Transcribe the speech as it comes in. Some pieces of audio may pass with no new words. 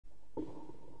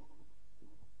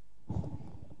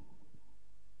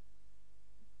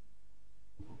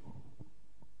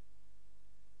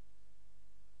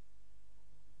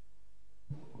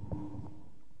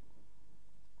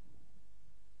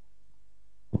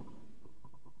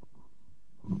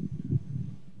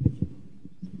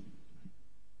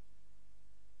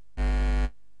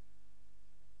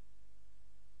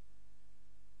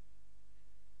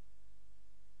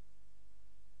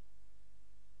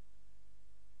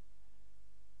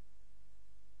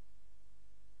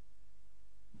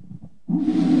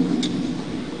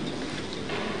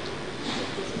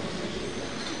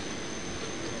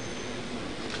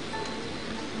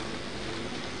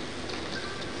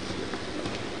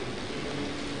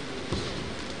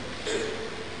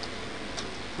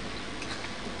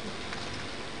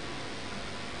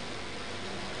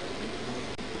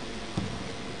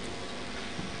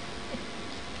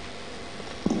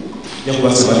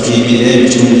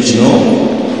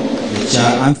Cha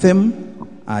anthem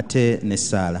ate ne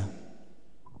sala.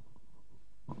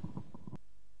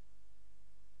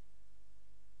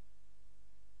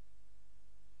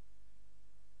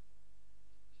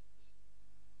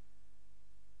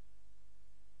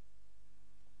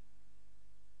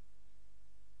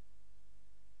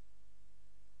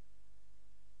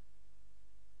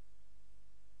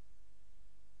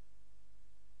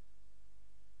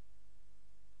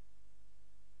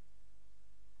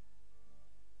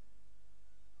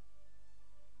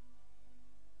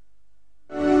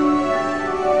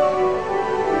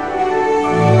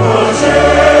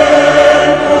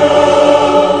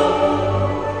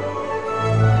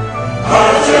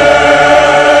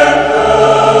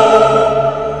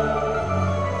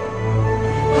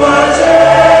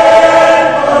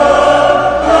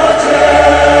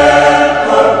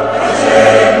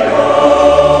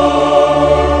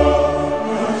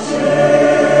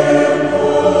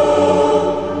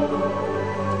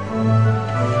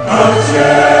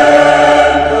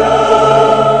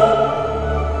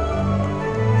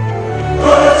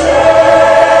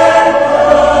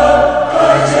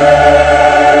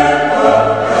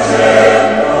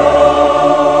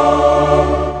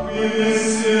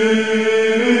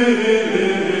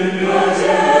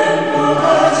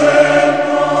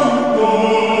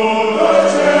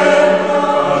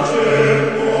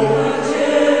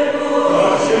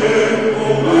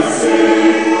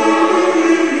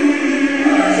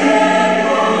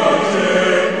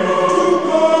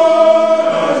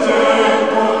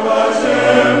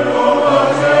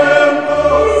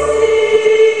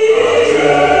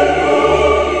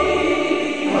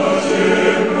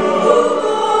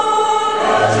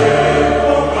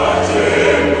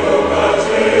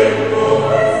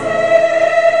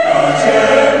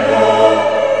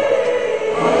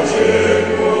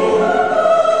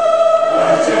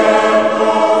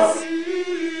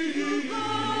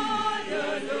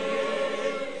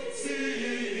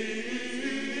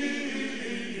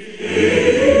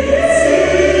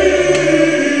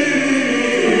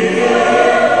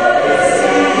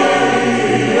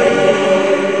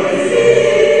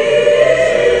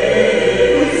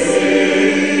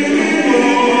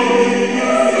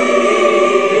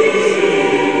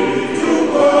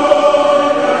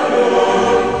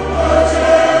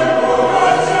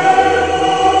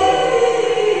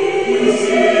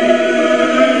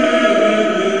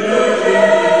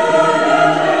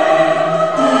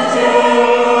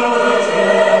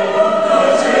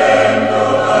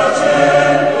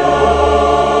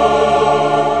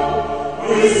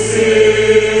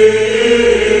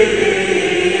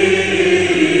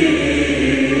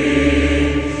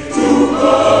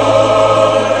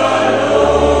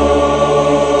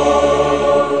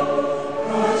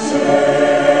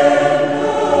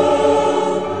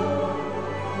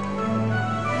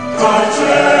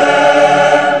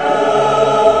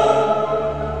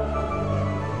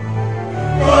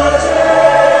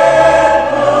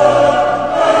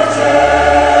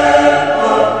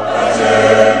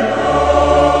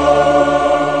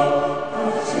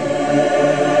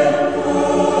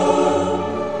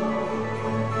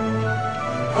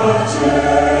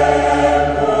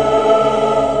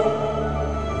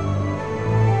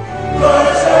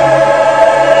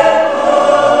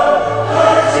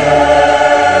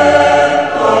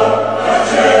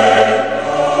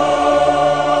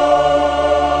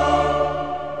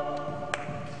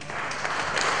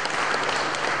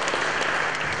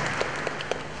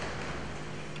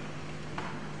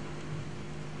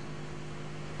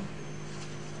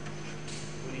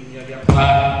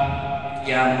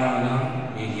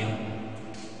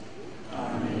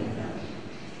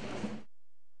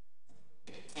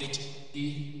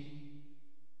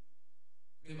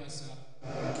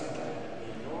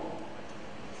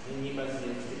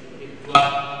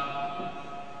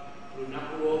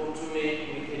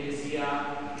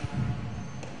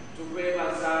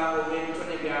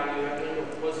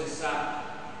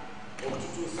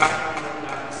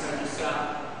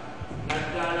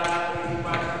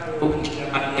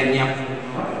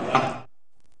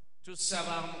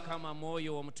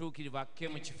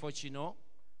 Mu kifo kino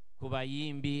ku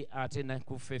bayimbi ate na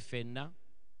kuffe ffenna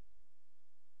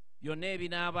byonna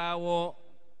ebinaabaawo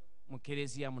mu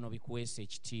kereziya muno bikuweesa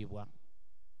ekitiibwa.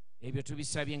 Ebyo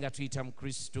tubisabye nga tuyita mu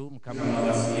Kristo Mukama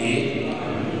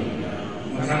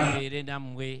abeere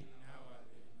nammwe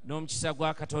n'omukisa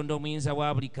gwa Katonda omuyinza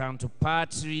wa buli kantu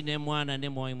Paatiri ne Mwana ne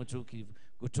Mwoyo Mutuukirivu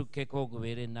gutukkeko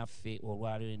gubeere naffe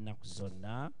olwaleero ennaku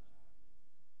zonna.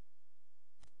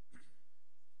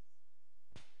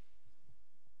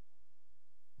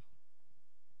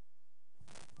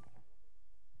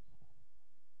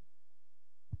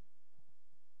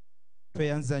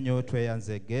 tweyanza nnyo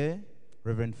tweyanzege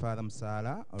Reverend Father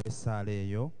Musaala olw'essaala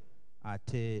eyo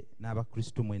ate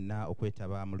n'abakristu mwenna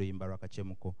okwetaba mu luyimba lwa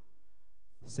CACEMCHO.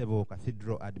 Sebo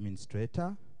Cathedral Administrator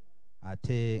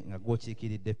ate nga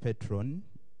gwokiikiridde Patron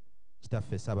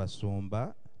kitaffe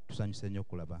Ssaabasumba, tusanyuse nnyo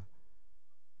okulaba.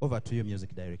 Over to you,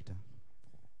 Music Director.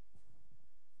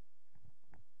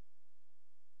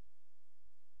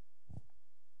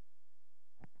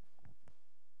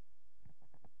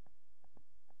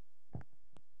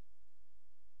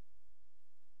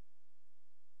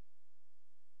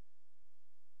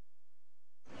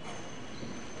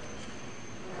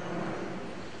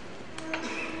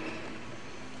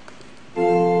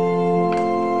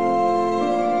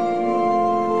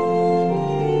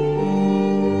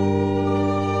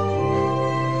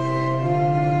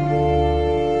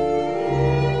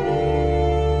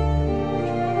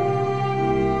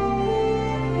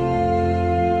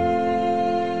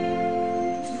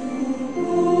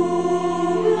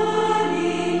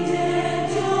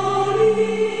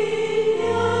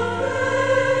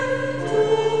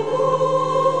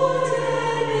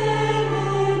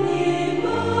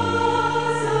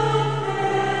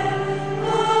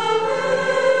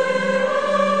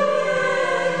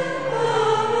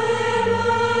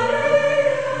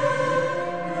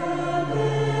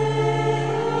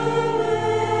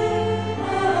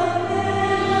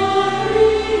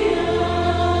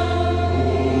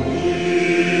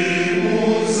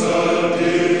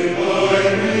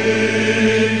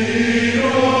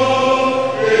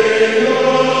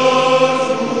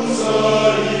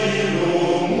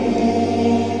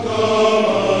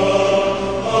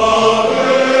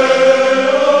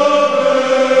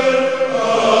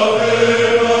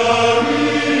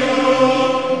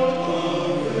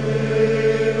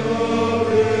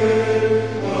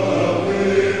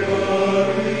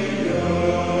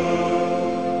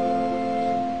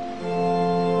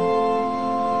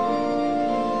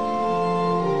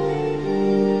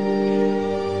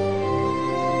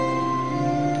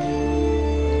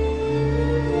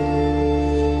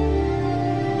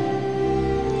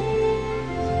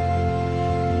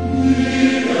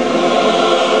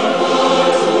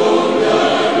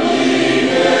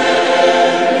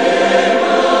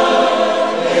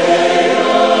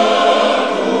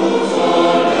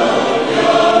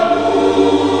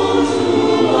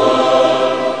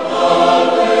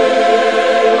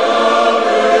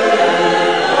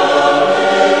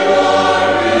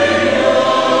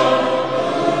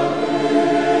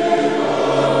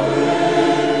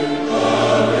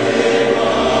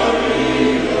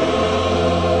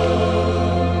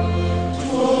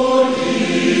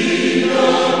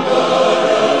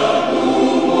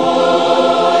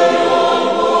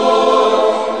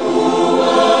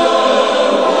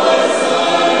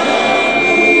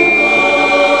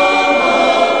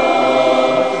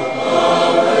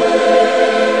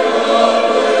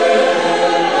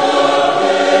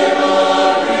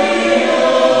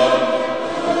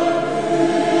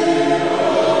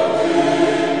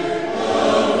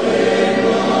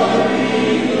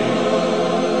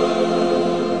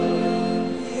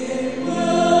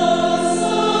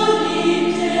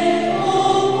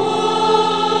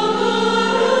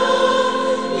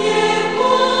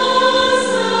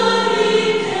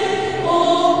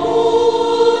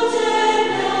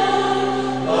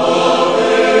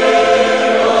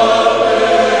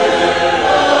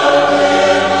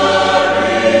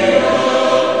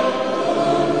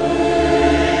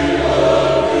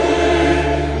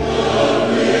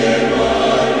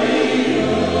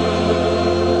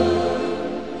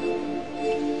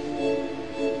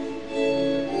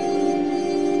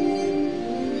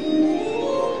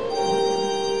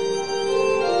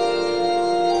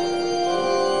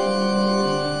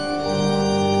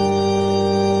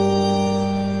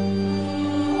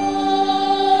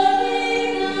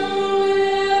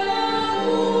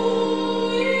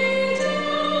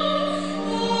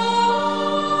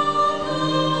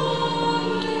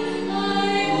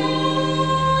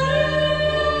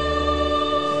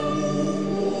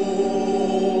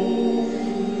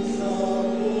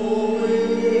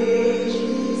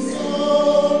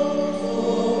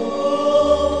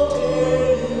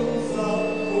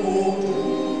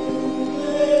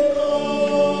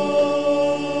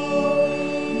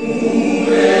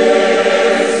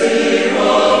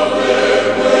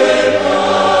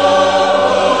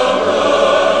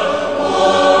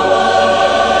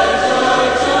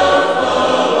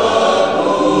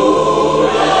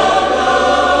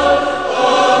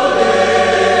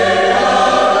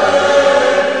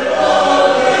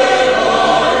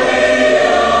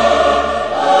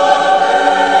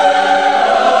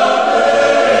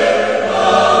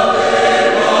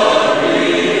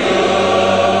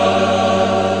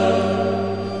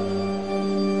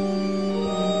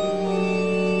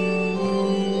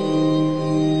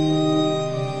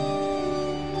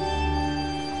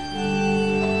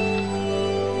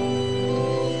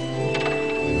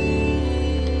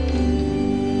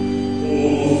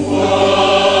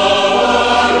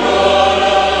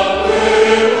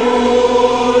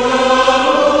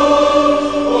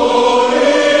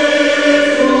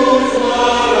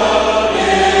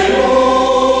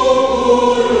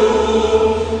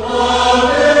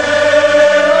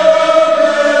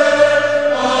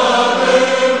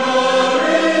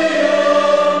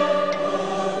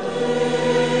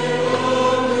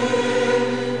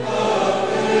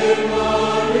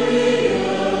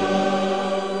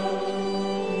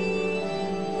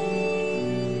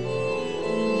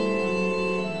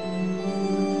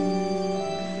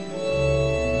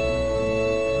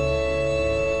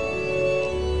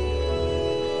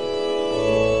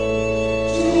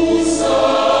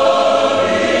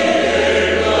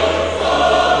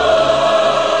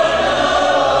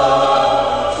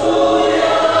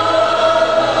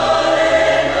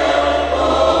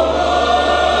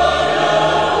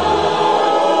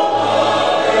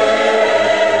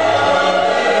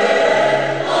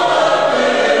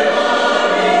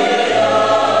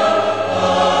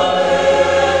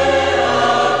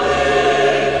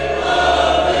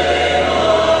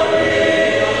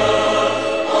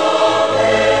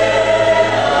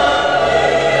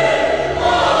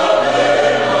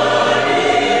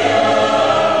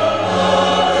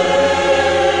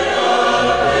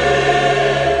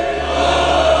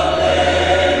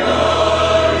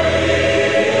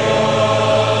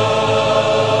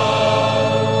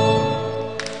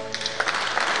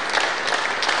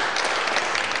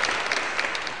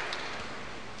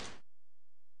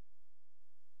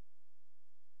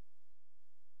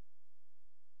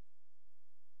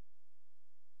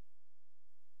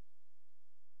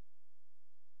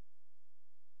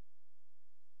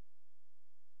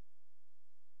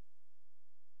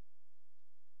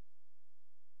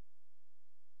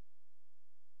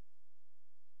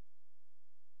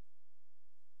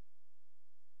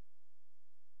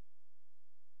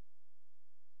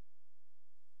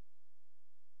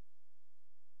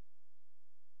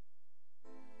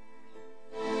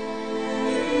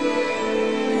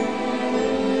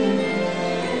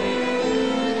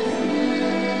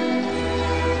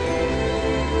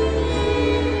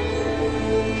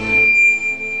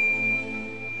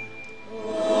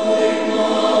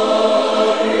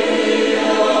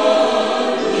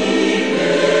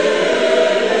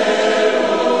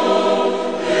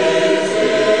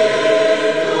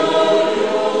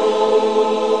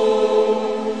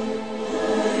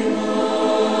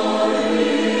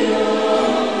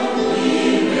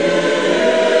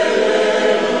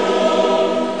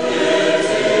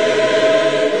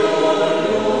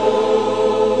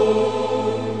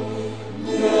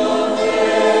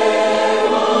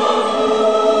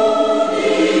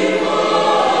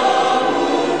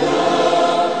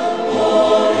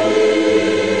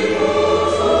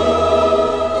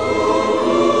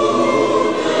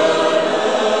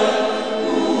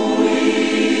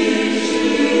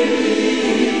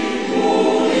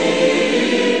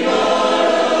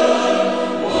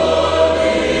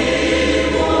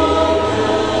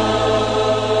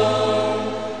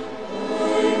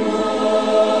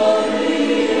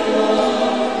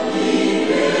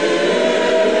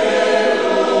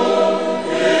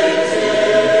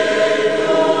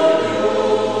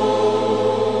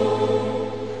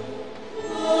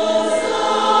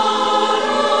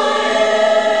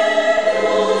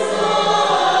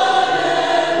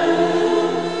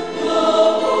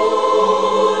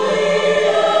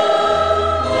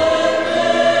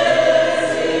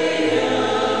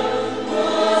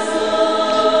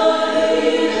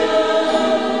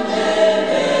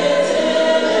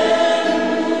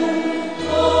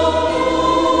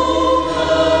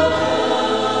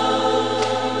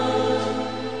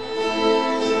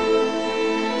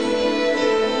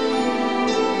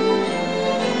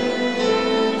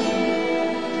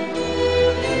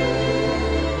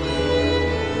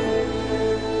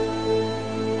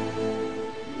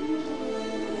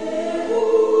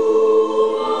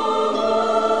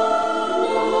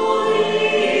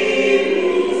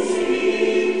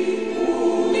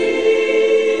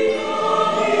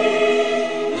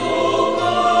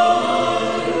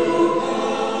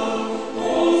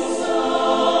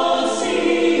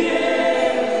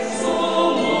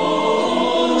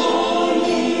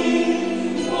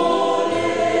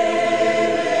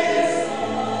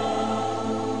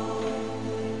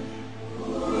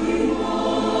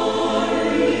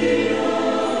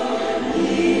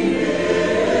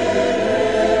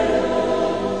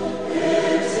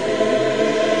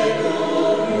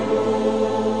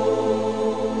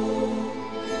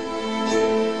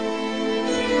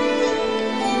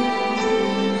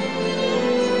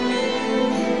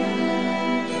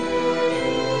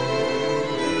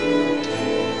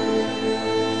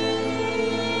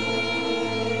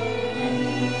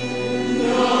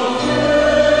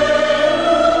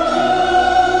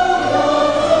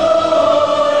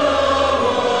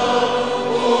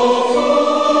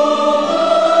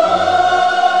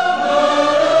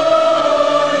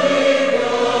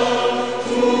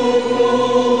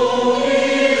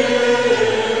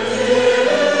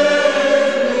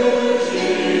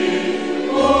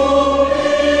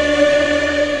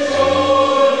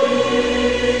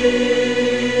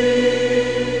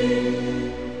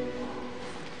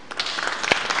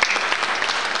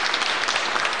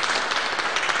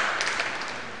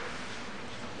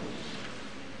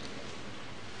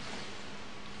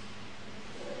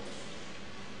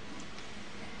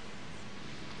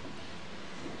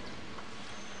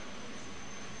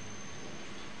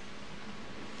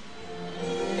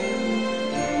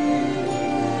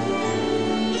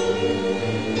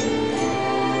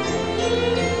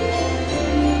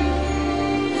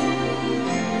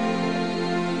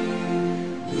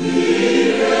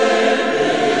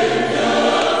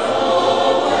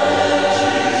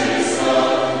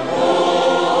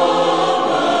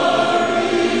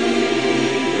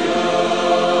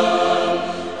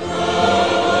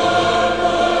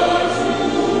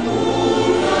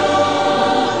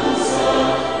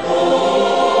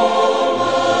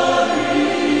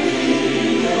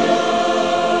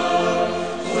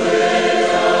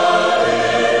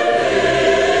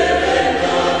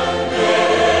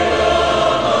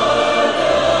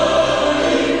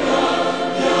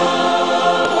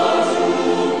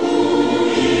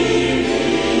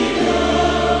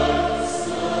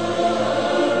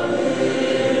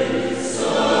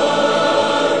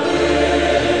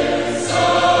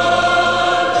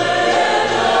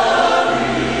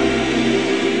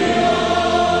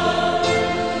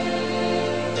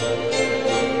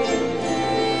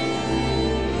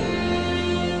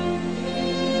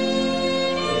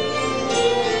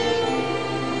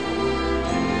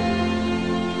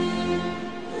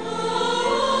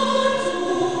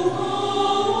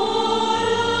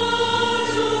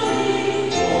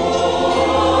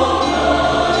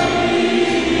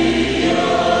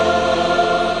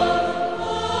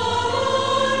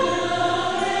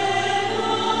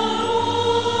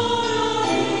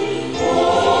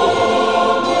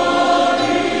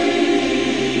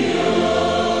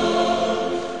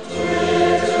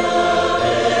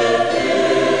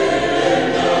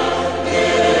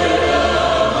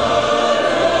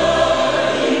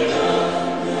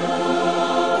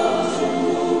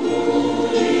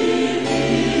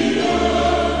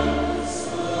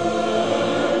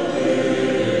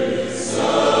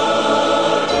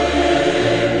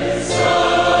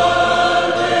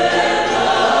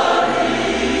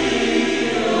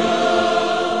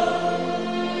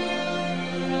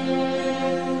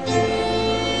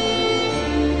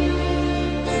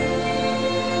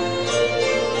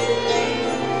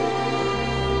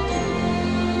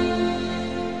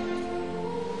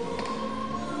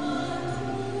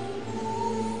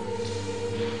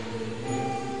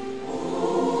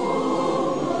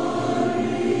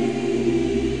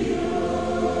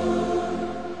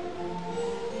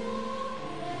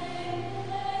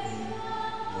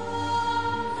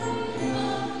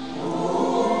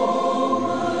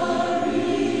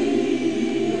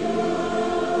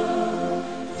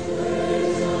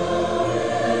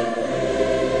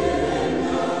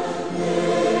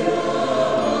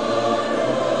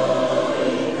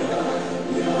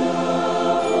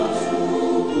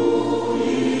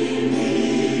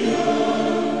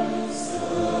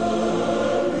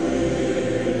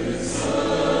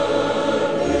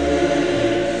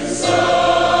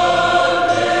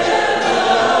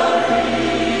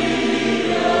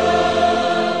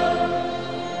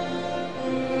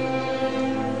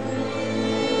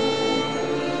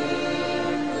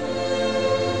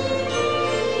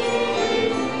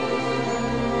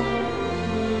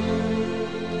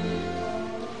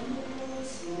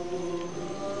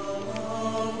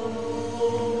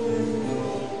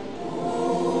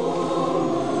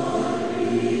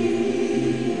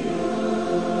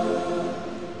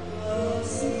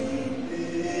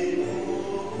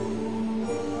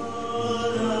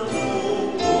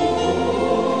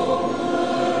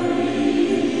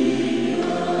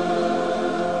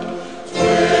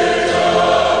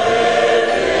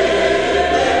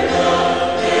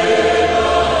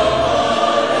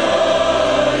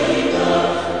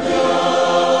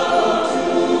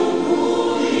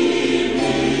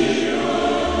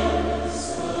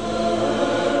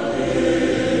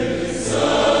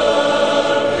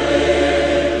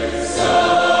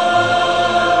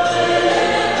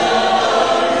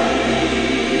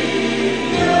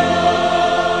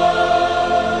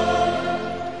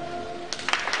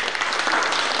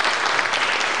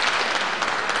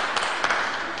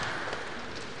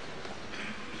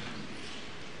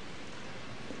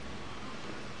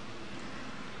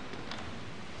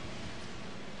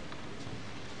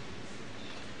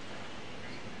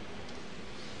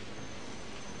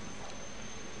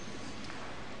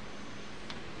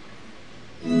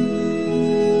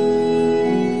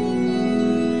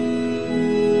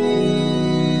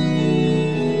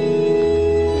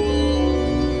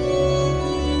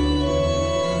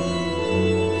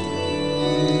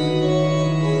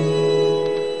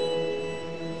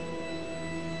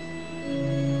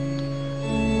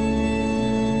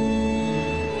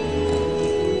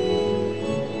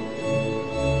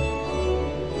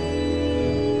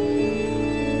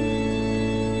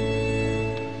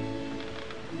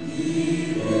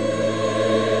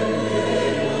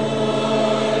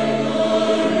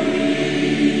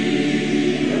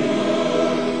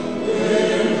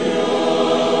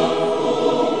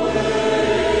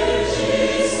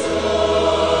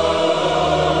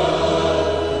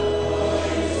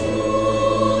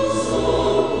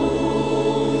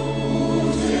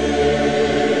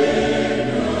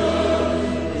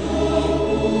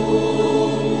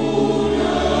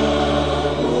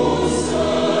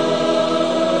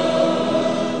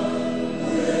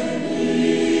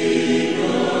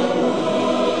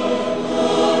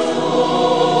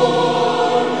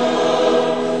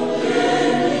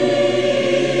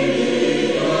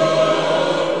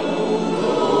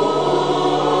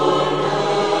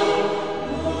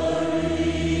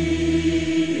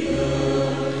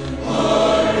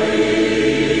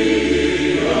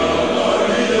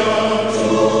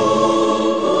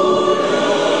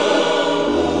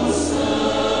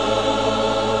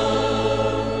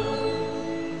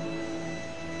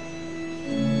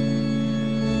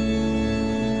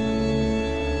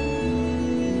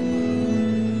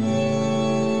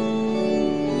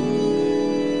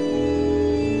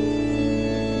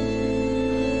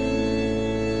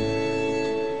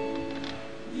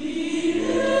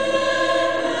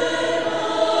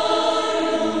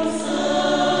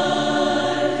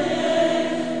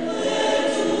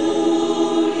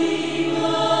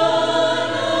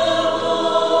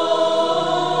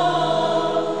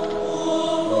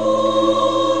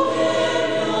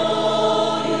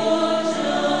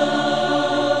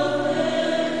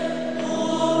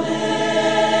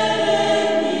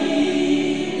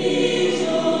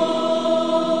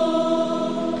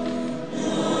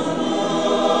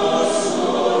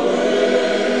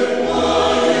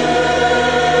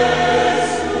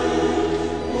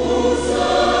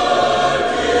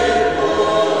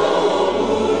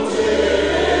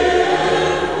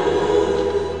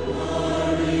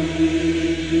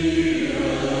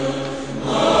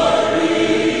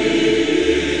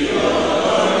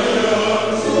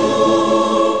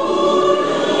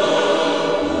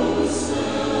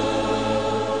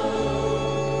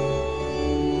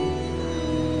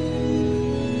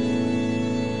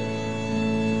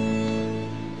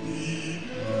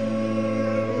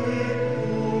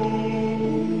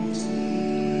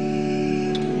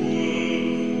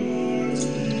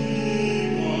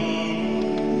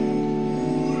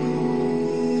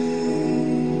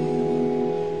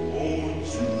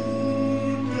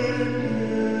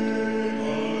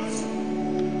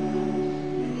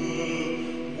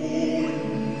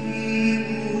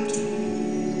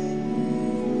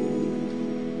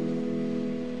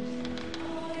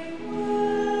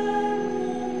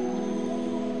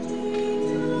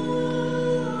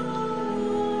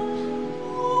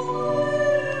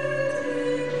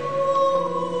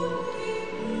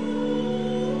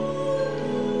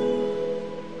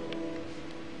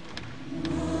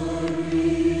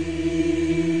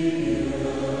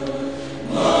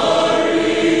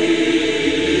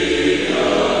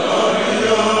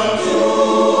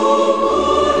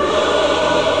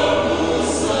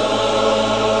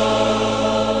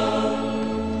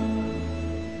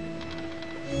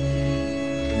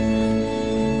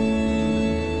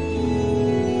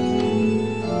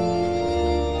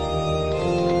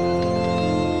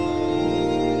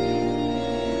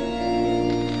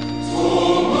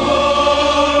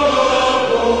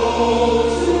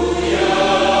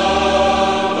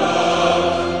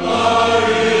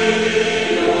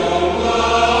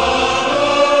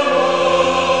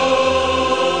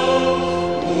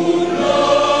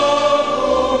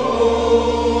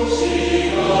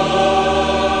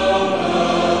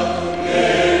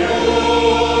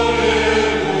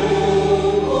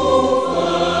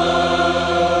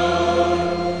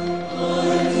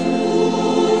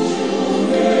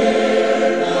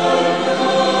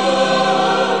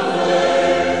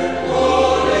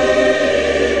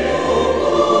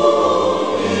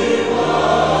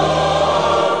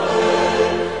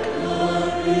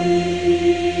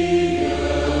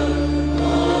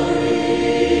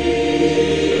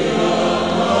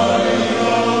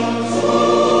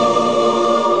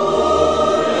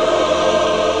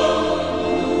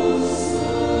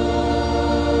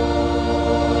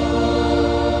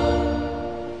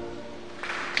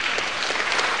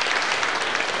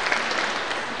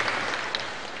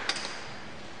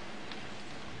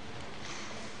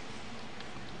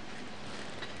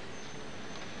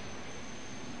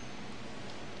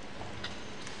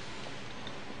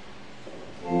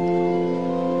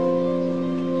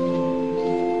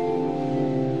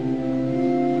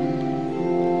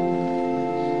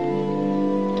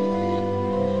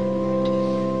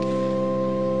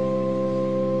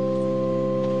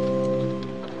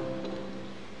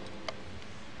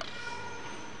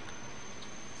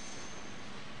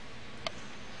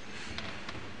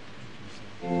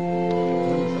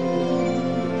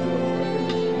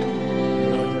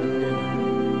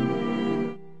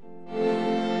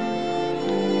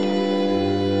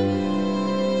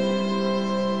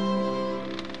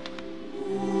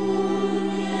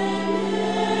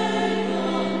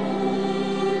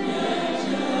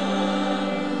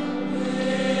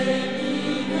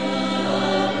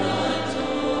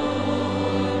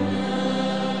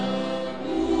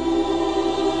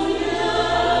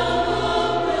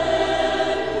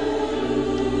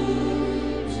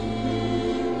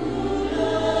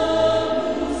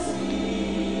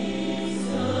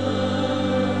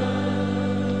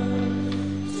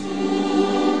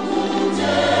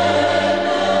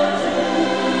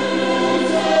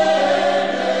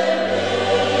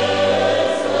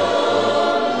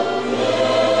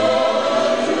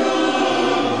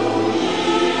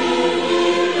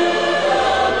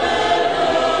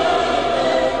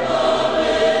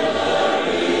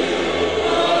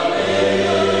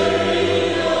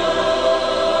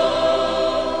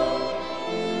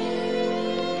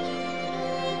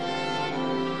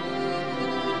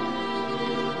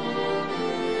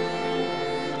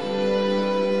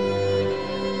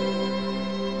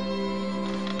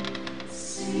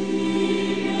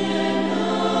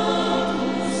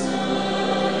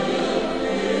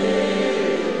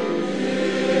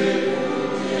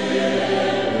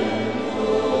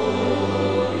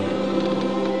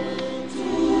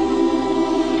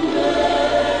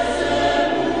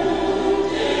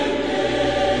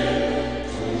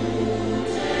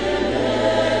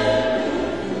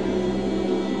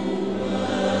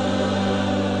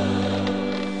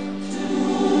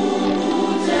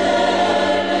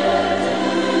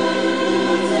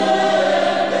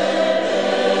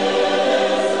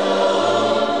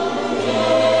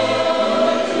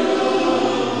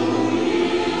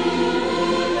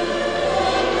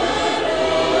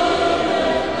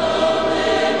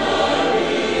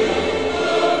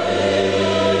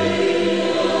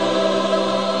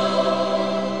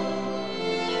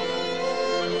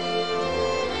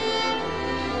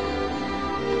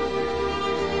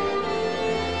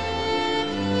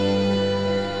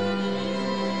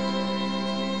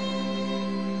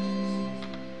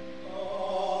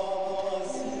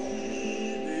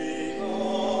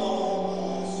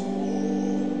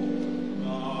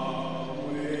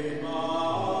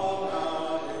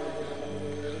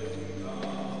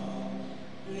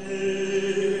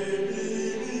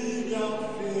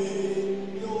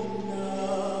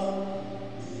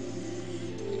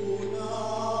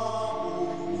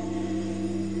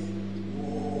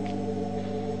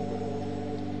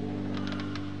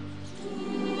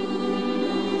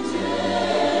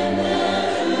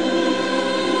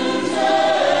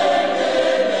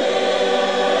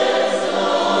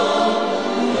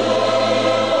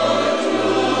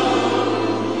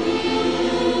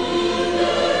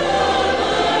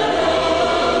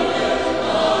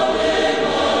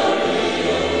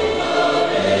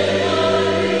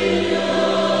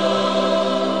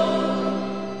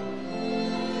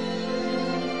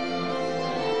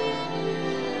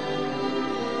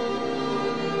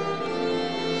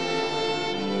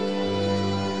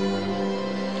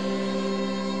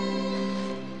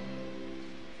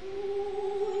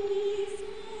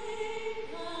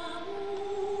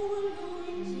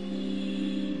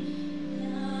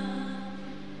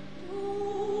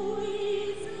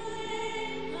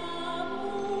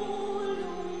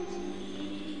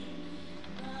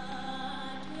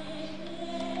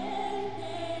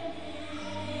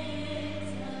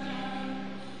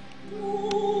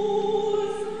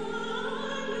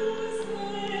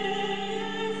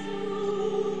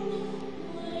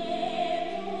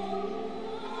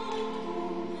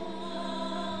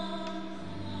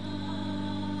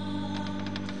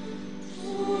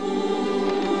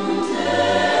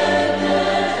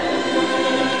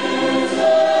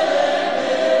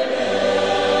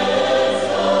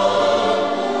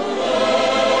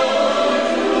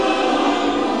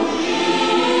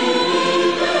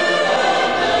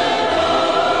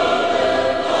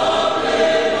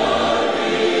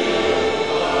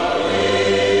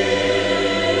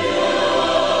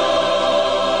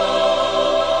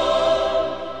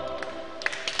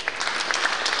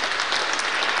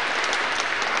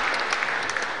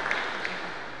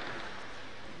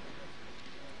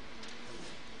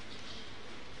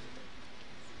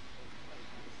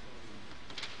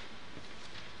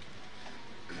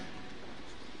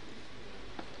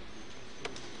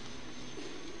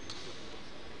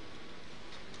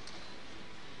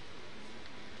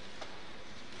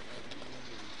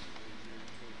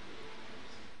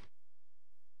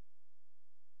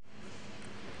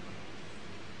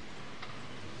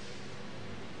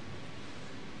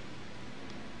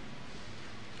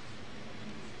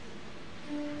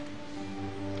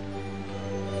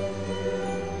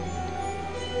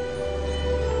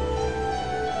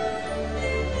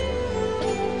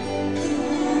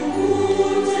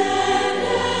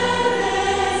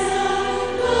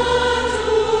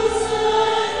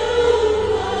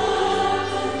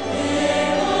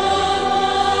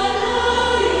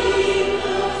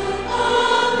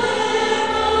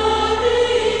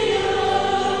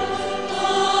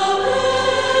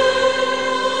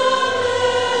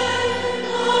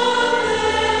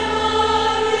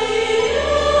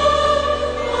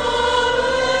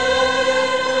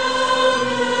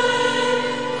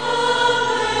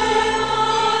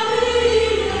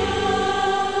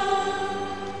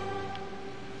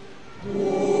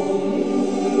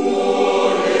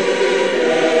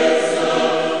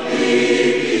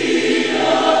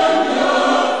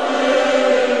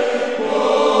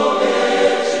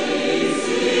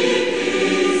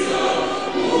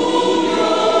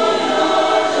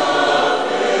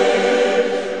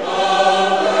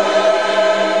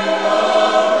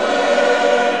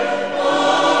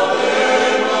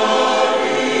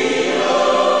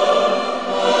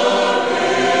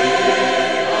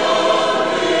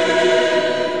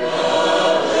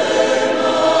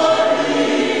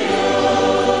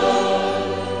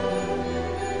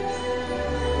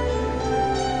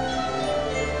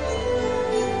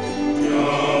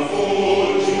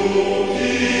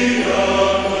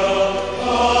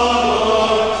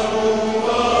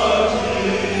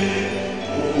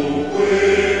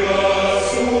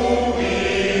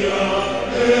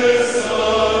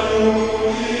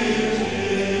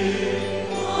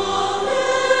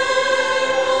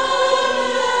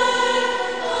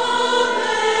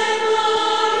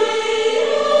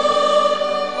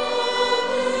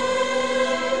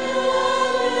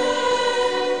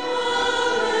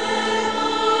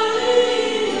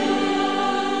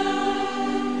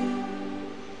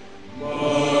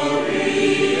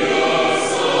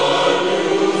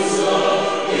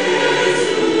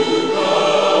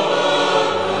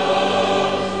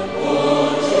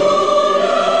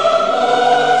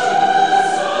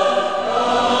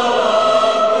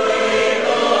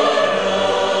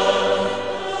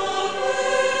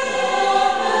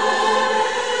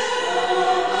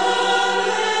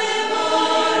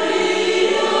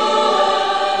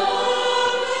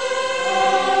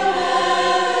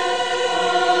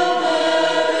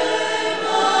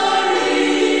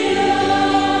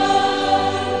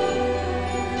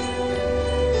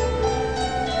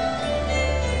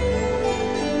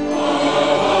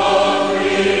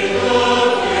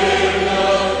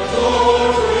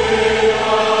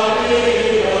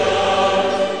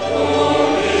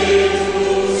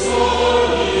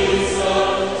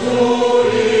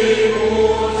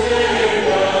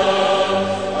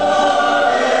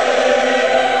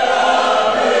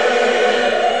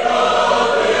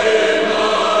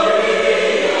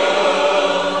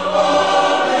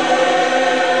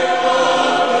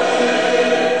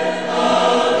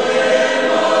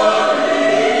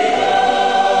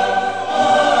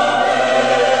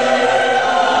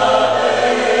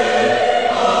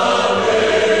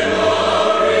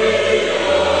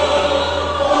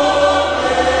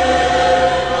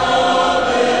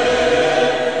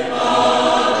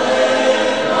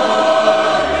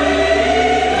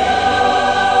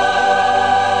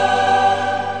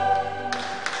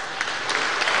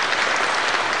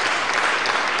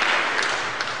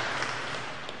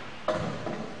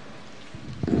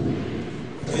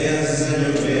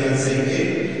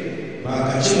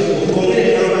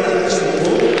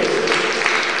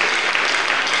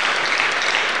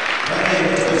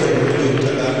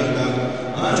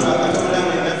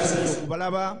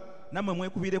 namwe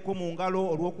mwekubireko mu ngalo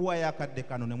olw'okuwaayo akadde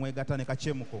kano ne mwegatta ne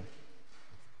CACEMCHO.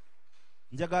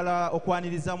 Njagala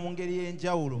okwaniriza mu ngeri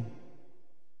y'enjawulo.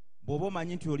 Bw'oba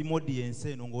omanyi nti oli mu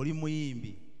audience eno ng'oli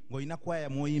muyimbi ng'olina kwaya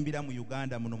mw'oyimbira mu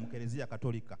Uganda muno mu Kereziya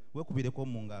Katolika, weekubireko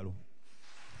mu ngalo.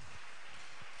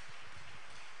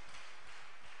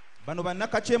 Bano banna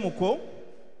CACEMCHO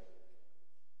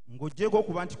ng'oggyeko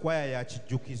okuba nti kwaya ya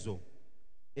kijjukizo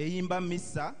eyimba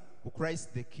misa ku Christ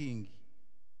the King,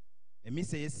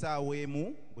 emisa ey'essaawa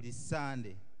emu buli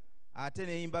Sande, ate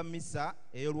neyimba misa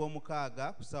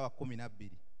ey'olwomukaaga ku ssaawa 12.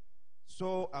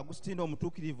 So Agustino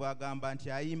omutuukirivu agamba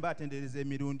nti ayimba atendereza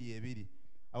emirundi 2,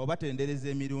 abo batendereza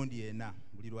emirundi 4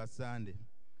 buli lwa Sande.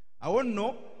 Awo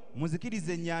nno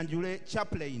muzikirize ennyanjule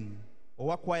chaplain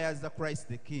owa kwaya za Christ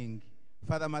the King,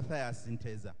 Father Matthias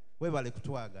Nteza. Webale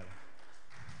kutwagala.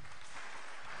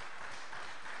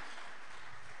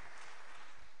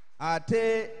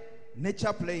 Ate ne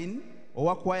chaplain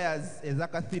owa choirs eza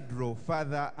Cathedral,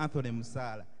 Father Anthony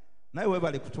Musala. Naye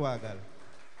webale kutwagala.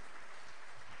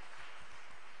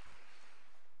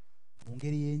 Mu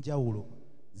ngeri y'enjawulo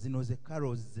zino ze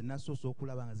carols zennasoose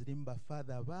okulaba nga zirimu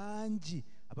bafather bangi,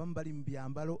 abamu bali mu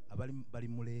byambalo, abali bali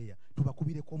mu leeya.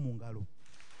 Tubakubireko mu ngalo.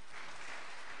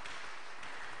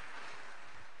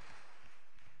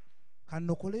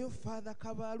 Kanokoleyo Father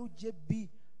Kabaalu JB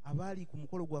abali ku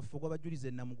mukolo gwaffe ogw'abajulize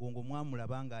e Namugongo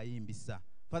mwamulaba ng'ayimbisa.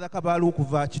 Father Kabaalu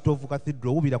okuva Kitovu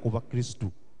Cathedral wubira ku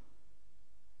bakristu.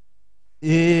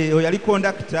 Oyo yali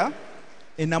kondakita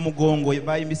e Namugongo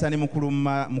bayimbisa ne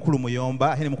mukulu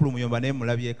Muyomba, ate ne mukulu Muyomba naye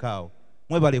mulabyeko awo.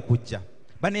 Mwebale kujja.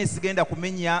 Baneesi genda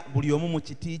kumenya buli omu mu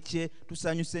kiti kye,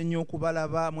 tusanyuse nnyo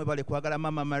okubalaba, mwebale kwagala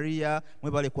Mama Maria,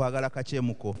 mwebale kwagala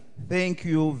CACEMCHO. Thank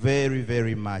you very,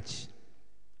 very much.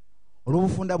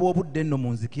 Olw'obufunda bw'obudde nno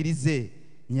munzikirize,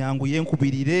 nyangu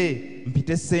yenkubirire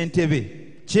mpite ssentebe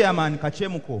Chairman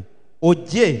CACEMCHO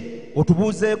ojje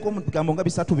otubuuzeeko mu bigambo nga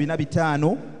 3 4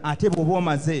 5, ate bw'oba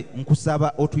omaze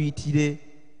nkusaba otuyitire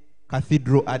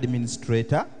Cathedral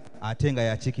Administrator ate nga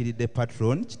yakikiridde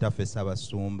patron kitaffe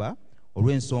Ssaabasumba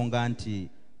olw'ensonga nti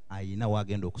ayina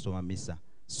wagenda okusoma misa.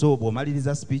 So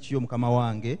bw'omaliriza speech yo mukama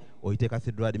wange oyite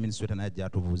Cathedral Administrator naye ajja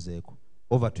atubuuzeeko.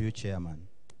 Over to you, Chairman.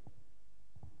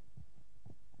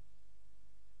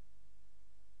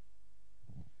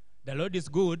 The Lord is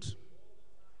good,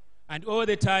 and all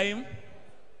the time.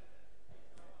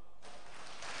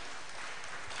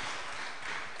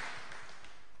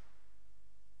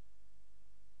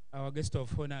 Our guest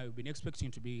of honor, we've been expecting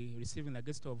to be receiving the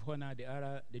guest of honor,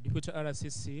 the Deputy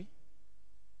RCC,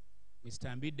 Mr.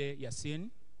 Ambide Yasin.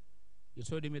 He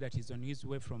told me that he's on his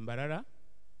way from Barara.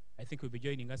 I think he'll be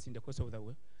joining us in the course of the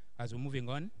way as we're moving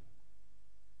on.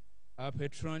 Our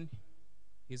patron,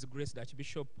 His Grace the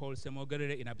Archbishop Paul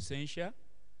Semogerere in absentia,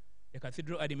 the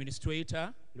Cathedral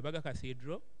Administrator, Lubaga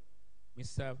Cathedral,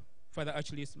 Mr. Father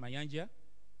Achilles Mayanja,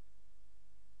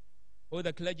 all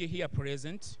the clergy here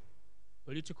present,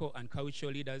 political and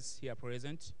cultural leaders here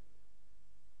present,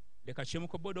 the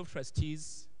CACEMCHO Board of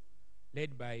Trustees,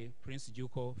 led by Prince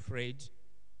Juko Fred,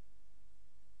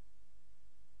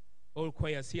 all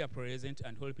choirs here present,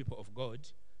 and all people of God,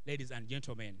 ladies and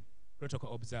gentlemen,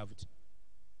 protocol observed.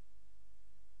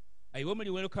 I warmly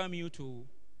welcome you to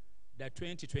the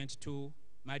 2022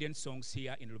 Marian songs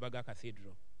here in Lubaga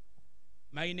Cathedral.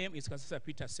 My name is Kasasa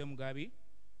Peter Semugabi,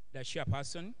 the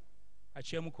chairperson at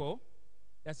CACEMCHO,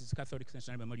 that is Catholic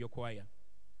Centenary Memorial Choir.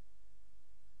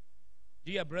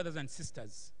 Dear brothers and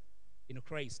sisters in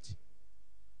Christ,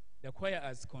 the choir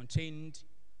has contained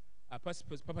a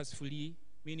purposefully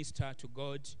minister to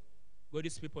God's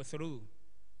people through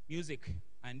music,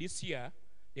 and this year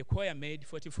the choir made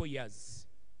 44 years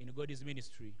in God's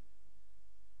ministry.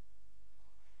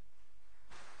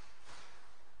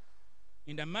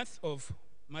 In the month of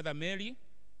Mother Mary,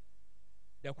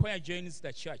 the choir joins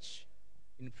the church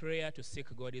in prayer to seek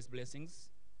God's blessings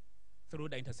through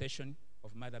the intercession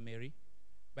of Mother Mary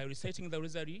by reciting the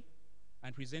Rosary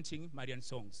and presenting Marian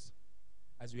songs,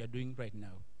 as we are doing right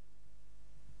now.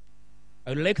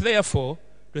 I would like, therefore,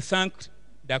 to thank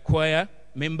the choir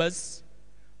members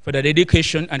for the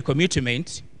dedication and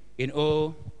commitment in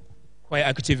all choir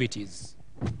activities.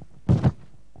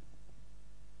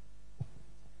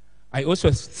 I also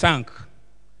thank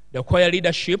the choir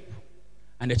leadership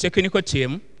and the technical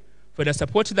team for the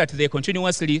support that they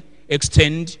continuously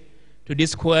extend to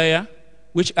this choir,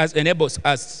 which has enabled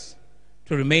us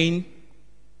to remain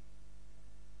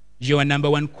your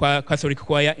 #1 Catholic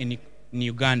choir in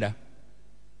Uganda.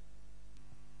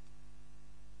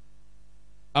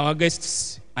 Our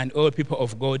guests and all people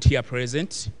of God here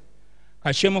present,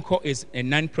 CACEMCHO is a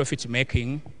non-profit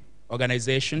making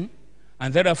organization,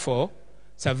 and therefore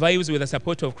survives with the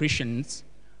support of Christians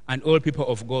and all people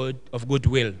of God of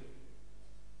goodwill.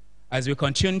 As we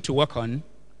continue to work on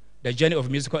the journey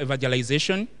of musical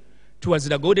evangelization towards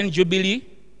the Golden Jubilee,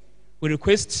 we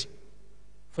request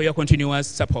for your continuous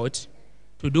support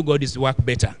to do God's work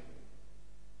better.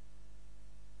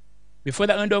 Before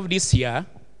the end of this year,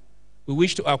 we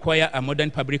wish to acquire a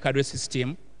modern public address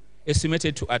system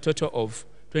estimated to a total of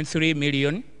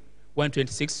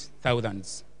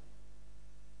 23,126,000.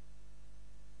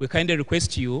 We kindly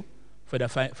request you for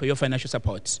your financial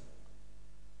support.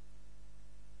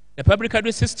 The public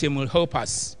address system will help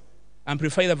us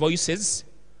amplify the voices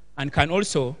and can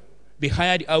also be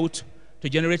hired out to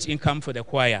generate income for the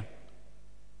choir.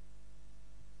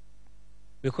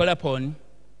 We call upon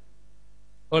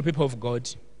all people of God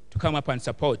to come up and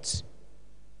support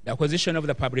the acquisition of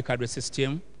the public address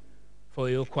system for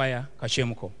your choir,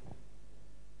 CACEMCHO.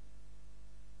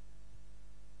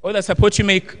 All the support you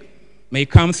make may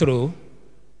come through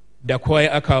the choir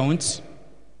account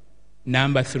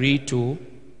number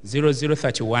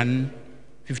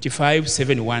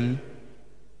 3200315571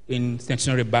 in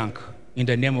Centenary Bank in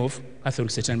the name of Catholic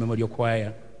Centenary Memorial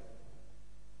Choir.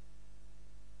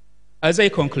 As I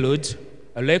conclude,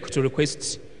 I'd like to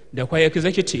request the choir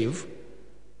executive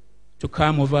to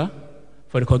come over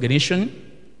for recognition.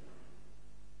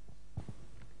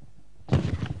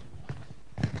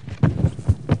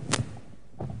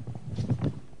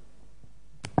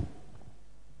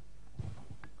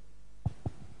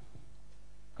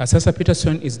 Asasa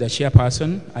Peterson is the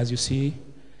chairperson, as you see.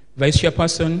 Vice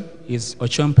chairperson is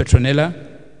Ochom Petronella.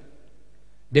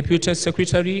 Deputy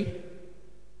secretary,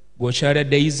 Gochara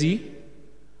Daisy.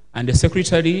 And the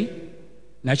secretary,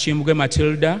 Nachimbuge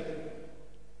Matilda.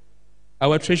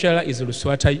 Our treasurer is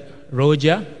Luswata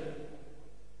Roger.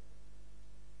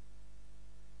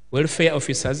 Welfare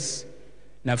officers,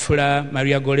 Nafula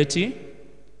Maria Goretti,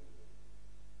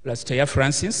 Lastaya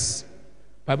Francis.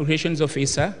 Publications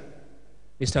officer,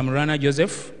 Mr. Murana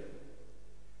Joseph.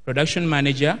 Production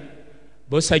manager,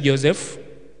 Bosa Joseph.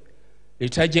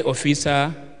 Liturgy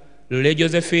officer, Lule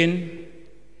Josephine.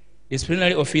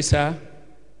 Disciplinary officer,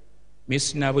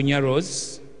 Miss Nabunya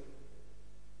Rose.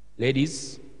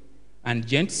 Ladies and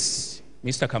gents,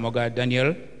 Mr. Kamoga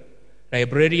Daniel.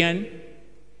 Librarian,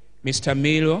 Mr.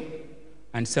 Milo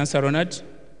and Sansa Ronald.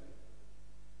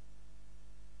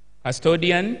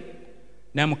 Custodian,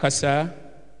 Namukasa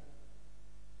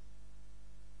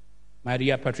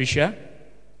Maria Patricia.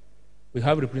 We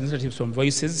have representatives from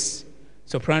Voices.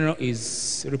 Soprano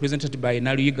is represented by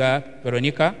Naluiga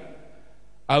Veronica.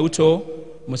 Alto,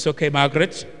 Musoke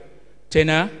Margaret.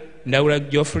 Tenor, Ndaura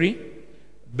Geoffrey.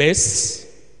 Bass,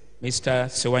 Mr.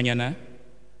 Sewanyana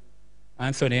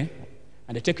Anthony.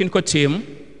 And the technical team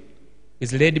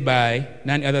is led by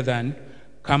none other than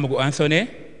Kamugu Anthony,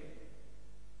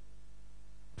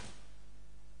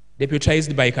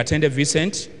 deputized by Katende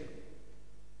Vincent,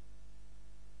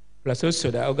 plus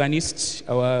also the organist,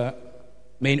 our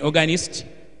main organist,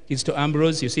 Kisto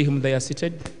Ambrose. You see him there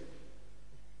seated.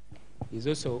 He's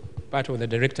also part of the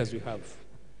directors we have.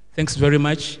 Thanks very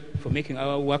much for making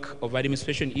our work of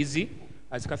administration easy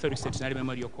as Catholic Centenary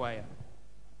Memorial Choir.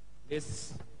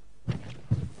 Let's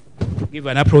give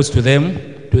an applause to them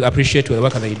to appreciate the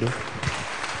work that they do.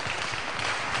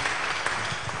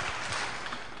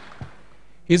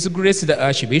 His Grace the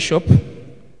Archbishop,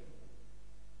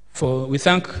 we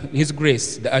thank His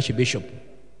Grace the Archbishop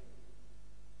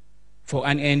for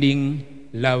unending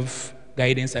love,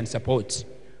 guidance, and support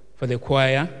for the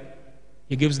choir.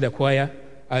 He gives the choir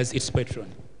as its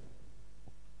patron.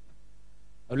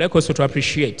 I would like also to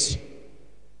appreciate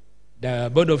the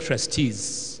Board of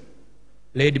Trustees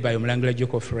led by Umlangla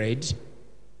Joko Fred.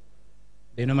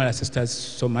 They normally assist us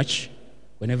so much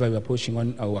whenever we are pushing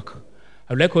on our work.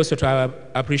 I would like also to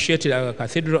appreciate our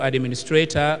Cathedral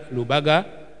Administrator, Lubaga,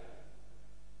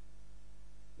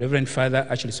 Reverend Father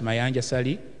Ashley Sumayanja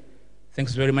Sali.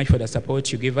 Thanks very much for the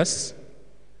support you give us.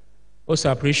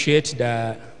 Also appreciate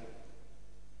the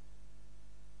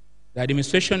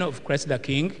administration of Christ the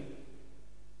King.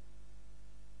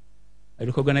 I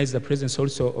recognize the presence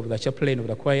also of the chaplain of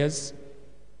the choirs,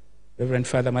 Reverend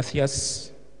Father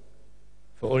Matthias,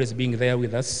 for always being there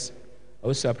with us. I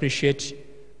also appreciate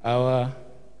our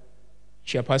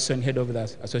chairperson, head of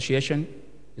the association,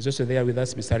 is also there with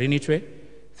us, Mr. Rinitwe.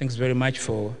 Thanks very much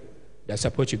for the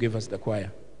support you give us, the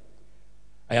choir.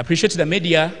 I appreciate the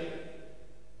media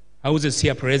houses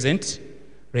here present.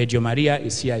 Radio Maria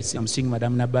is here. I'm seeing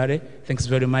Madame Nabare. Thanks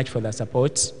very much for the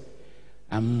support.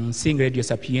 I'm seeing Radio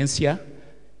Sapiencia,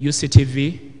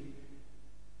 UCTV.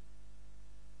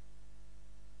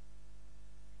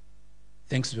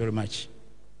 Thanks very much.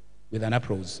 With an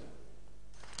applause.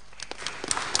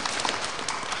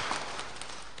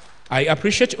 I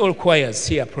appreciate all choirs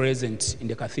here present in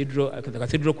the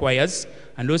cathedral choirs,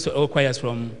 and also all choirs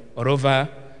from all over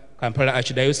Kampala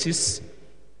Archdiocese,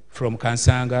 from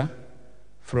Kansanga,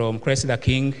 from Christ the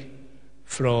King,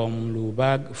 from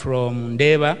Lubag, from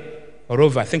Ndeba, all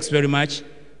over. Thanks very much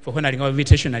for honoring our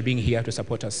invitation and being here to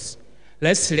support us.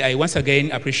 Lastly, I once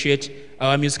again appreciate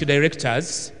our music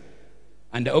directors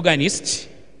and the organist,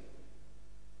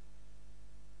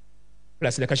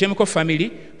 plus the CACEMCHO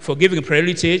family, for giving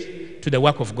priority to the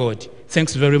work of God.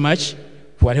 Thanks very much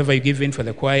for whatever you give in for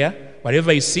the choir.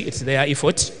 Whatever you see, it's their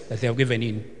effort that they have given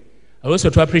in. I want also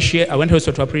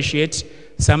to appreciate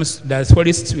the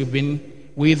solists we've been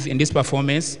with in this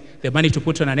performance. They managed to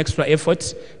put on an extra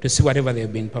effort to see whatever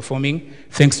they've been performing.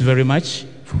 Thanks very much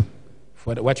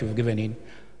for what you've given in.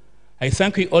 I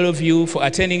thank you, all of you, for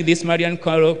attending this Marian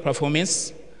choral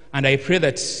performance, and I pray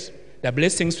that the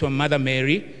blessings from Mother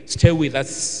Mary stay with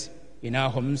us in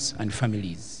our homes and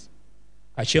families.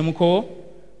 CACEMCHO,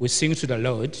 we sing to the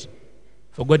Lord.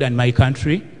 For God and my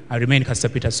country, I remain Pastor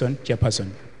Peterson,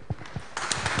 chairperson.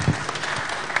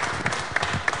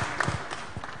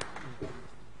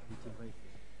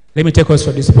 Let me take us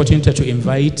for this opportunity to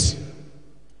invite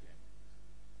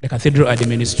the cathedral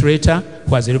administrator,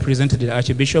 who has represented the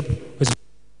Archbishop, who is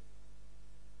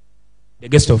the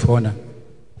guest of honor.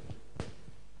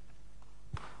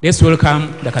 Let's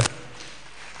welcome the cathedral.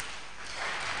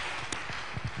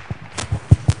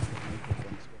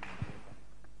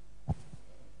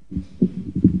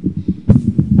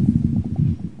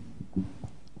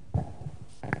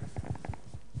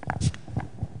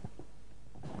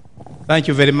 Thank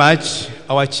you very much,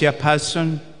 our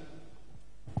chairperson.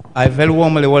 I very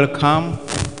warmly welcome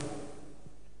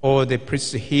all the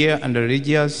priests here and the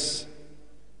religious,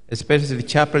 especially the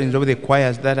chaplains of the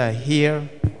choirs that are here.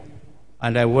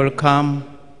 And I welcome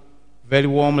very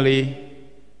warmly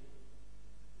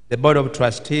the Board of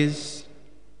Trustees.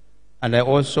 And I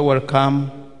also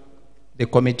welcome the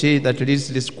committee that leads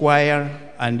this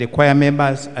choir and the choir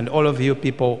members and all of you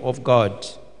people of God.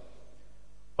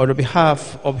 On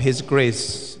behalf of His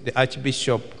Grace, the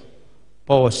Archbishop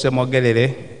Paul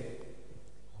Semogerere,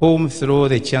 whom through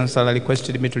the Chancellor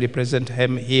requested me to represent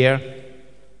him here,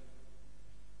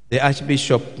 the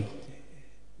Archbishop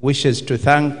wishes to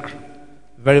thank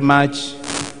very much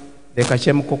the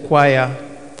CACEMCHO choir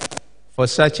for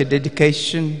such a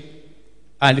dedication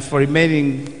and for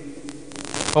remaining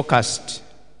focused,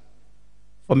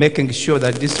 for making sure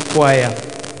that this choir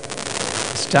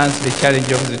stands the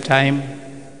challenge of the time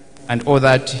and all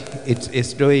that it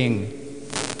is doing.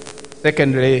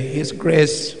 Secondly, His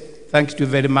Grace, thank you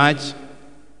very much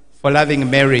for loving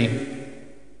Mary,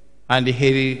 and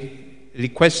he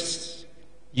requests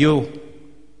you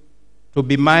to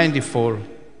be mindful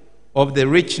of the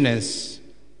richness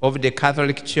of the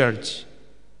Catholic Church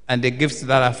and the gifts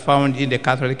that are found in the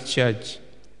Catholic Church,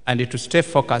 and to stay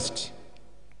focused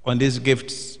on these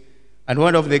gifts. And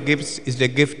one of the gifts is the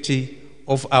gift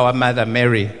of our Mother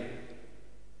Mary.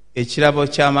 Ekirabo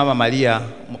kya Mama Maria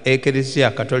mu Eklezia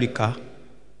Katolika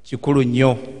kikulu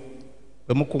nnyo.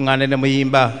 Bwe mukuŋŋaana ne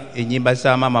muyimba ennyimba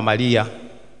za Mama Maria,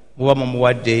 muba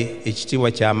mumuwadde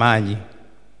ekitiibwa ky'amaanyi.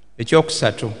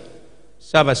 Ekyokusatu,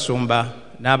 Ssaabasumba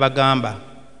n'abagamba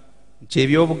nti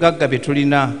eby'obugagga bye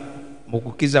tulina mu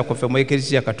kukkiriza kwaffe mu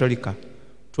Eklezia Katolika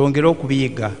twongere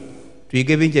okubiyiga,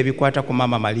 tuyige bingi ebikwata ku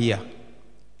Mama Maria,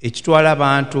 ekitwala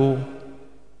abantu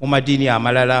mu madiini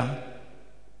amalala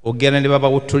ogenda ne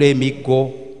babawuttula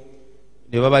emiggo,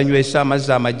 ne babanywesa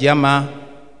amazzi amajama.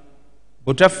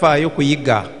 Butafaayo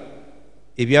kuyiga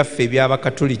ebyaffe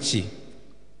eby'Abakatoliki,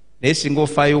 naye singa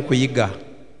ofaayo okuyiga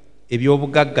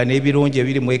eby'obugagga n'ebirungi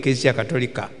ebiri mu Eklezia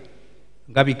Katolika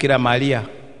nga Bikira Maria,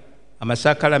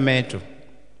 amasakalamento,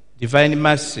 Divine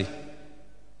Mercy,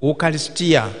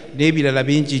 Eucharistia n'ebirala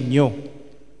bingi nnyo,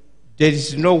 there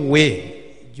is no way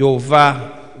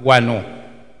gy'ova wano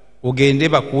ogende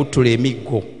bakuwuttula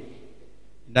emiggo.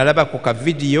 Nalaba ku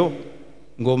kavidiyo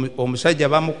ng'omusajja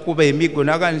bamukuba emiggo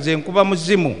n'agamba nze nkuba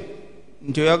muzimu,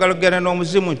 nti oyagala okugenda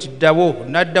n'omuzimu nti ddawo,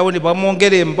 n'addawo ne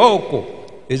bamwongera embooko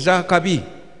ez'akabi.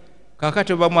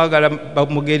 Kaakati bamwagala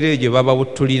bamugende gye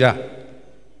babawuttulira.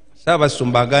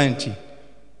 Ssaabasumba agamba nti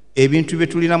ebintu bye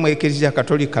tulina mu Eklezia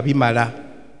Katolika bimala,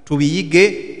 tubiyige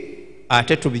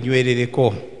ate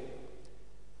tubinywerereko.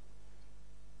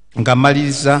 Nga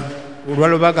mmaliriza,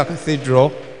 Olwalubaga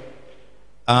Cathedral,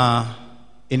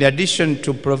 in addition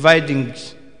to providing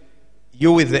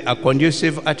you with a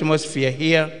conducive atmosphere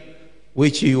here,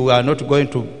 which you are not going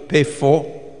to pay for,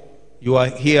 you are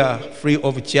here free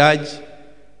of charge.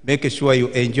 Make sure you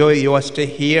enjoy your stay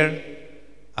here,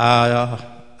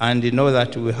 and you know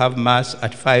that we have Mass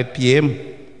at 5 p.m.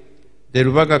 the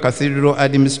Rubaga Cathedral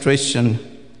Administration,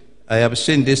 I have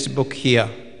seen this book here,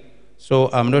 so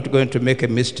I'm not going to make a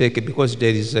mistake because there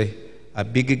is a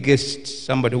big guest,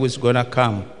 somebody who is going to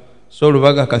come. So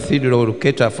Rubaga Cathedral will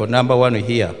cater for number 1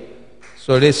 here.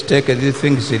 So let's take these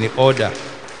things in order.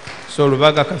 So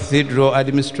Rubaga Cathedral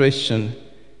Administration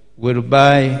will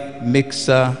buy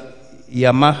mixer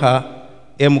Yamaha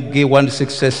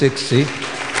MG166,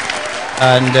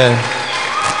 and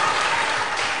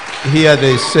here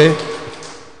they say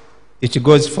it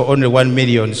goes for only 1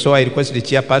 million. So I request the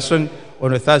chairperson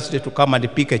on a Thursday to come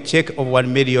and pick a check of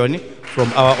 1 million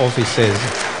from our offices.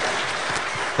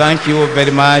 Thank you very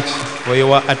much for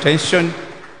your attention.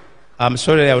 I'm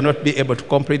sorry I will not be able to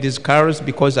complete these carols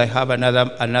because I have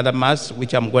another mass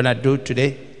which I'm going to do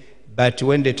today. But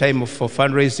when the time for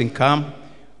fundraising comes,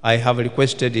 I have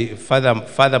requested Father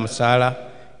Masala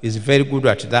is very good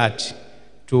at that,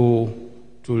 to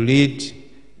lead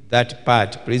that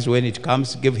part. Please, when it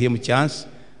comes, give him a chance,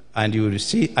 and you will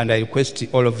see. And I request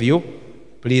all of you,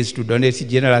 please, to donate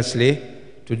generously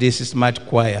to this smart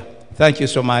choir. Thank you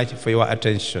so much for your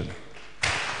attention.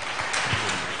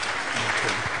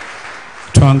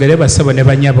 Twongere basabo ne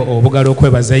banyabo obugalo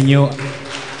okwebaza nnyo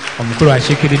omukulu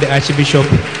akiikiridde Archbishop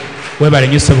webale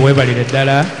nnyo webalire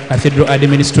ddala Cathedral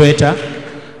Administrator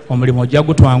omulimu ojja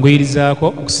gutwanguyirizaako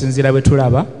okusinziira bwe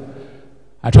tulaba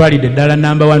atwalidde ddala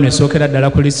namba 1 esookera ddala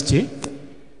ku lisiti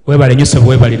webale nnyo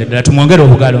webalire ddala tumwongere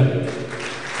obugalo.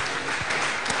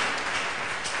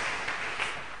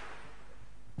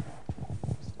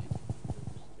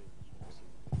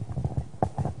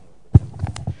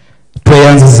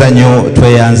 Tweyanziza nnyo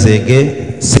tweyanzeege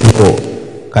Civil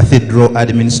Cathedral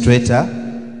Administrator,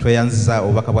 tweyanziza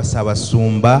obubaka bwa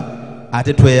Ssaabasumba,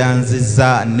 ate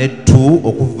tweyanziza nettu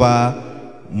okuva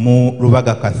mu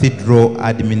Rubaga Cathedral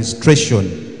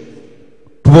Administration.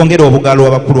 Tubongere obugalo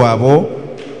abakulu abo,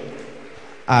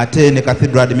 ate ne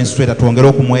Cathedral Administrator twongere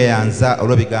okumweyanza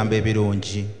olw'ebigambo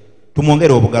ebirungi.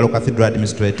 Tumwongere obugalo Cathedral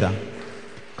Administrator.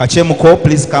 CACEMCHO,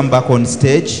 please come back on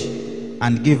stage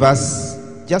and give us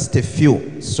just a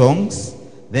few songs,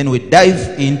 then we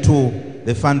dive into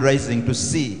the fundraising to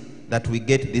see that we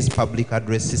get this public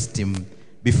address system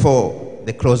before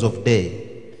the close of day.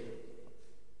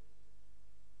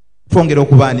 Twongera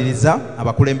okubaaniriza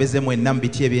abakulembeze mwenna mu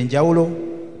biti ebyenjawulo.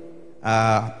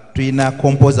 Tuyina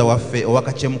composer waffe owa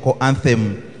CACEMCHO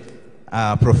anthem,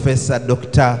 Professor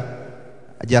Dr.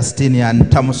 Justinian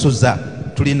Tamusuza,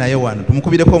 tuli naye wano,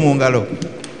 tumukubireko mu ngalo.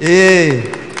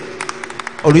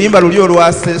 Oluyimba luli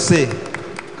olwasese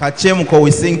CACEMCHO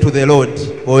we sing to the Lord,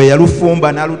 oyo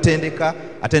yalufumba n'alutendeka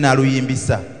ate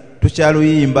n'aluyimbisa,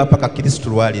 tukyaluyimba paka Kristo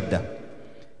lwalidda.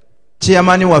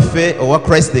 Chairman waffe owa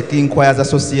Christ the King Choirs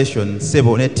Association,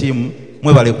 Sebo ne team,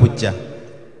 mwebale kujja.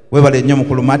 Webale nnyo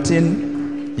mukulu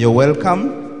Martin, you're welcome.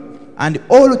 And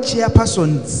all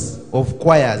chairpersons of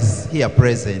choirs here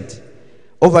present.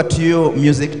 Over to you,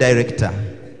 music director.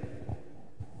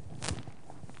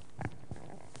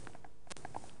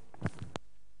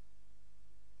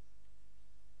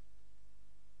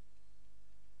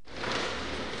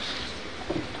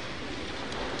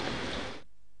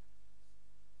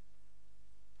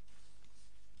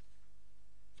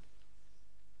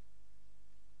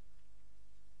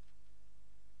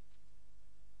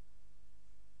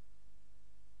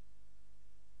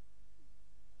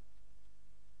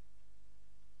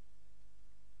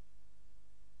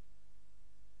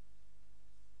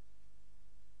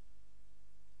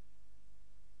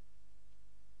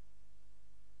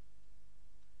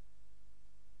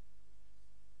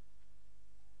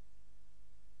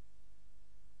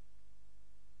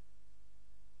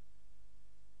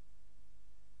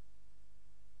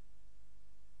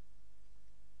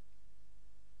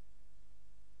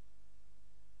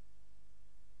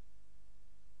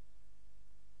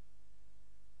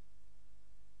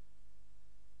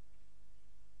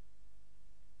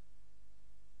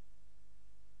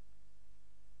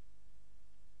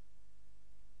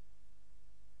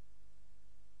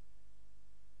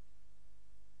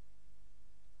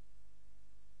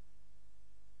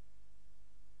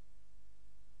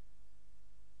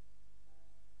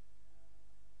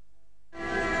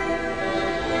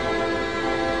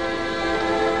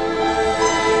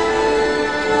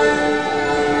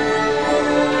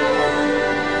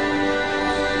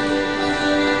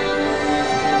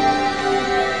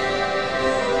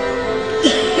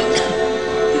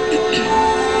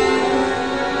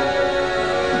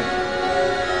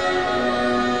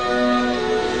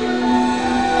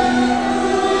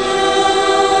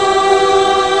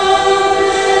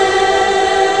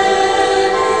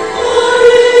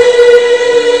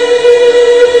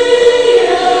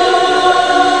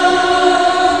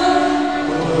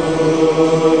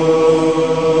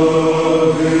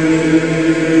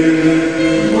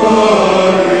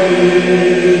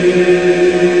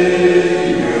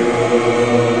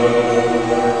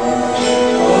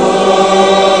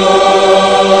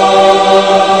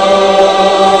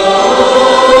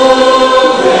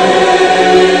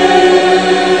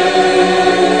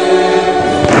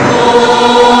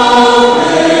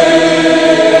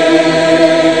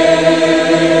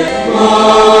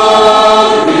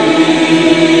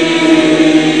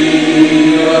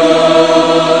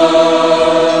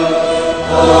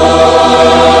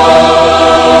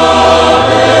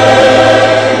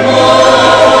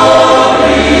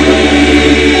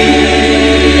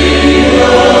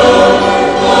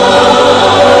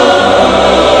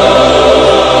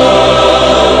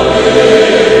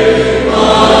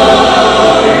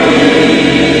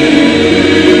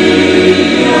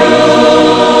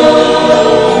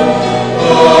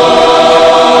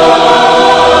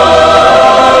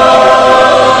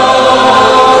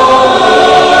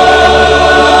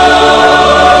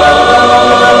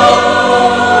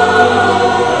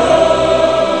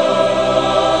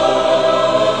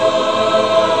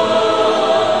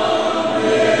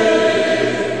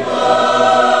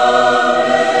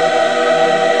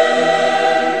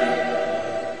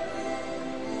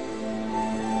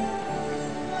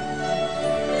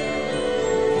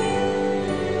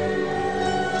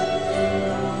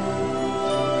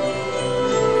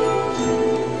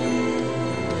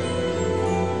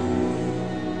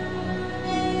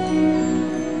 Oh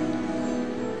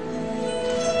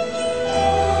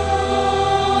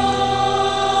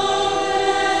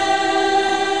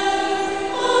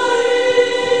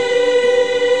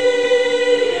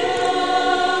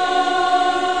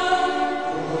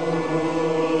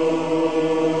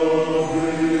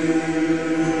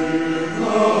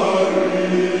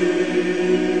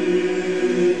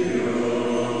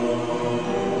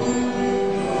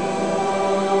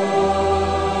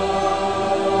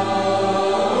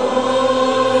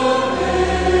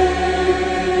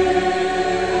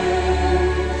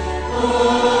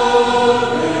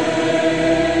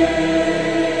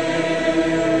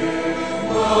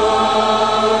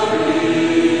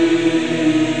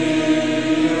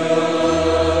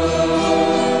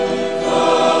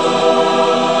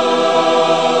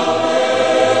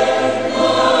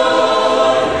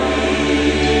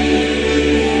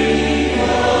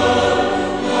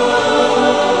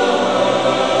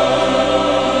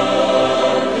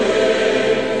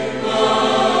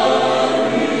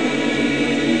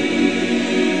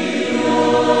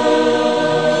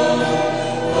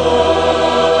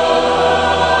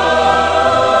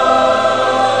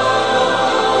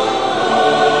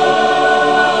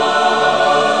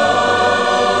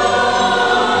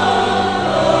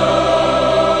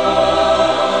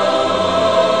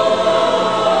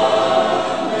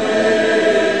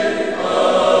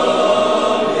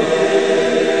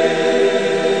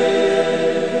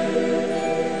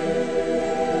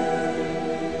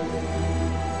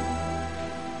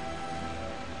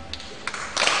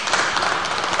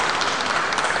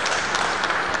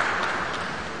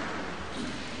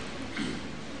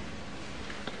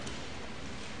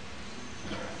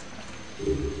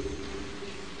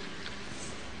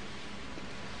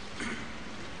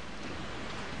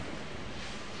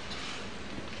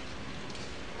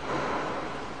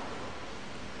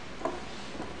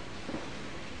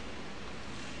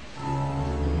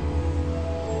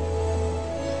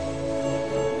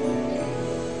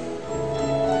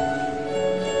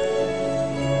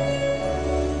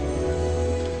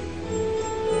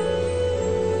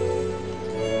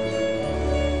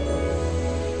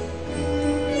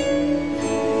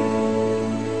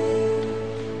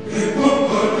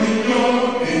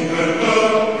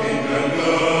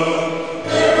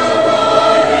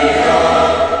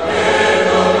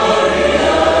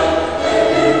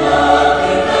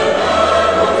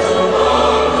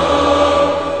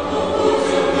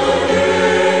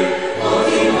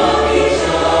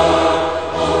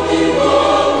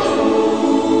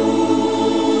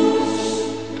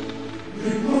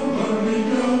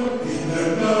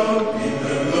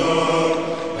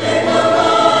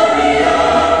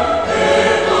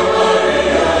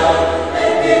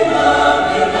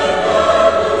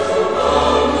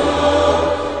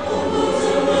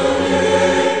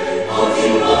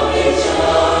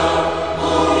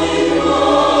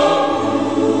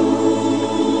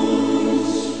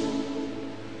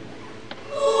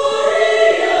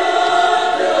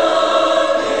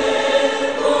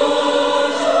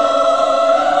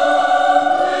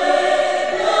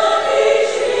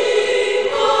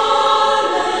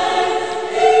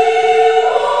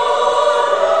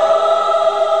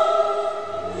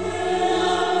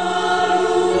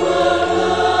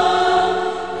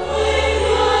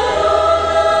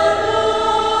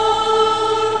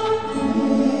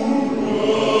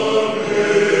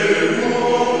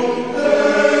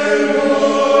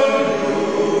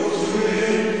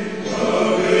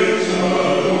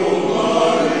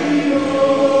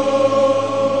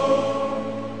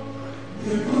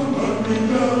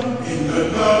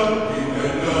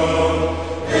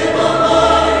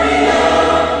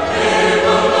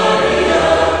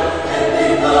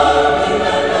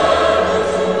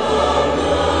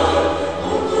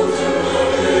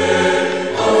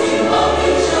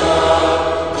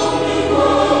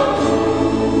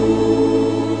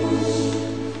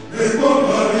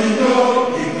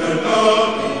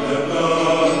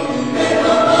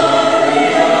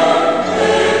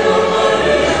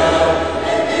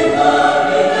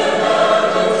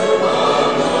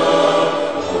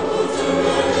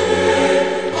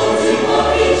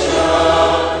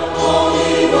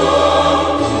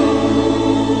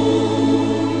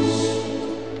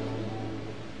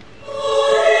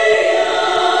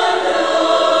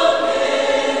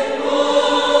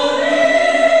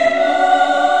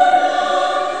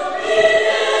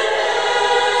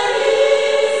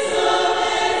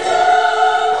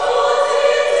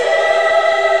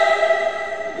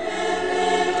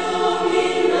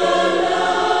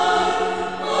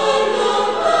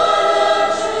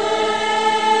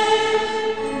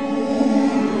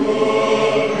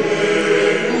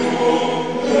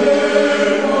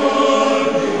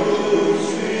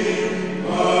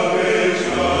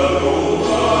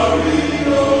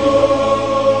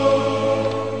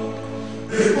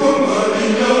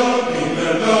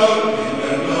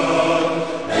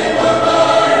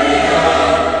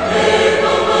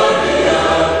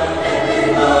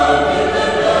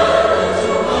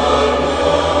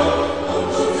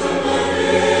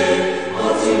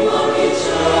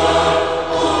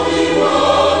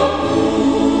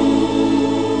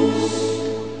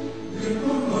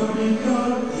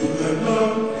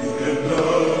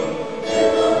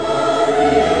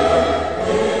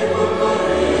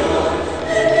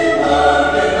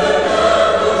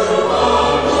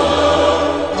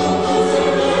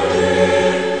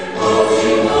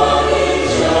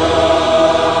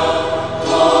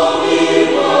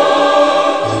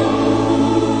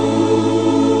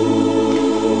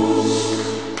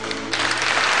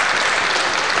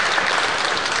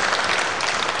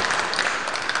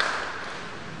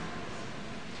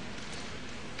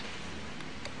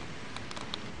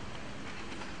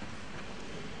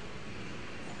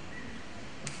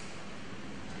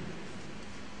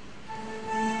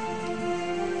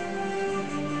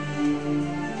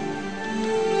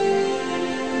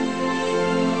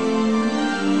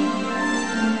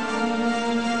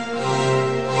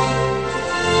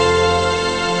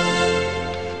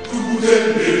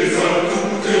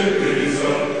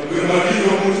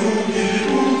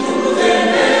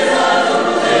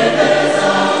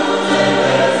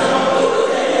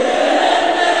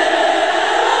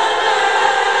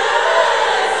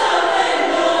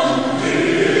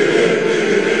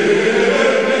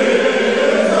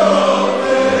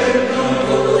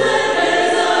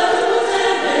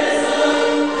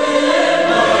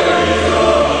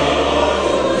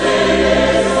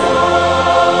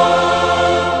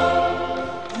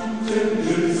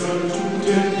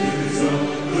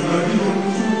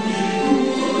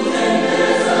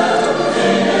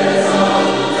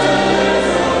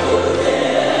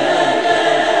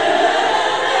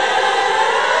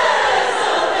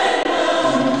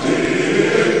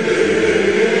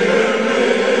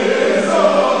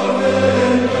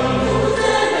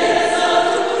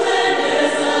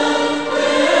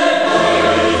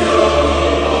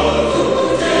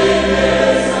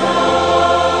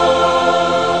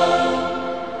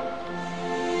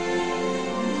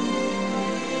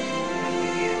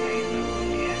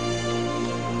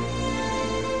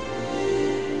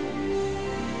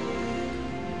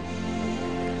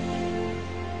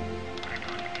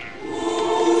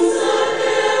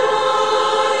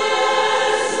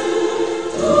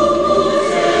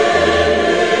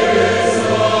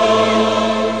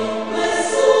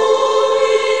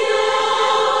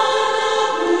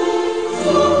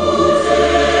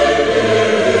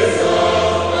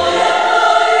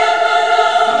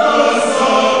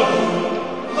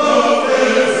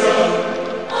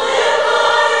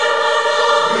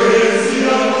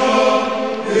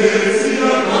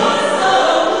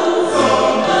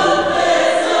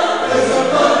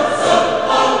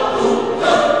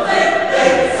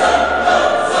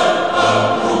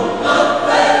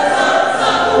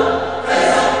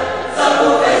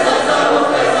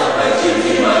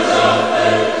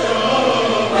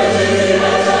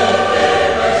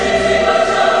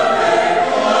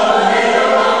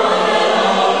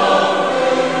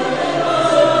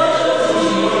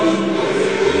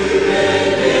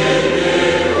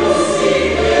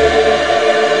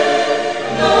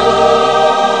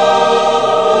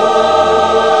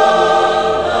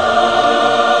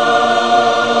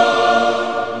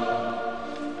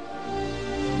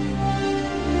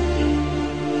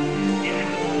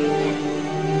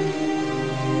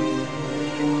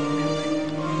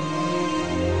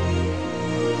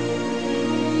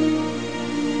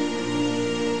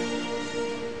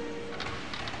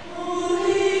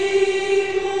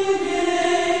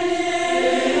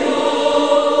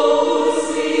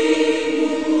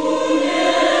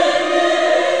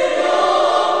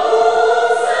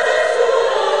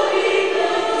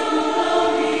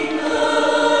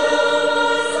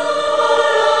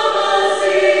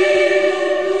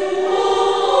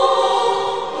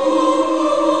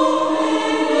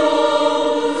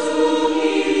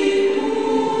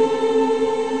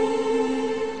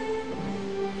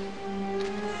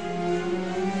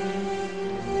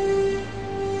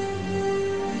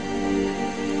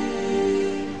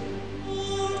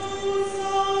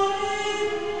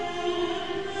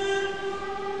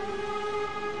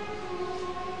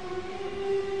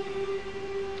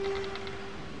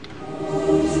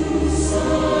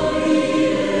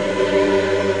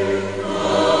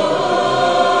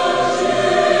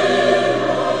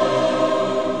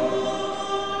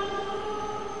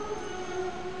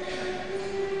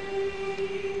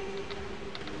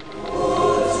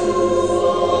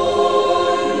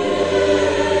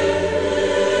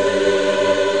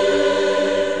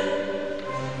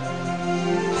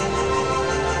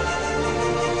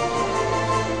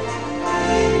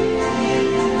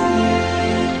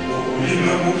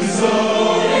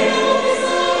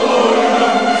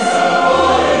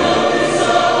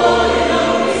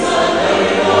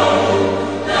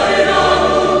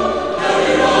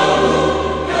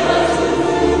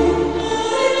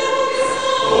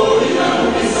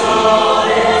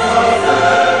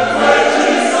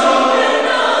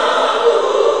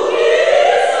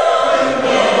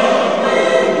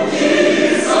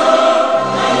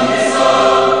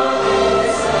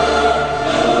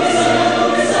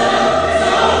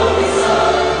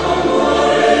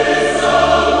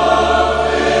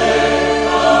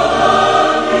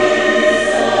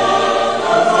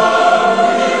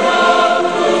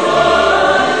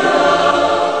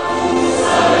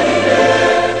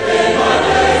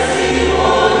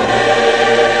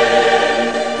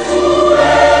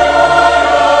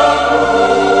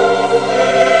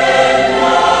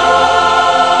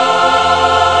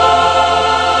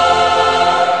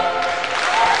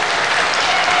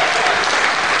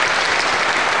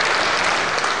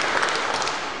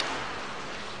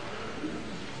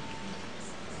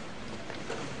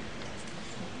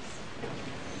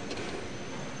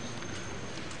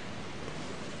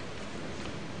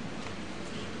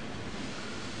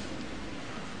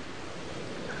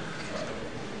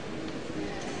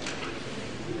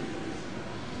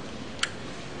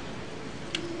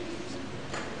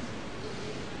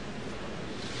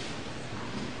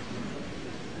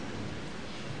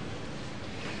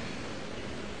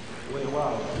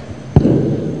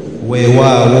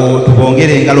weewaawo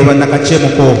tubongere engalo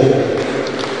bannakacemko.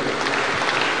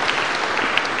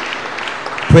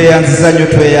 Tweyanziza nnyo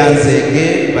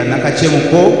tweyanzeege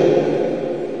bannakacemko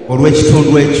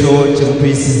olw'ekitundu ekyo kye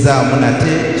mutuyisizaamu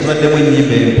nate kibaddemu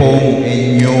ennyimba empoomu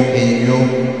ennyo.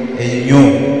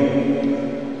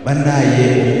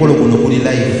 Bannaaye omukolo guno guli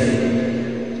live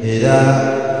era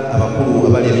abakulu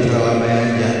abali ebitala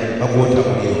w'amayanja bagwota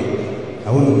muliro.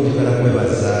 Awo nno njagala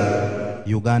kwebaza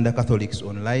Uganda Catholics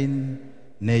Online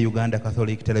ne Uganda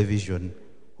Catholic Television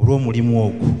olw'omulimu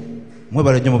ogwo.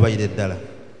 Mwebale nnyo mubayire ddala.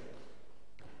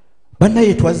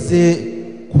 Bannaaye twazze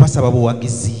kubasaba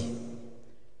buwagizi.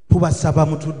 Tubasaba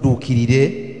mutudduukirire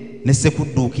ne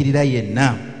sekudduukirira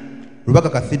yenna. Rubaga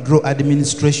Cathedral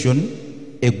Administration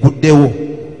egguddewo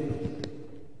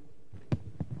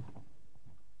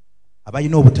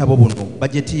abalina obutabo buno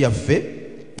bajeti yaffe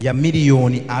ya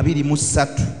 $2,23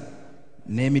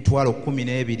 n'emitwalo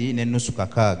 12 n'ennusu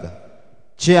kakaaga.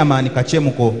 Chairman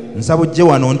Kacemuko nsaba ojje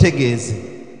wano ntegeeze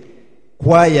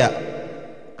kwaya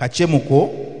Kacemuko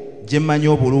gye mmanyi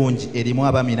obulungi erimu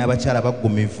abaami n'abakyala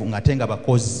baggumivu ng'ate nga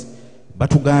bakozi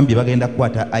batugambye bagenda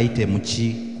kukwata item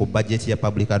ki ku budget ya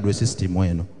public address system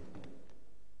eno.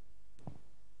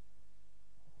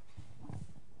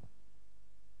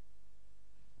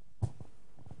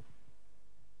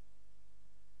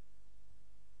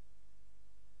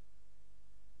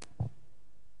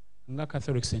 Nga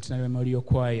Catholic Centenary Memorial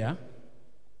Choir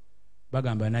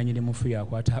bagamba nanyini mufu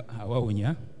yakwata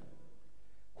awawunya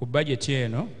ku budget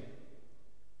eno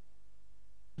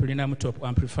tulinamu top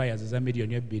amplifiers za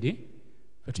 $2,000,000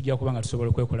 tujja kuba nga tusobola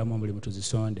okwekolamu omulimu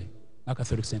tuzisonde nga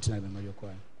Catholic Centenary Memorial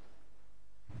Choir.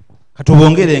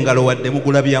 Katubongere engalo wadde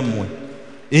mugula byammwe.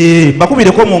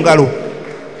 Bakubireko mu ngalo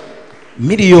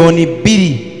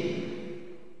 $2,000,000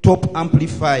 top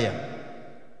amplifier.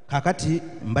 Kakati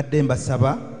mbadde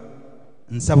mbasaba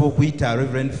nsaba okuyita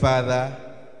Reverend Father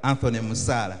Anthony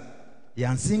Musala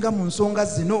yansinga mu nsonga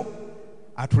zino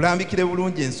atulambikire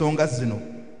bulungi ensonga zino.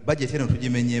 Budget eno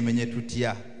tugimenyemenye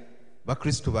tutya.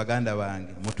 Bakristo baganda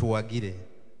bange mutuwagire.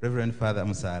 Reverend Father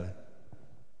Musala.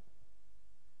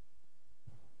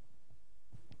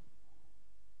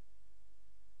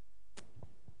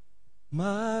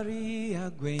 Maria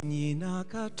gwenyina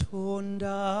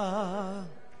Katonda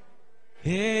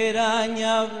era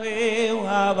nyabe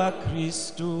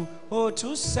w'Abakristo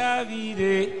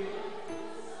otusabire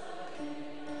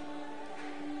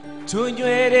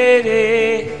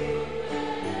tunywerere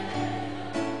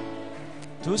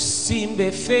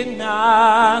tusimbe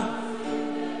fena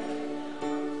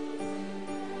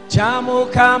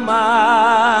chamukama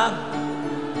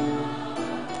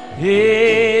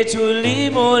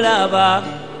tulimulaba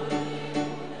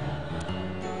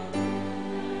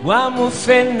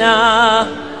wamufena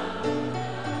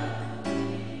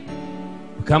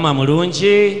kama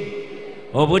mulungi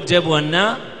obudde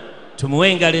bwonna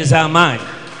tumuwengaleza amaanyi.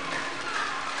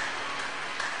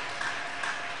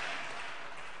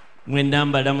 Mwenna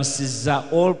mbalamusizza,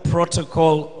 all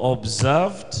protocol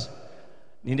observed.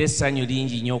 Nina essanyu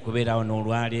lingi nnyo okubeerawo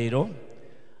n'olwaleero.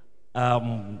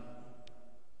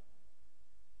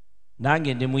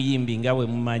 Nange ndi muyimbi nga bwe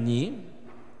mumanyi.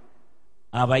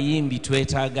 Abayimbi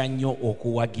twetaaga nnyo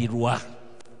okuwagirwa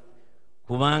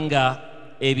kubanga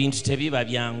ebintu tebiba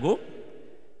byangu.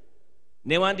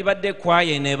 Newandibadde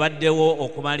kwaye nebaddewo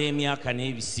okumala emyaka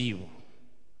n'ebisiibo,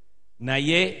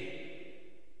 naye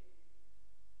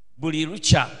buli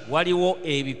lukya waliwo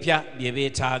ebipya bye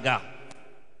beetaaga.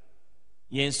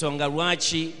 Yensonga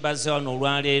lwaki bazze wano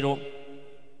olwaleero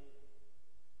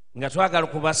nga twagala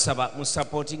kubasaba mu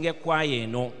supporting ekwaya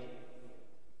eno.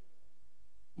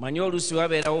 Manyi oluusi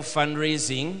wabeerawo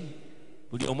fundraising,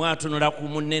 buli omu atunula ku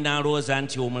munne n'alowooza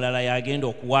nti omulala yagenda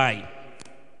okuwaayo.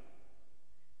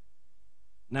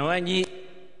 Namanyi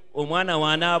omwana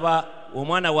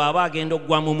waaba agenda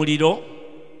okugwa mu muliro,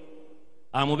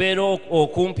 amubeera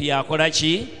okumpi yakola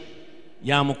ki?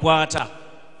 Yamukwata.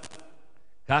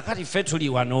 Kaakati ffe tuli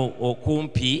wano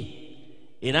okumpi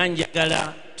era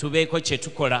njagala tubeeko kye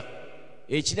tukola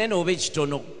ekinene oba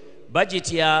ekitono.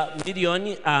 Budget ya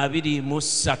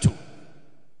 $2,23.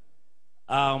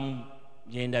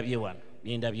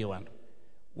 Yendabye wano.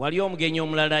 Wali omugenyi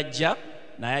omulala ajja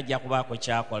naye ajja kubaako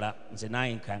kyakola, nze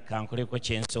naye kankoleko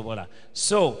kyensobola.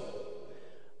 So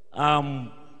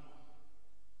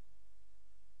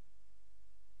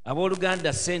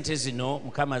abooluganda ssente zino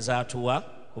Mukama zaatuwa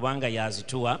kubanga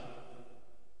yazituwa,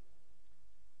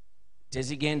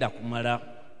 tezigenda kumala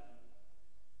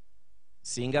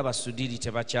singa basudiri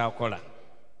tebakyakola,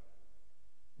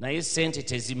 naye ssente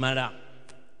tezimala.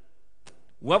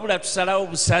 Wabula tusalawo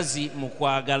busazi mu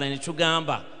kwagala ne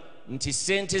tugamba nti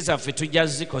sente zaffe tujja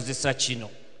zikozesa kino,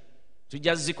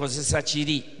 tujja zikozesa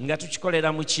kiri nga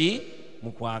tukikolera mu ki?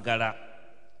 Mu kwagala.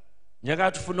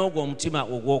 Njagala tufune ogwo omutima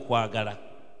ogw'okwagala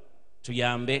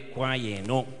tuyambe kwaya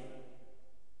eno.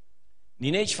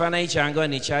 Nina ekifaananyi kyange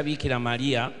wano ekyabiikira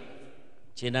Mariya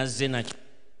kye nazze nakyo.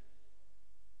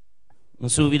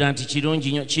 Nsuubira nti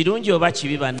kirungi nnyo. Kirungi oba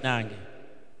kibi bannange?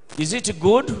 Is it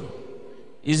good?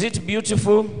 Is it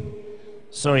beautiful?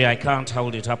 Sorry, I can't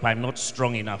hold it up. I'm not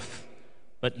strong enough.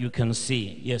 But you can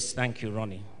see. Yes, thank you,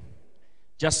 Ronnie.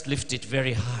 Just lift it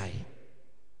very high.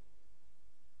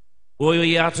 Oyo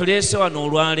yatuleese wano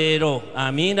olwaleero.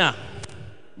 Amiina.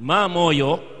 Maama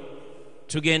oyo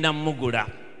tugenda mmugula.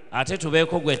 Ate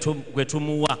tubeeko gwe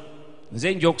tumuwa.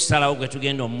 Nze nja okusalawo gwe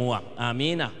tugenda omuwa.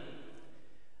 Amiina.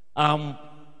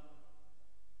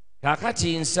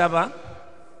 Kaakati nsaba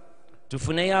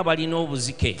tufuneyo abalina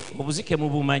obuzike. Obuzike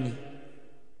mubumanyi.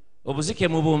 Obuzike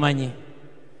mubumanyi.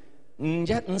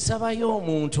 Nsabayo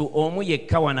omuntu omu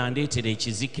yekka wano andeetera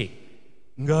ekizike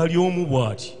ng'ali omu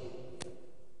bw'ati.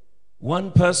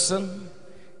 One person.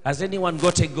 Has anyone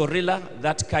got a gorilla?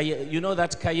 You know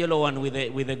that yellow one with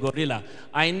a gorilla?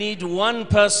 I need one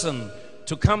person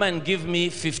to come and give me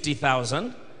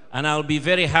 50,000 and I'll be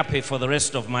very happy for the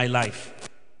rest of my life.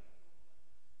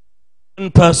 One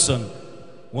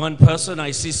person, I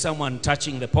see someone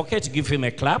touching the pocket, give him a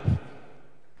clap.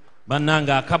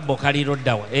 Bannanga akabbo kaliro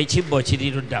ddawa, ekibbo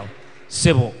kiriro ddawa.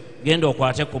 Sebo, genda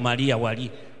okwate ku Mariya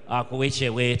wali akuwe kye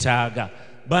weetaaga.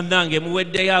 Bannange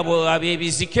muweddeyo abo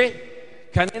ab'ebizike.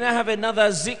 Can I have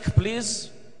another zik, please?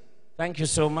 Thank you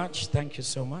so much. Thank you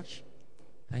so much.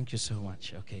 Thank you so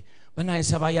much. Okay.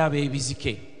 Banayisabayo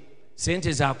ab'ebizike.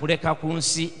 Sente za kuleka ku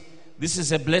nsi. This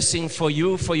is a blessing for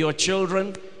you, for your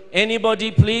children.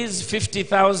 Anybody, please?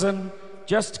 50,000.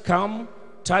 Just come,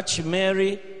 touch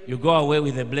Mary. You go away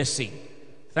with a blessing.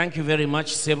 Thank you very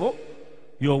much, Sebo.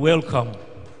 You're welcome.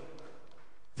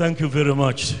 Thank you very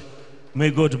much. May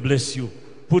God bless you.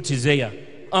 Put his ear.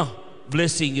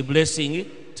 Blessing.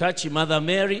 Touch Mother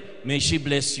Mary. May she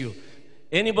bless you.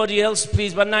 Anybody else,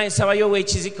 please? Banayisabayo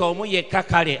w'ekizika omu yekka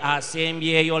kale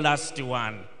asembyeyo last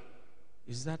one.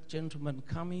 Is that gentleman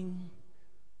coming?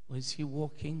 Or is he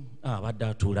walking? Badde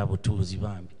atuula butuuzi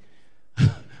bambi.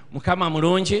 Mukama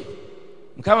mulungi.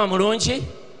 Mukama mulungi.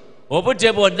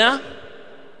 Obudde bwonna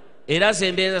era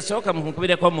zembeeza sooka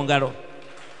mukubireko mu ngalo.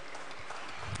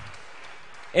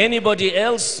 Anybody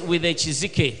else with a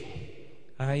kizike?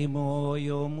 Ai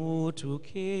moyo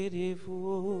mutukirivu.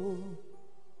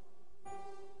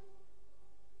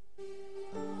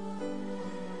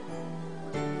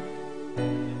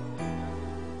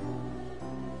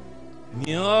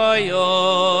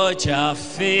 Myoyo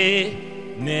chafe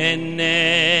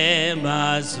nene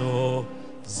mazo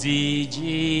zijijuse.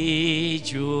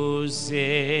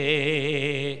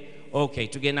 Okay,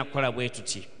 tugenda kukola bwe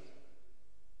tuti.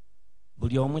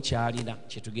 Buli omu kyalina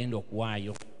kye tugenda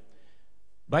okuwaayo.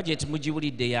 Budget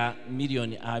mujibulidde ya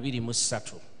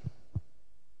 $23,000,000.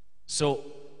 So,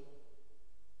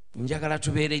 njagala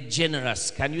tubeere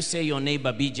generous. Can you say your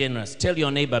neighbor, be generous? Tell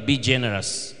your neighbor, be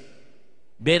generous.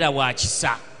 Beera wa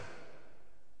kisa.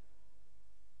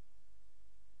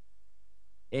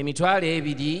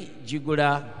 $2,000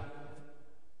 gigula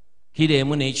kilo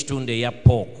emu n'ekitundu eya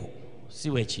pooko. Si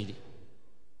bwe kiri.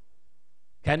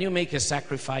 Can you make a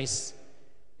sacrifice?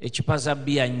 Ecupa za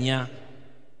bbiya 4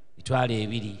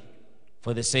 $2,000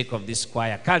 for the sake of this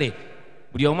choir. Kale,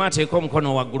 buli omu ateeka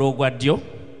omukono waggulu ogwa ddyo.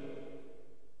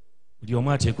 Buli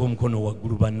omu ateeka omukono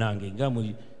waggulu bannange nga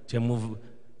muli temuvu.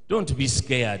 Don't be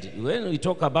scared. When we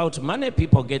talk about money,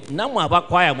 people get namwe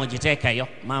abakwaya mugiteekayo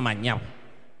maama nnyabo.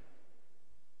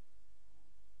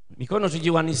 Mikono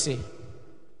tugiwanise.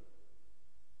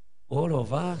 All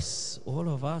of us,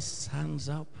 hands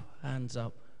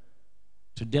up.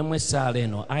 Tuddemu essaala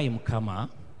eno, ayi Mukama,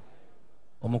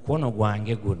 omukono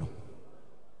gwange guno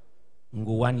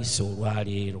nguwanise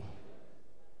olwaleero.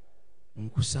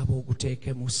 Nkusaba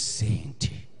oguteekemu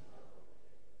ssente.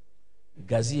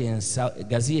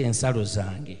 Gaziya ensalo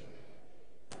zange.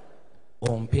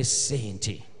 Ompe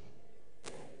ssente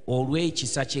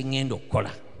olw'ekisa kye ŋŋenda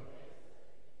okukola.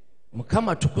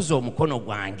 Mukama, tukuza omukono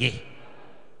gwange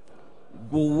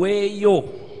guweeyo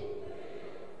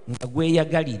nga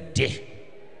gweyagalidde.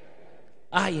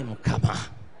 Ayi Mukama,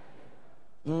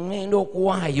 ŋŋenda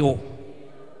okuwaayo.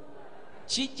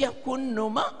 Kijja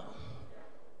kunnuma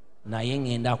naye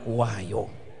ŋŋenda kuwaayo.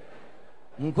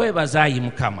 Nkwebaza ayi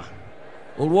Mukama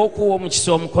olw'okuwa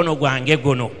omukisa omukono gwange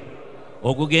guno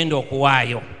ogugenda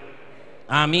okuwaayo.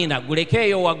 Amiina.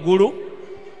 Gulekeeyo waggulu,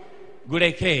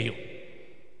 gulekeeyo.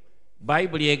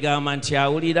 Bayibuli egamba nti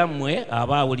awulira mmwe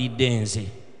aba awulidde nze.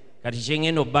 kati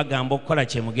kyengenda obbagamba okukola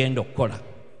kye mugenda okukola.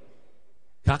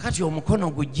 Kaakati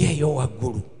omukono gujjeeyo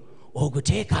waggulu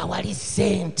oguteeka awali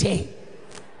ssente,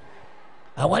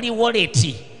 awali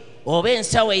woleti oba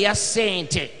ensawo eya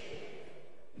ssente,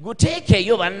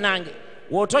 guteekeeyo bannange.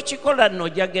 Wotokikola nno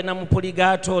ojja genda mu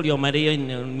puligatooli omaleyo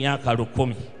emyaka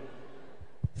 10.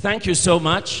 Thank you so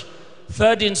much.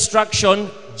 Third instruction,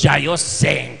 jayo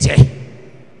sente.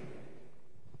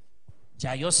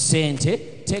 Jayo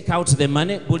sente, take out the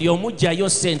money. Buli omu jayo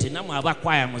sente, namwe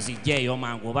abakwaya muzijjeeyo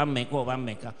mangu oba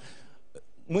mmeka.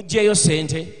 Mujjeeyo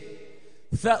sente.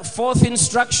 Fourth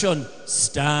instruction,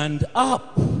 stand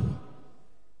up.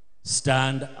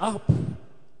 Stand up.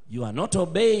 You are not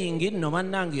obeying it, no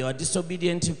bannange, you are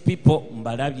disobedient people,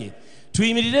 mbalabye.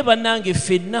 Tuyimirire bannange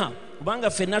ffenna, kubanga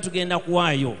ffenna tugenda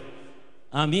kuwaayo.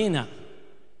 Amina.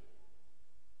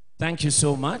 Thank you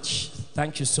so much.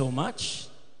 Thank you so much.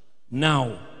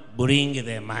 Now, bring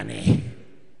the money.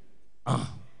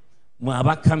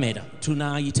 Mwaba kamera,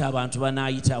 tunaayita abantu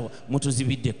banaayitawo,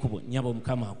 mutuzibidde ekkubo, nyabo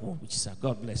mukama akwobukisa.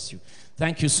 God bless you.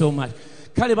 Thank you so much.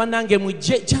 Kale bannange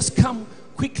mujje, just come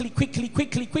quickly.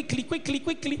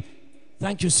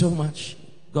 Thank you so much.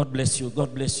 God bless you.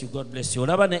 God bless you. God bless you.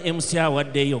 Olaba ne MC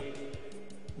awaddeyo.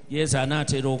 Yes,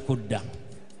 anaatera okudda.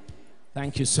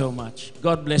 Thank you so much.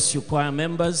 God bless you, choir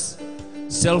members.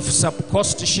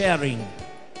 Cost sharing.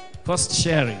 Cost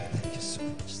sharing. Thank you so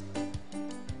much.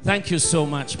 Thank you so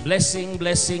much. Blessing.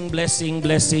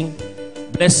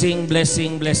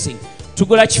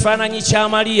 Tugula kifaananyi kya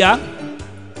Mariya.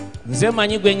 Nze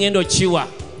manyi gwe ngendo kiwa.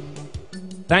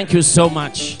 Thank you so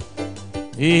much.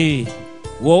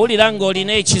 Wowulira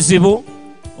ng'olina ekizibu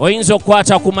oyinza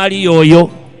okukwata ku Mariya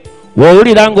oyo.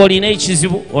 Wowulira ng'olina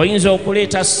ekizibu oyinza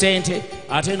okuleeta ssente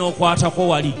ate n'okwatako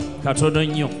wali katono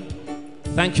nnyo.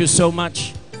 Thank you so much.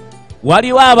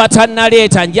 Waliwo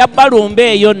abatannaleeta nja balumba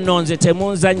eyo nno nze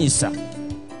temunzanyisa.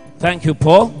 Thank you,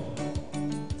 Paul.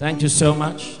 Thank you so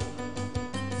much.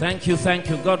 Thank you.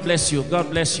 God bless you. God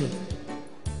bless you.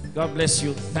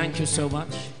 Thank you so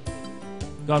much.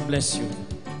 God bless you.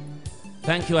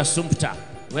 Thank you, Asumpta.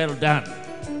 Well done.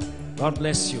 God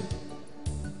bless you.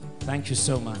 Thank you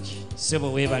so much.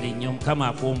 Sebo webali nnyo, Mukama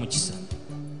akuwa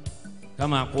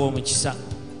omukisa.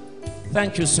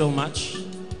 Thank you so much.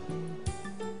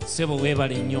 Sebo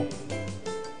webali nnyo.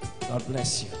 God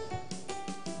bless you.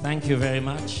 Thank you very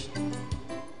much.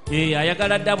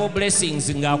 Ayagala double blessings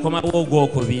ng'akomawo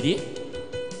ogwokubiri.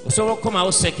 Osobola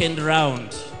okukomawo second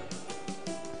round.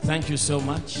 Thank you so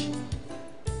much.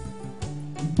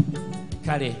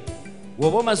 Kale,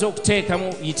 woba omaze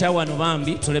okuteekamu yita wano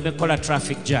bambi tuleme kukola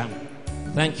traffic jam.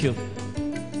 Thank you.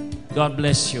 God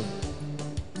bless you.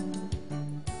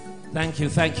 Thank you.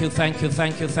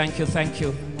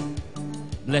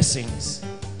 Blessings.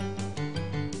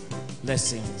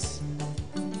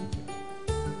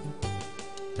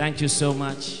 Thank you so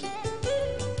much.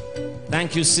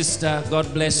 Thank you, sister.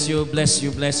 God bless you. Thank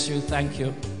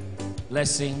you.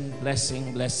 Blessing.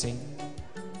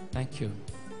 Thank you.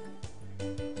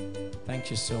 Thank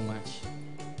you so much.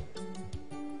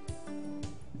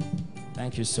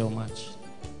 Thank you so much.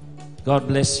 God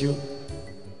bless you.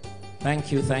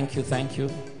 Thank you. Thank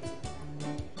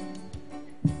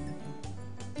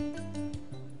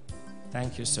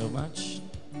you so much.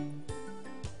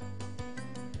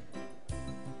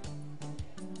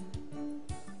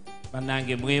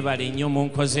 Bannange mwebale nnyo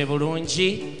munkoze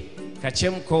bulungi.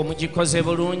 CACEMCHO mugikoze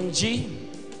bulungi.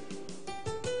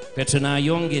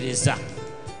 Petunayongereza.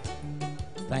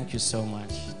 Thank you so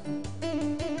much.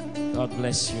 God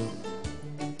bless you.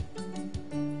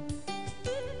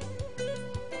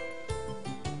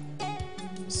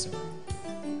 So,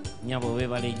 nyabo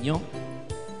webale nnyo.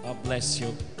 God bless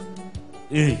you.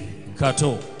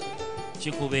 Kato.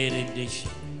 Chikubeeredde ki?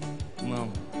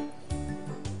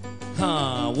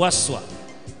 Waswa.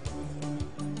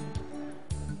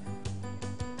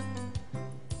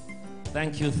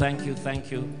 Thank you. Thank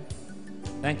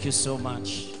you so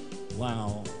much.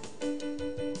 Wow.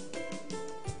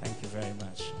 Thank you very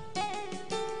much.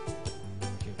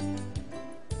 Thank you.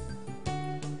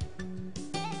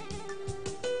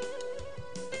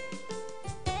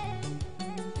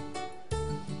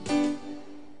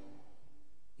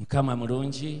 Mukama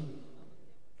mulungi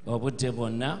obudde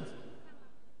bwonna.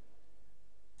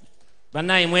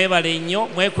 Bannaye mwebale nnyo,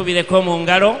 mwekubireko mu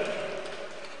ngalo.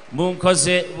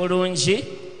 Munkoze bulungi.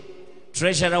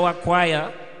 Treasurer wa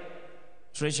choir,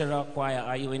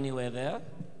 are you anywhere there?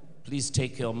 Please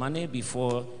take your money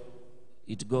before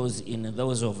it goes in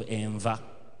those of Enva.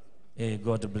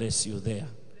 God bless you there.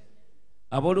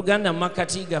 Abooluganda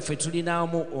makati gaffe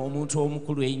tulinamu omuntu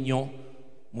omukulu ennyo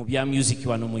mu bya music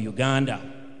wano mu Uganda.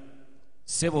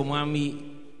 Sebo mwami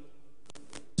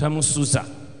Tamusuza,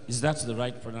 is that the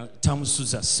right pronunciation?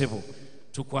 Tamusuza Sebo,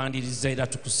 tukwaniriza era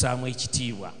tukusaamu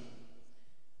ekitiibwa.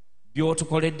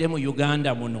 By'otukoledde mu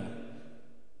Uganda muno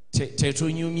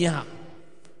tetunyumya,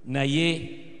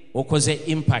 naye okoze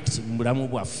impact mu bulamu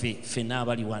bwaffe ffenna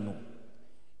abali wano.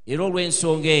 Era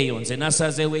olw'ensonga eyo nze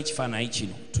nasazeewo ekifaananyi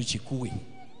kino tukikuwe.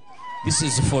 This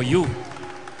is for you,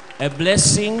 a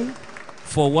blessing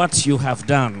for what you have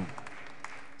done.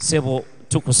 Sebo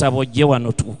tukusaba ojje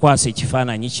wano tukukwasa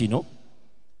ekifaananyi kino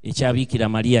ekya Bikira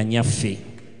Mariya nnyaffe.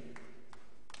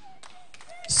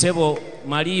 Sebo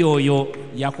Mariya oyo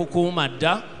yakukuuma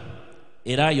dda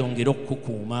era ayongera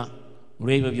okukukuuma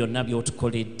olw'ebyo byonna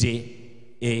by'otukoledde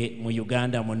mu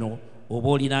Uganda muno. Oba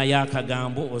olinayo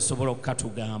akagambo osobola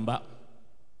okukatugamba.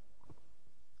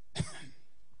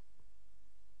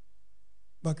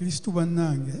 Bakristu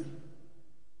bannange,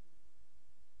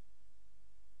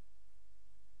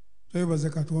 twebaze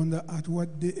Katonda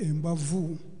atuwadde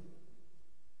embavu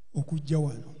okujja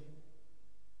wano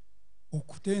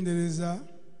okutendereza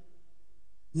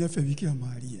nnyaffe Bikira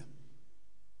Mariya.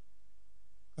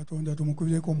 Katonda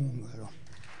tumukubireko mu ngalo.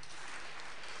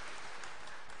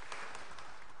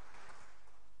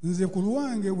 Nze ku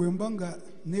lwange bwe mba nga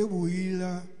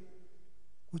neebuulirira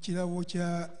ku kirabo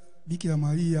kya Bikira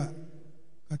Mariya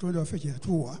Katonda waffe kye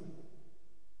yatuwa,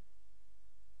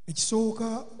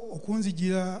 ekisooka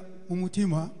okunzijira mu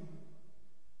mutima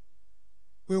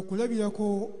kwe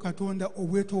kulabirako Katonda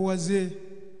obwetoowaze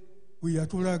bwe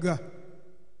yatulaga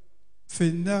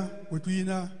ffenna bwe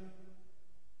tulina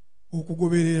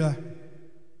okugoberera.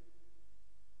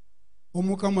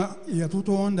 Omukama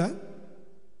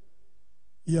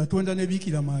yatonda ne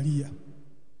Bikira Mariya,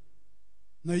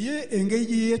 naye engeri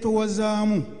gye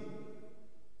yeetoowazaamu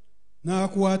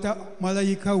n'akwata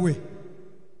malayika we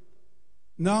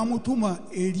n'amutuma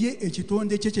eri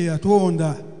ekitonde kye kye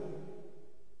yatonda,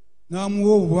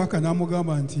 n'amuwa obubaka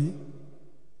n'amugamba nti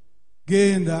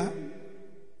genda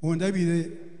ondabire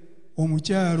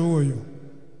omukyalo oyo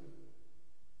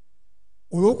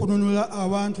olw'okununula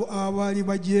abantu abaali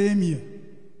bajeemye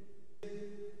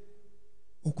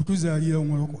okutuzaalira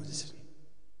omulokozi.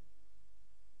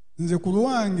 Nze ku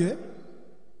lwange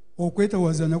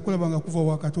okwetawaza nakulaba nga kuva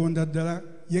wa Katonda ddala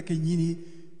ye kennyini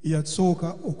yatusooka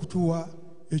okutuwa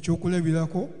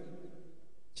ekyokulabirako,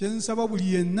 kye nsaba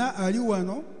buli yenna ali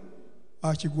wano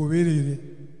akigoberere.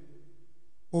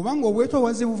 Obanga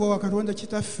obwetoowaze buva wa Katonda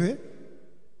Kitaffe,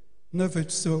 naffe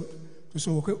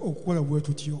tusoboke okukola bwe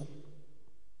tutyo.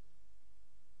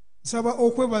 Nsaba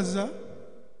okwebaza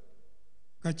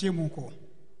CACEMCHO.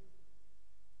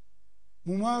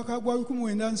 Mu mwaka gwa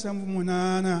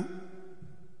 1978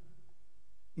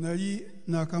 nali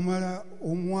nakamala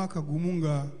omwaka gumu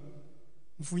nga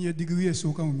nfunye digiri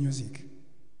esooka mu music.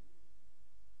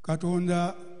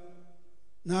 Katonda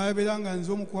n'abeera nga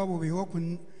nze omu ku abo beewa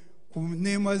ku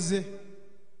nneema ze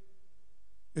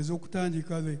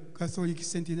ez'okutandika the Catholic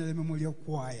Centenary Memorial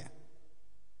Choir.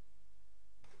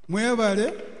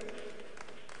 Mwebale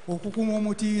okukuma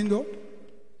omutindo,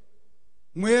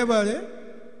 mwebale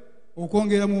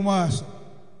okwongera mu maaso,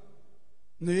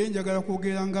 naye njagala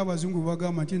kwogera ng'Abazungu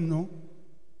bagamba nti no,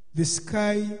 the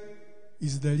sky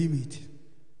is the limit.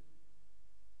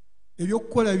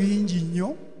 Ebyokukola bingi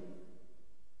nnyo,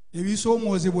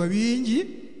 ebisoomozebwa bingi,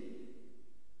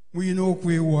 mulina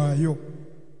okwewaayo.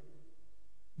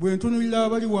 Bwe ntunulira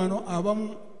abali wano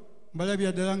abamu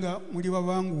mbalabira ddala nga muli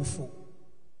babanguufu,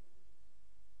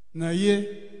 naye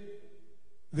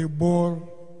the ball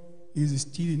is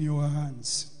still in your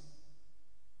hands.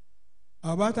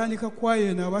 Abatandika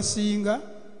kwaya n'abasinga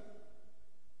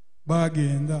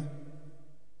bagenda,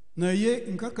 naye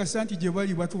nkakasa nti gye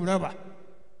bali batulaba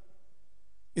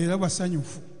era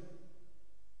basanyufu.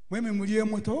 Mweme muli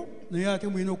emuto, naye ate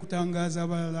mulina okutangaaza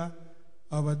abalala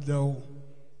abaddawo.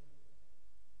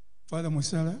 Father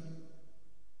Musala,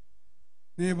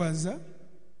 neebaza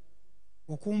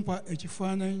okumpa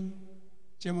ekifaananyi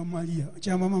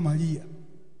kya Mama Mariya.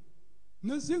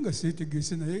 Nazze nga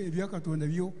seetegeese, naye ebya Katonda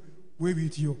byo bwe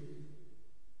bityo.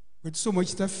 Bwe tusoma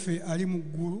Kitaffe ali mu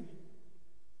ggulu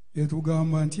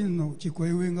yatugamba nti nno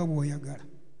kikolewe nga bw'oyagala.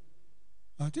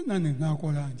 Ate nange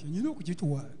naakola nti nyina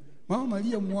okukituwa. Mama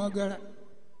Mariya mwagala,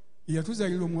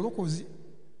 yatuzaalira omulokozi,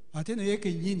 ate naye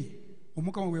kennyini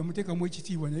Omukama bwe yamuteekamu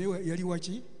ekitiibwa, naye yali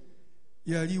waki?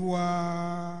 Yali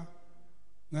wa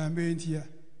ngambe ntya?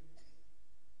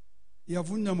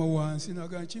 Yavunnama wansi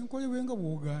n'agamba kinkolewe nga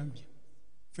bw'ogambye,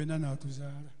 ffenna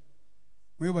n'atuzaala.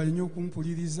 Mwebale nnyo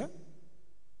okumpuliriza,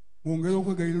 mwongere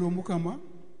okwegayirira Omukama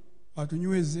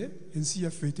atunyweze, ensi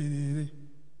yaffe etereere.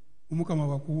 Omukama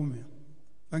bakuume.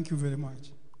 Thank you very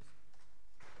much.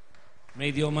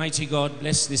 May the Almighty God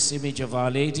bless this image of Our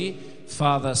Lady,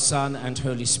 Father, Son, and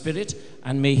Holy Spirit,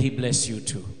 and may He bless you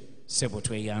too. Sebo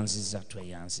tweyanziza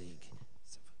tweyanzige.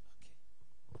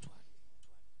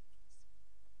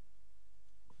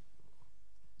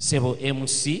 Sebo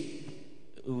MC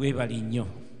webali nnyo.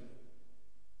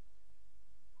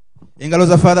 Engalo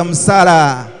za Father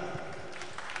Musala.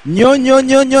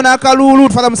 Nyo nakalulu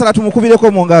Father Musala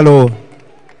tumukubireko mu ngalo.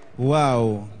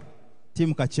 Wow.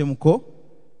 Team CACEMCHO.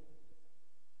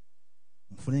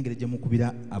 Mfunengere je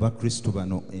mukubira abakristo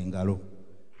bano engalo.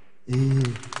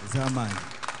 Zamani.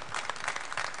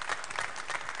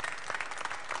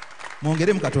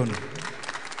 Mwongere mukatono.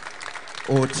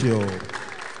 Otyo.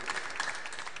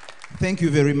 Thank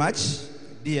you very much,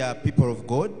 dear people of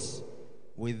God.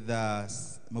 With the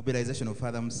mobilization of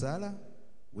Father Musala,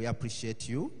 we appreciate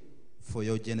you for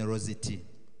your generosity.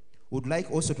 Would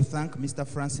like also to thank Mr.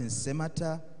 Francis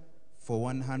Semata for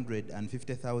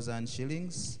 150,000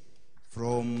 shillings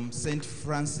from St.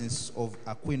 Francis of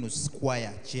Aquinas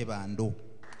Choir, Chebando.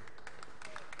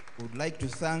 Would like to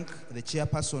thank the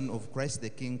chairperson of Christ the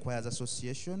King Choirs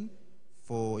Association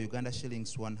for Uganda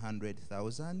shillings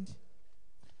 100,000.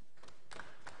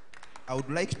 I would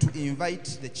like to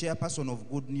invite the chairperson of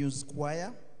Good News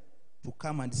Choir to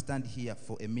come and stand here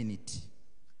for a minute.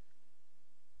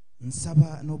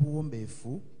 Nsaba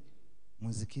n'obuwombeefu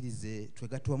muzikirize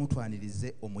twegatwa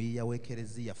mutwanirize omuyiya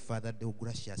w'ekereziya Father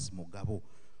Deogracius Mugabo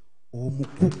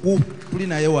omukugu tuli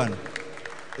naye wano.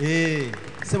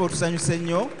 Sebo tusanyuse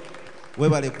nnyo,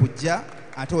 webale kujja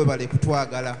ate webale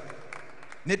kutwagala.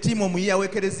 Ne tiimu omuyiya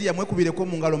w'ekereziya mwekubireko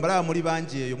mu ngalo mbalaba muli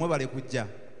bangi eyo, mwebale kujja.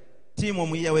 Team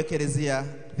omuyiya w'ekereziya,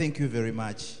 thank you very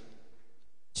much.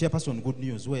 Chairperson, Good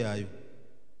News, where are you?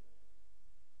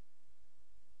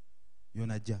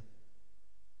 Yonaja.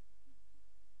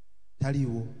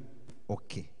 Taliwo.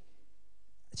 Okay.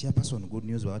 Chairperson, Good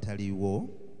News, wa taliwo.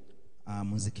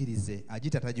 Muzikirize.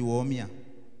 Ajita tajiwomya.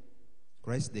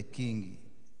 Christ the King.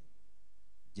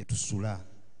 Jetusula.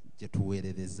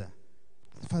 Jetuwerereza.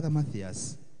 Father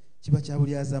Matthias. Chiba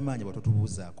chabuli azamanya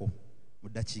batotubuzaako.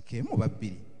 Mudachike mu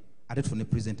babiri. Ate tufune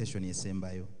presentation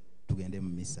yesembayo tugende mu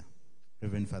misa.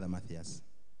 Reverend Father Matthias.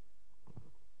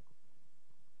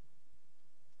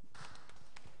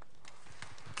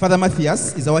 Father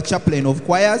Matthias is our chaplain of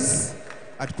choirs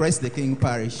at Christ the King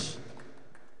Parish.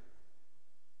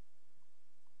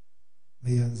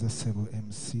 Leanza Sebo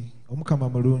MC. Omukama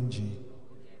mulungi.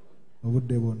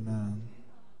 Obudde bonna.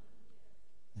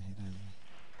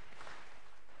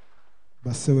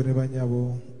 Basewe ne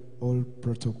banyabo, all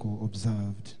protocol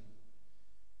observed.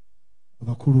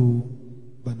 Abakulu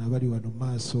bana bali wano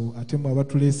maaso ate mwe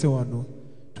abatulese wano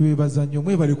tuwebaza nnyo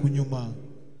mwebale kunyuma.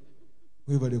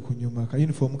 Mwebale kunyuma. Ka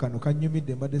uniform kano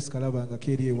kanyumidde mbadde sikalabanga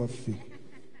keeri ewaffe.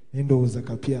 Endowooza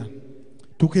kapya.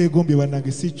 Tukeegombye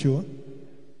bannange sikyo.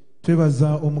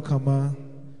 Twebaza Omukama,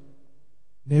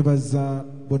 nebaza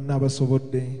bonna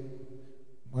abasobodde.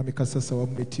 Mwami Kasasa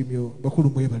wamu n'ettiimu bakulu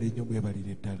mwebale nnyo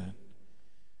mwebalire ddala.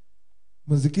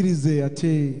 Muzikirize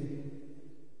ate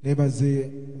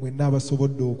nebaze mwenna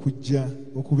abasobodde okujja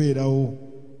okubeerawo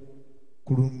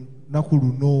ku lunaku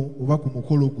luno oba ku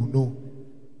mukolo guno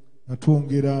nga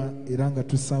twongera era nga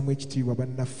tussaamu ekitiibwa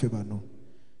bannaffe bano.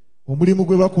 Omulimu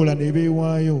gwe bakola ne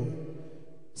beewaayo.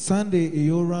 Sunday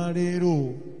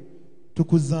ey'olwaleero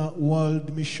tukuza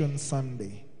World Mission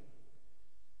Sunday.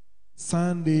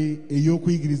 Sunday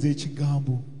ey'okuyigiriza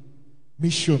ekigambo.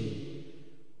 Mission.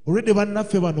 Olwedde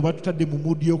bannaffe bano batutadde mu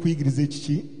mudi y'okuyigiriza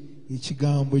ekiki?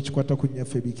 Ekigambo ekikwata ku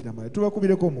nnyaffe Bikira Maria.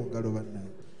 Tubakubireko mu ngalo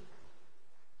bannange.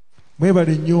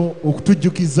 Mwebale nnyo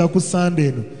okutujjukiza ku Sunday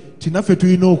eno nti naffe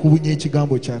tulina okubunya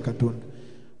ekigambo kya Katonda.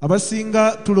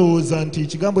 Abasinga tulowooza nti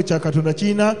ekigambo kya Katonda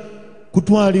kirina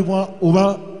kutwalibwa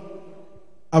oba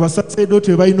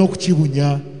abasaseredoti balina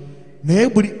okukibunya. Naye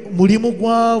mulimu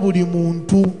gwa buli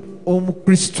muntu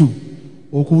omukristu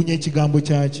okubunya ekigambo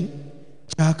kyaki?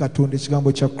 Kya Katonda,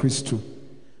 ekigambo kya Kristu.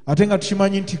 Ate nga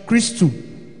tukimanyi nti Kristu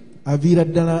aviira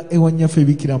ddala ewa nnyaffe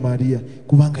Bikira Maria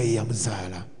kubanga ye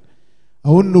yamuzaala.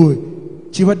 Awo nno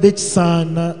kibadde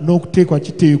kisaana n'okuteekwa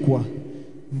kiteekwa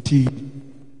nti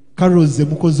carols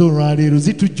emukoze olwaleero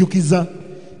zitujjukiza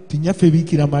nti nnyaffe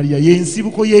Bikira Maria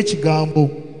y'ensibuko y'ekigambo.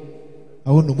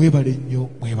 Awo nno mwebale nnyo,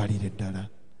 mwebalire ddala.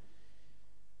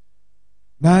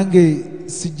 Nange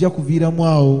sijja kuviiramu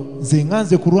awo, nze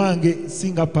nganze ku lwange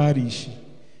singa parish.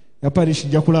 Ya parish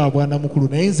nja kulaba bwana mukulu,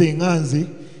 naye nze nganze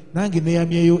nange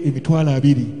neeyamyeyo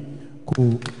 $20 ku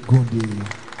gundi eyo.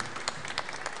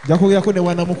 Nja kwogerako ne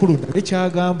bwana mukulu naye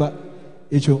kyagamba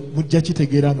ekyo mujja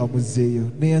kitegeera nga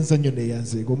muzzeeyo. Neeyanza nnyo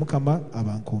neeyanzeego. Omukama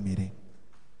abankuumire.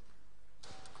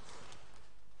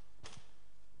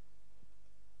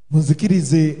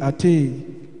 munzikirize ate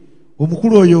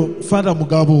omukulu oyo Father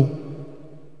Mugabo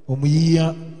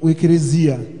omuyiiya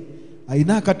w'ekereziya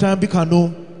alina akatambi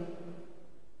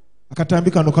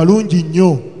kano kalungi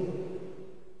nnyo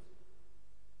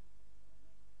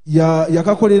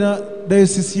yakakolera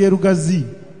dayosisi y'e Lugazi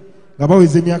nga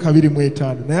baweza emyaka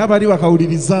 25 naye abali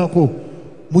bakawulirizaako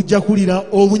mujja kulira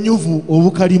obunyuvu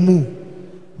obukalimu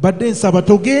badde nsaba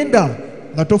togenda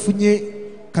nga tofunye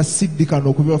kasiddi kano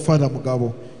okuva Father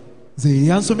Mugabo nze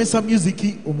yansomesa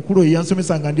music omukulu oyo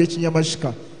yansomesa nga ndi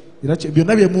ekinyamashika era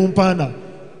byonna bye mumpaana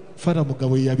Father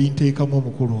Mugabo ye yabinteekamu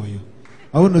omukulu oyo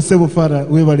awo nno ssebo Father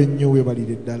weebale nnyo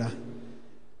weebalire ddala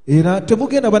era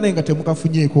temugenda banaye nga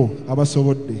temukafunyeeko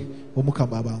abasobodde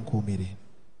omukama abankuumire.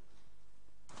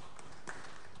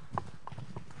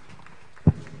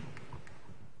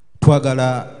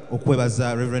 Twagala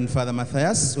okwebaza Reverend Father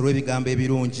Matthias olw'ebigambo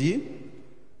ebirungi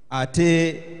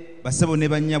ate basebo ne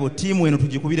bannyabo tiimu eno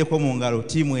tugikubireko mu ngalo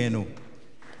tiimu eno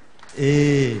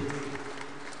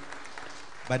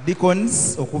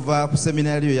badikons okuva ku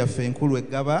seminariyo yaffe enkulu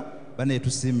eggaba bane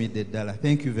tusiimidde ddala.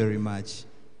 Thank you very much.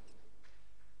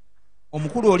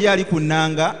 Omukulu oli ali ku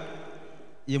nnanga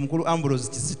ye mukulu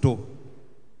Ambrose Kisito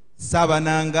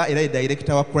Saabananga era ye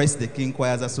director wa Christ the King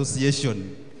Choirs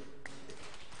Association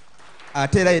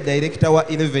ate era ye director wa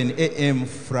 11 AM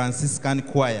Franciscan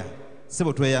Choir.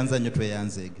 Sebo tweyanza nnyo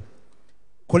tweyanzeege.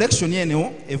 Collection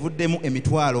eno evuddemu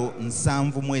emitwalo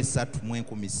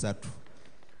 7,313.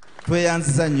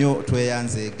 Tweyanziza nnyo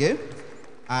tweyanzeege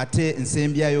ate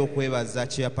nsembyayo okwebaza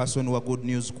chairperson wa Good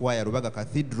News Choir Lubaga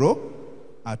Cathedral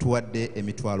atuwadde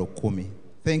emitwalo 10.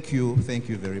 Thank you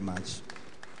very much.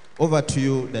 Over to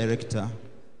you, Director.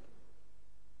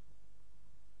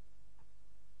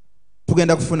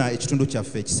 Tugenda kufuna ekitundu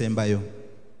kyaffe ekisembayo.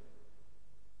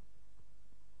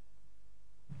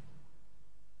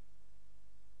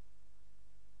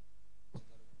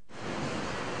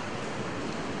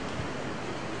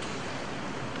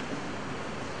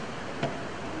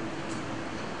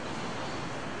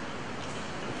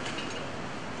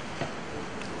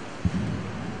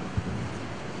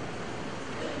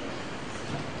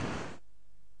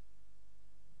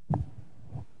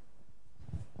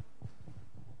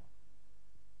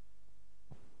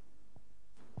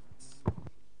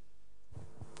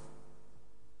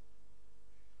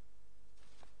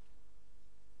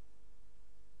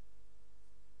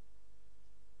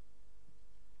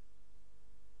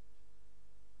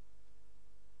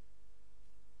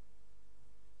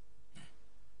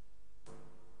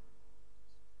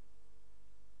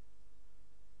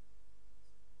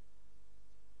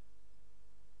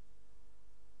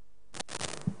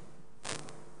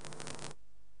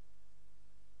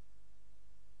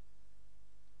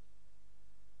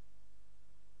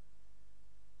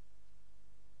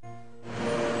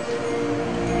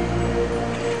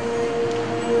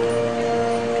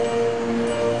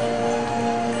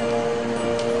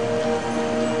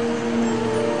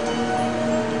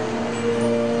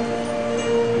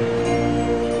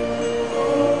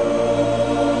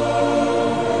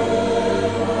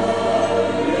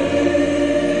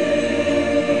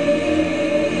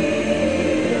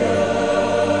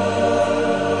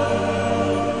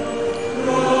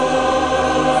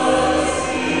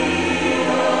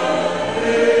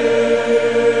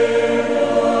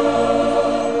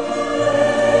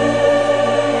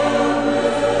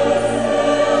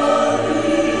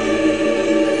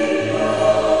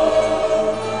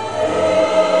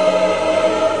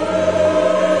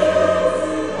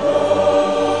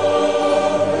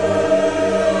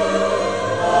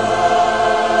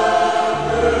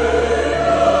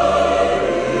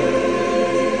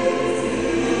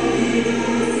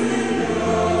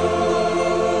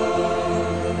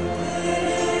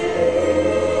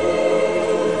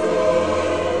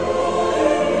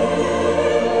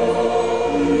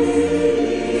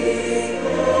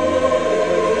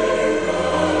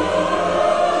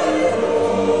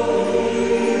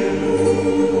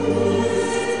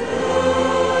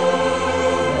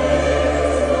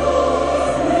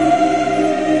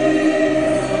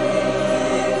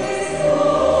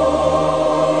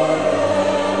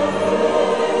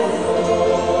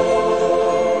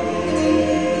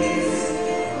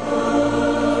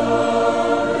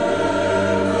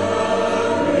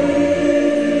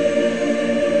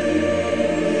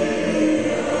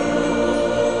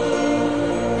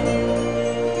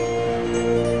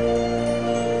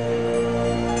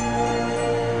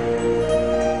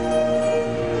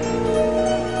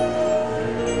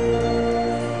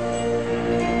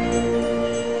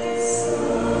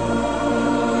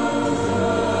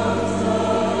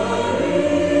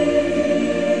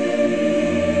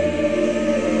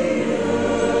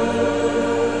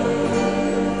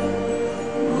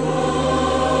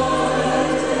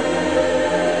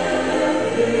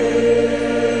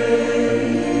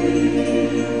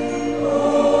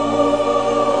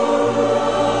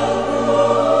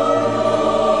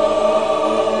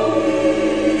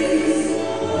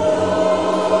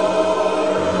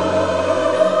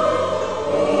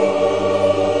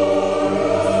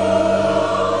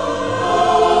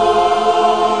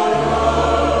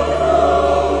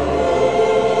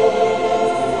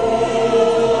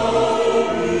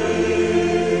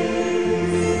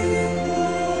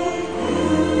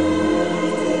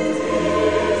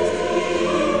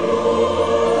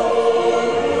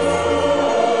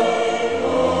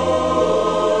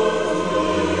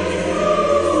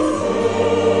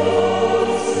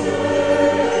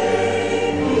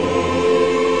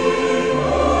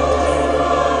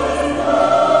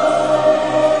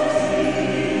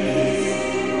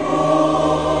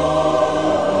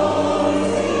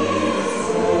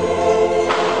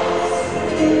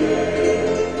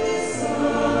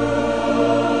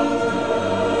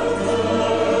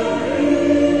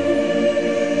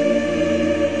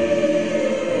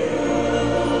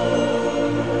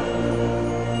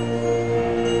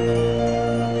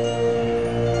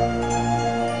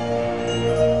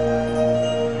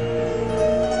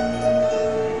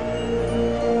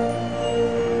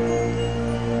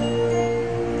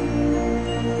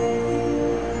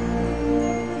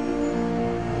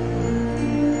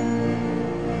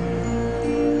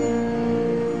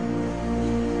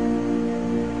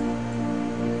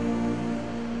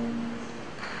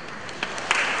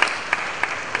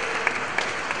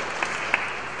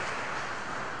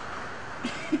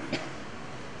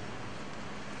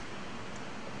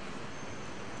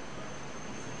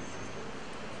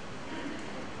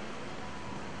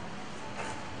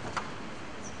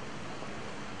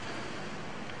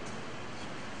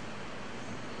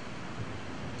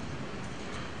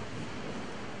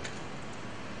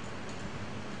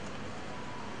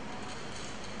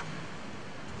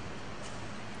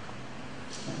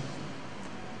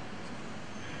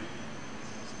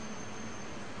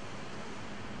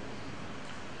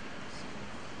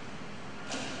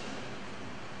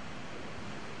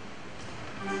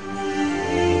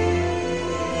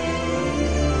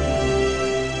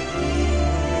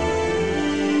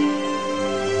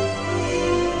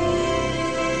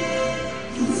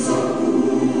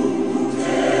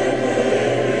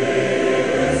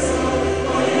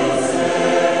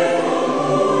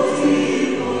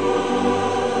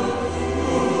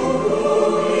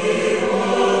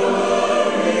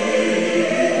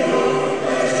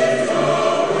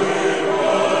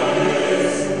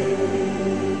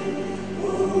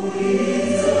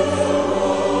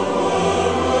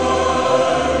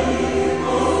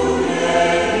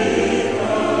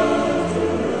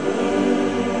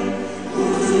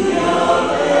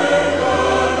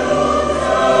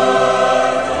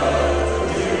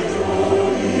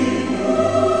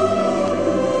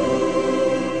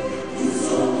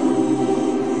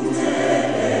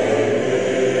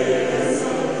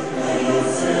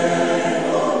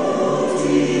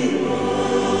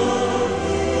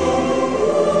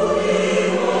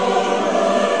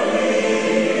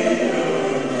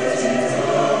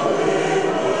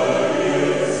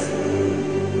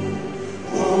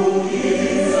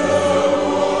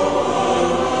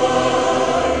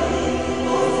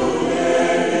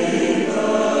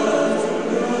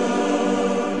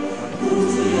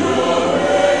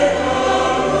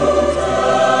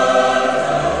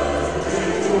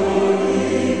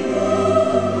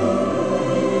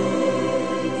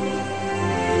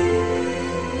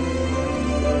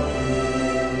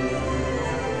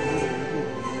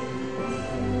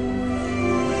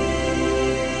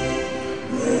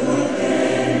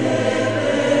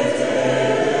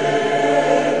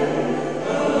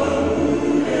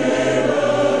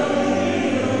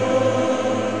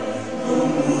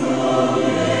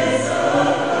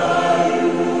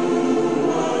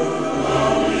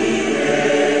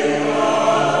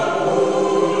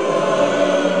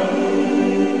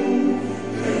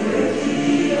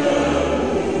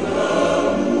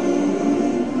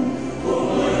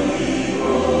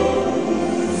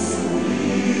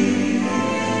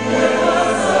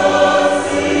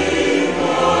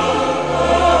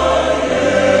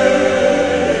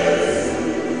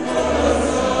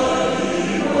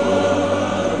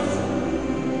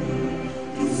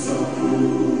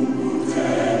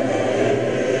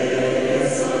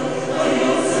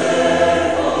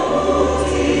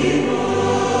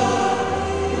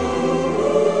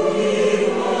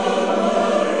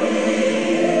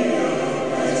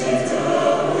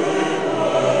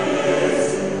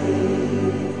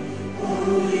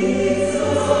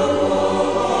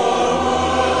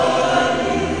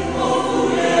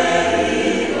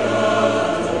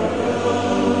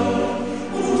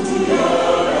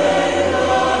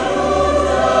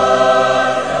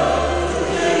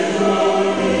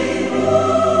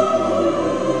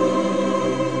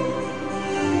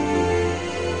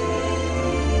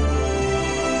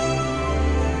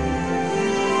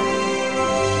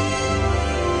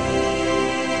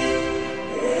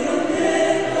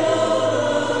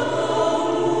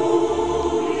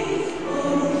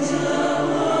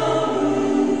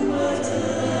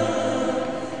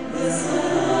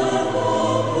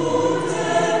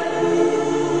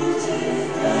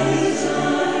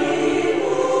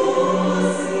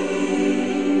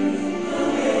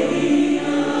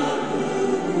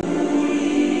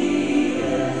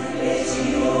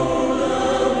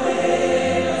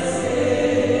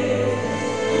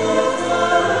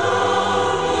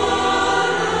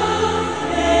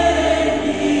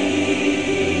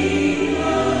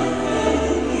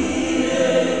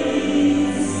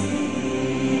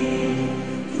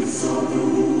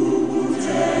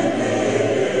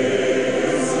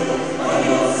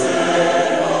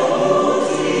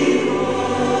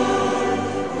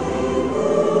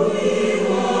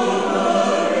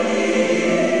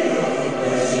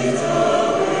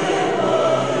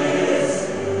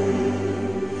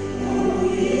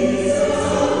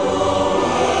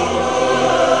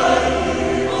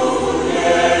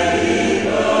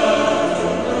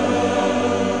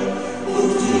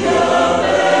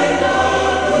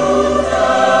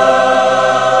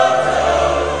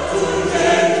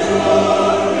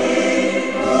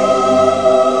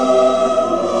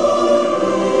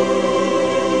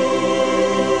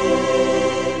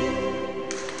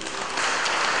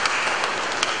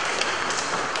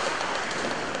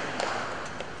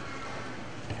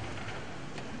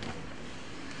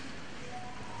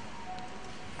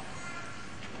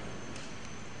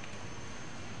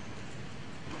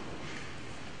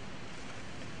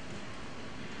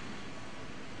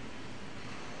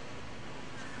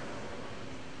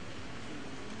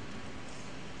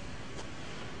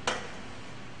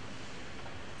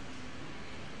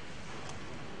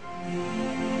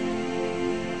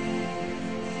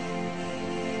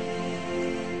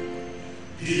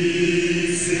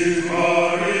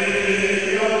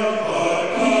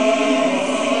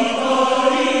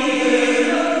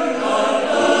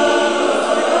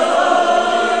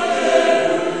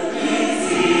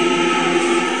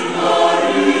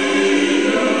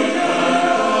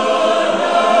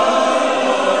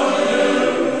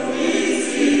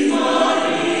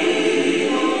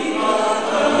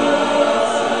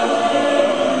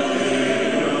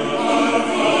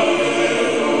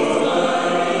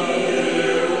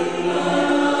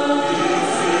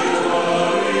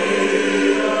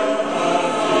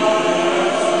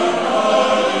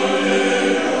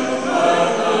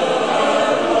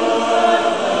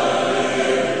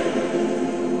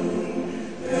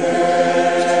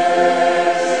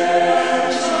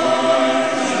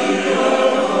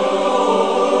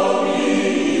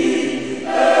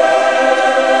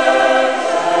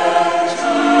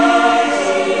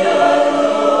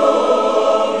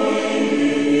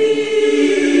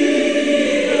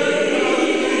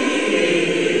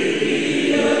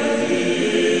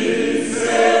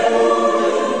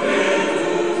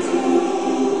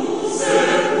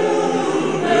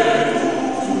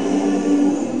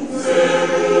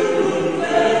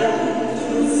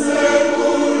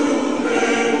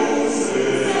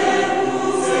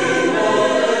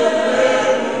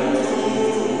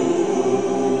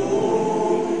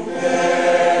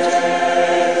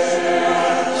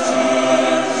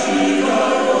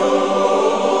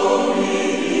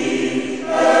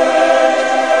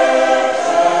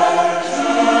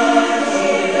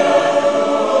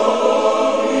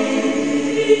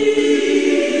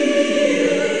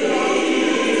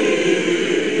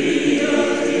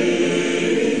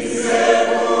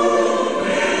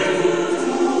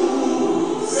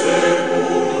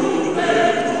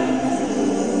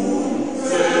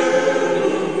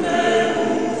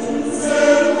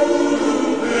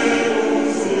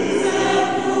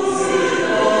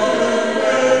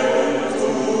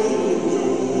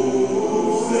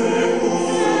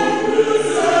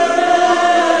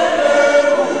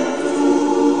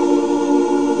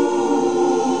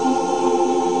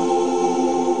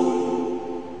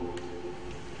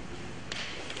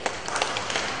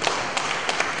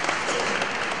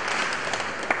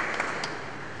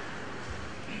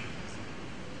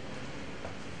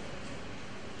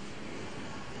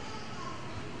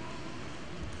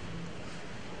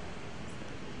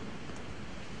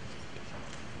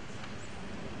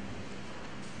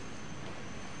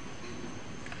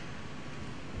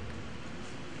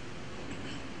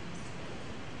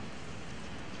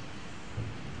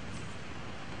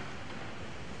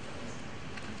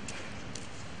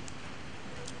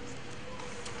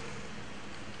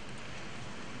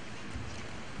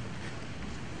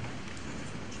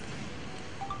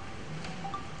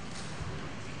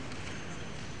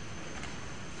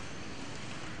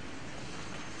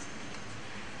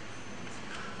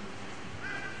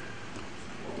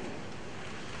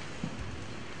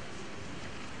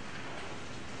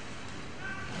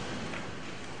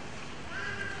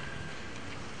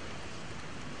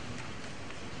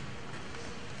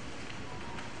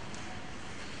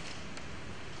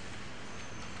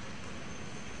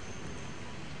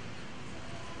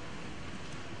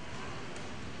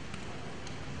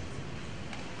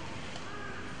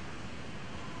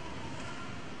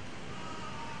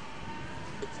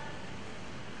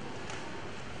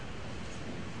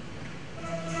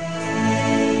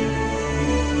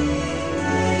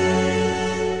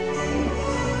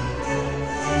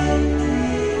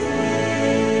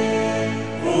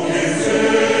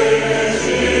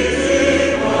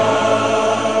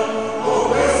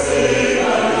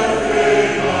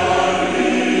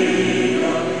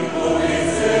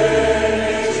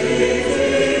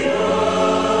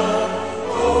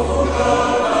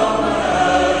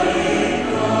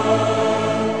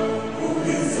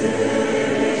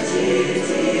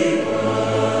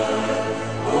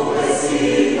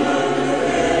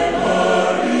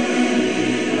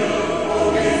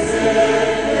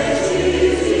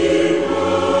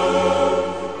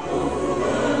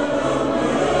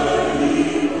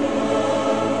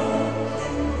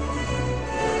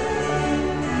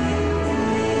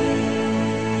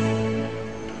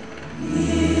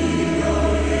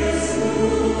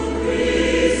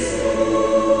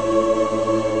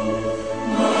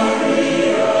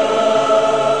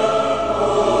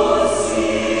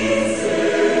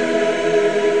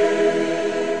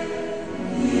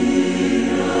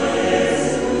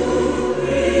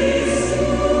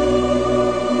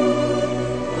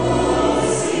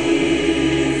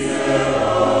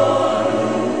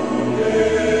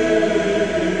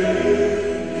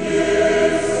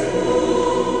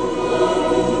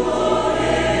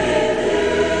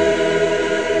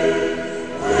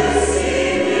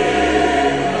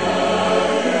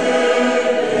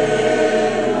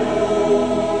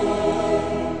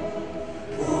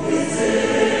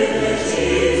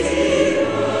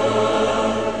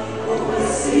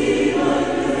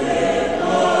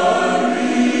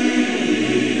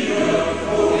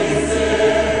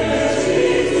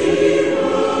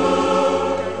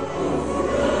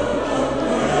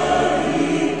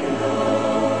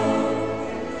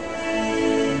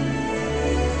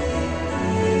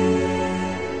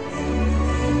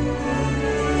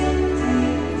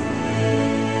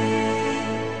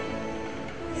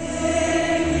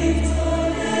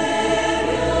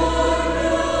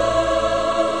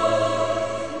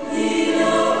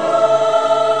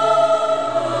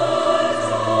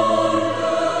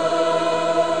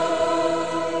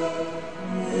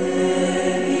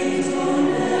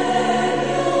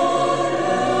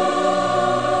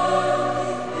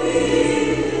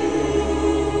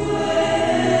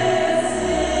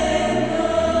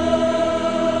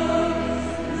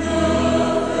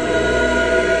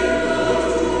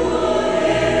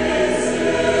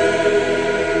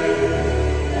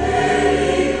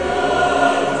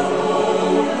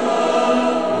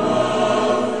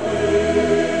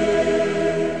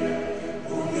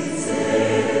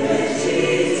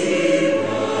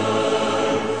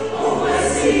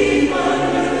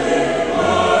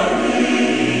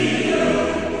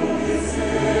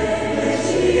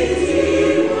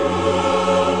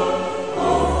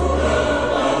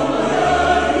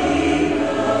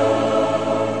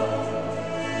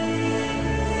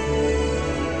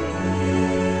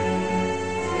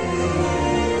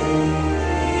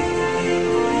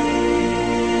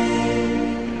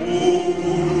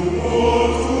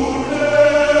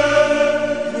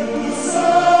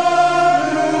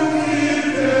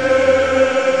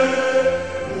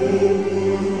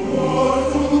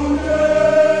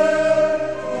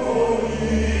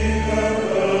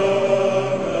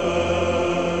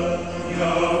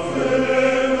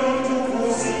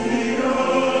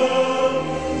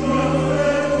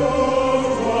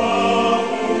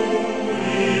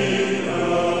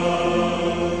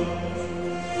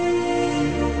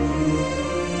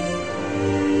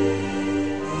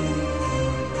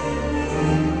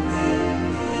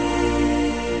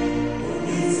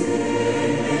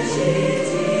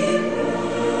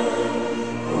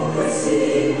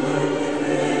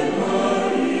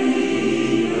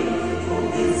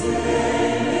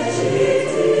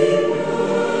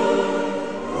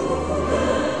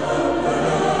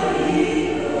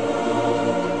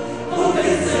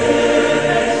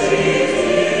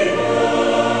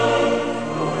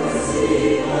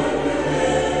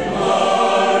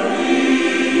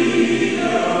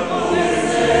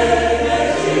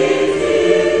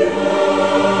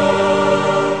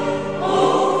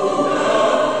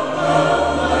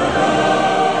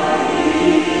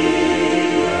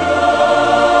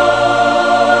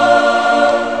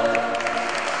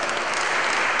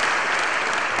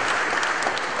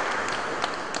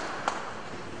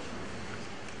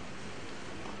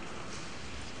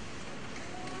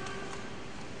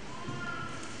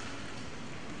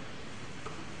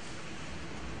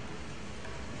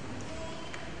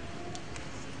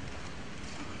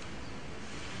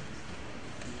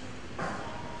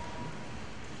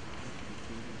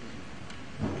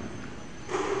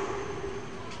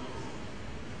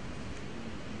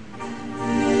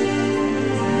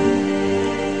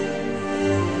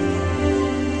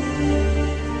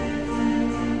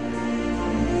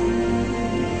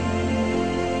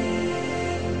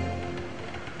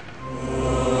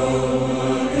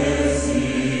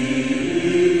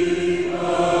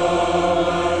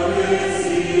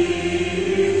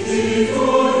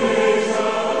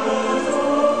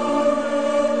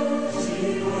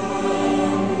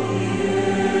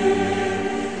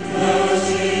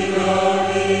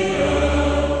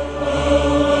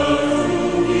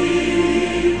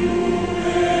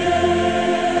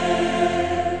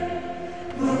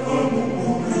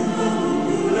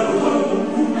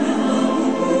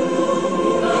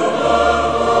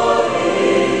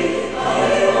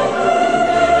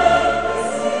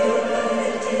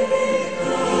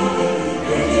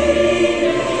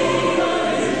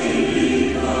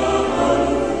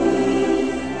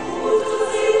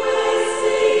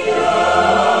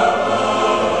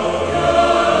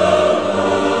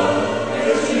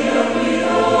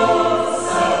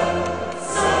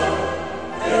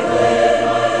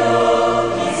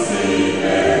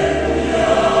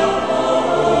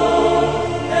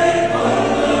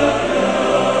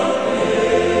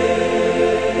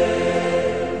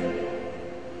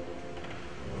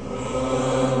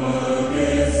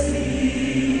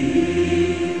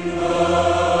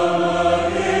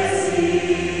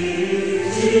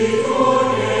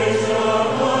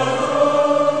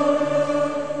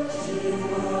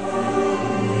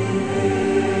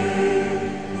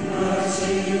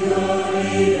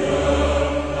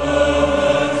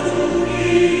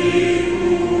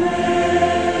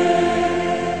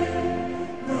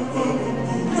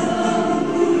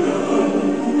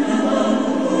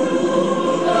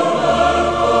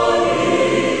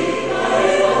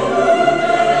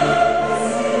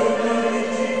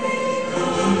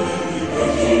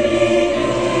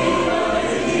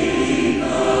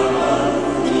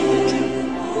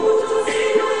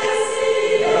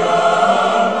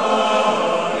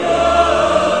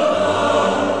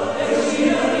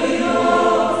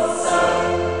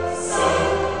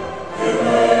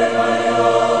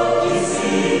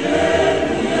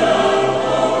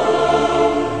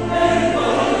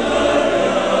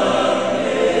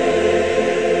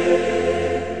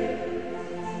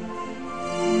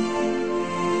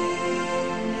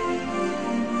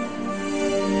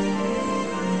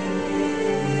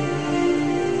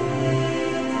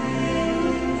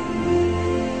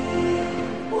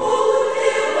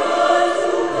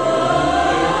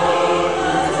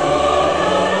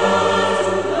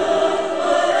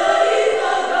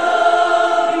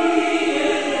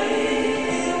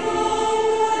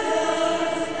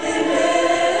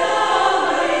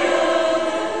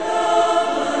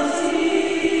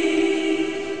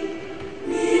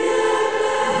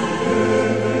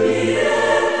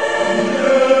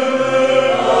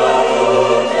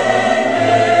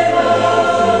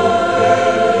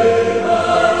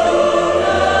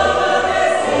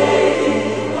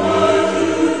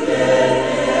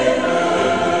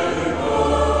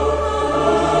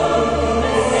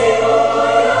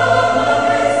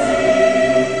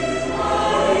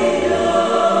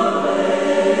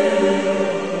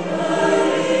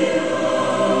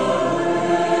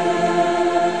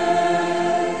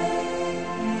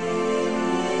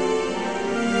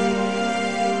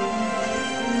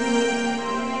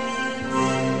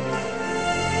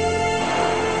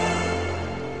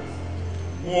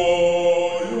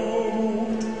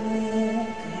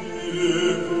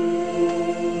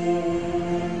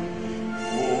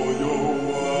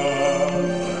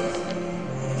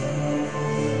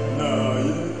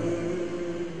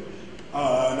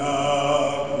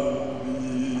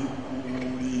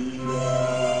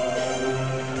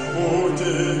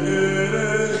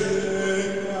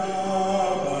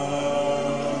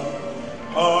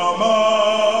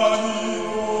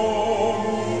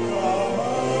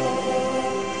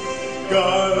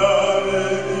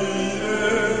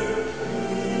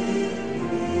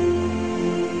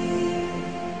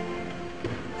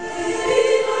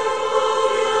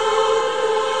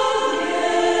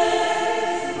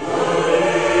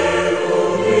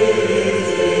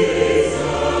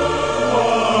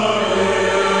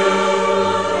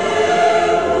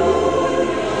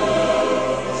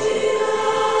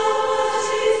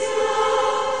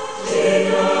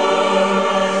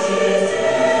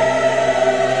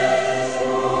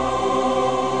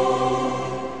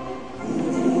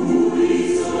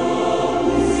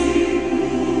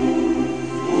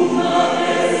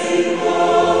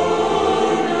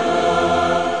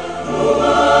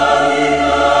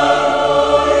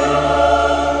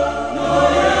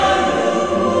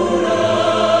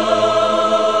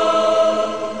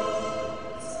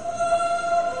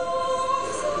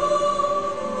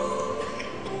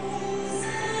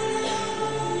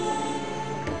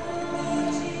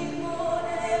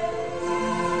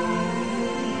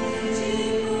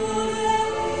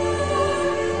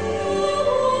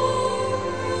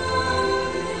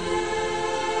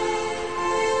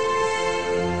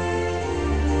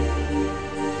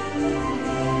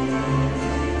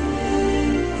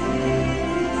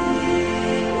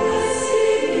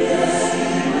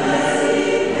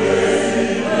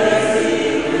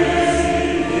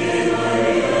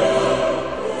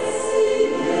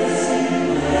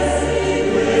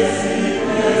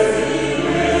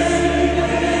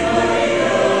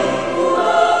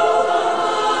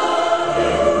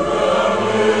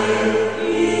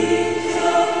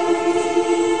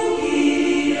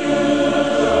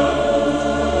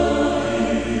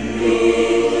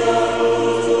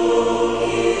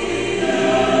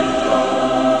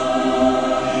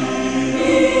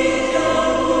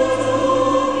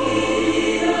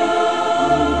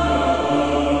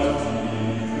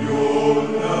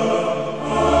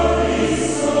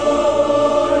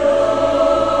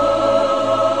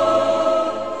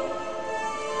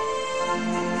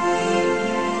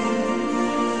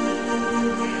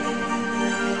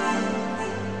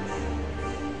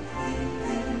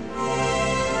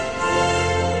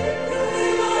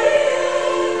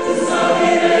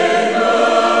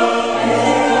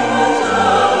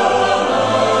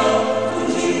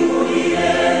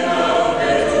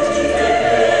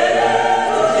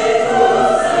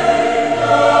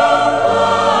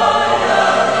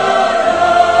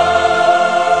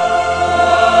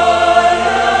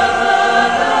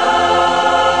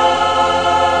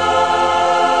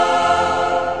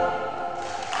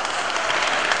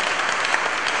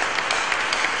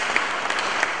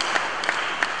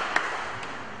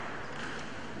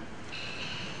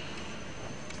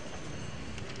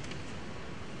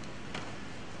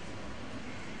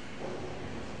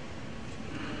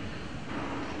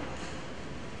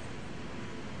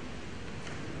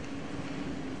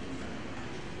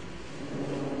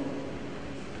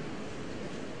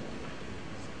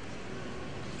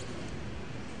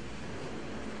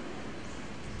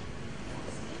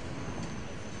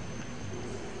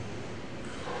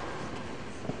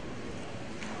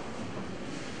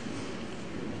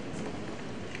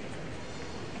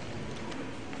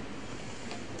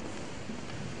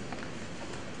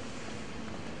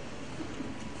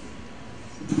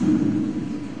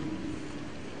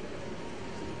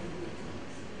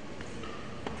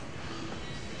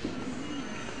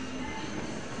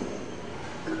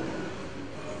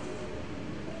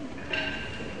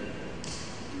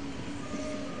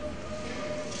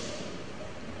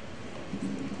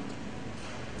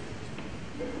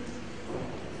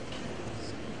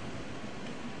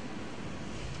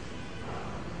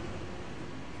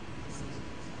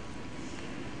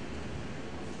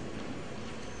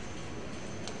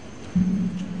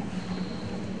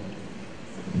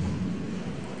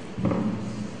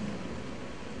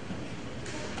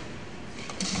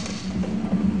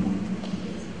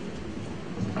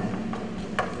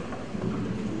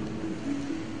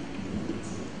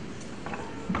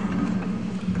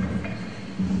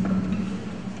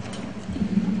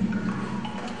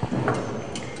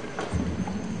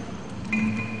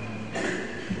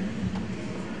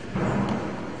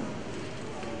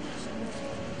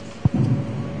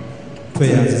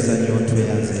 tweyanziza nnyo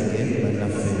tweyanzege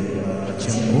bannaffe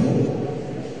CACEMCHO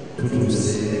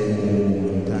tutuuse ku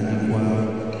ntandikwa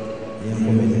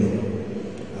y'enkomerero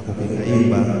ako ke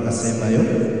kayimba kasembayo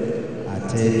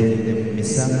ate tulinde mu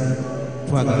misa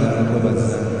twagala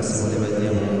okwebaza basibo ne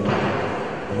bajjamu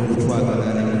olw'okutwagala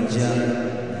ne mujja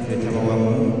twetaba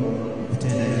wamu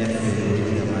okutenda nnyaffe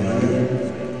Bikira Mariya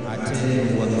ate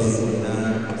obuwagizi bwonna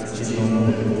kino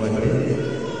obulwadde.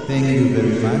 Thank you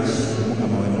very much.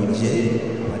 Mukama wemujje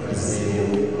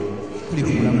abaddiseewo tuli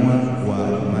ku mulamwa gwa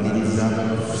kumaliriza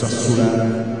kusasula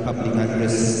public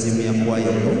address system ya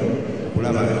kwayiro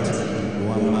okulaba nti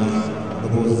wamma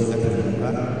loboozi gatuuka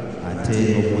ate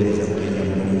n'obuweereza bugenda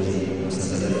bulungi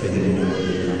musaza lyaffe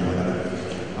ly'Kampala.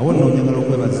 Awo nno njagala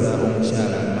okwebaza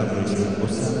omukyala Margaret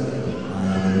Mugosa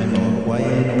memba wa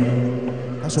kwayiro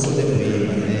kasobodde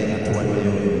kuyimba naye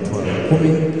atuwaddeyo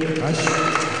 $10,000 cash.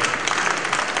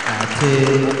 Ate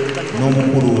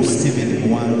n'omukulu Stephen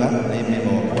Muwanga naye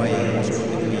memba wa kwayiro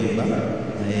asobodde kuyimba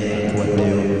naye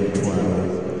atuwaddeyo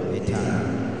 $5,000.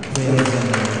 Tweyanza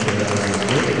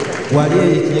wali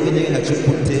eyo ekinyeganyege nga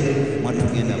kikutte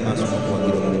mwatugenda maaso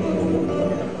n'okuwagira omulimu gw'Omukama.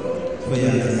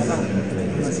 Tweyanza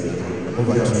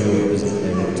over to you, Mr.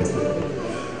 Director.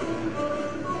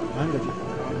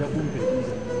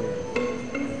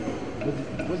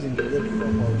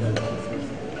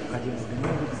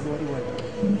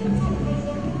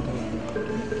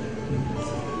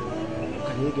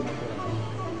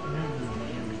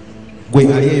 Gwe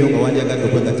ali eyo nga wandyagadde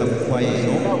okwegatta mu kwaya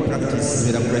eno practice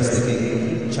zibeera Christ the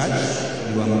King Church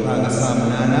buli lwa mukaaga saa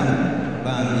 8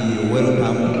 bambi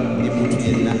welcome buli muntu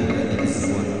yenna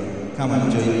ayanyirizibwa. Come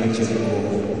and join CACEMCHO.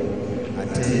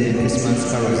 Ate Christmas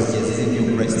carols gye ziri New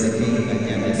Christ the King nga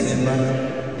nya December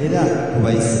era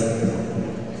kubayisi.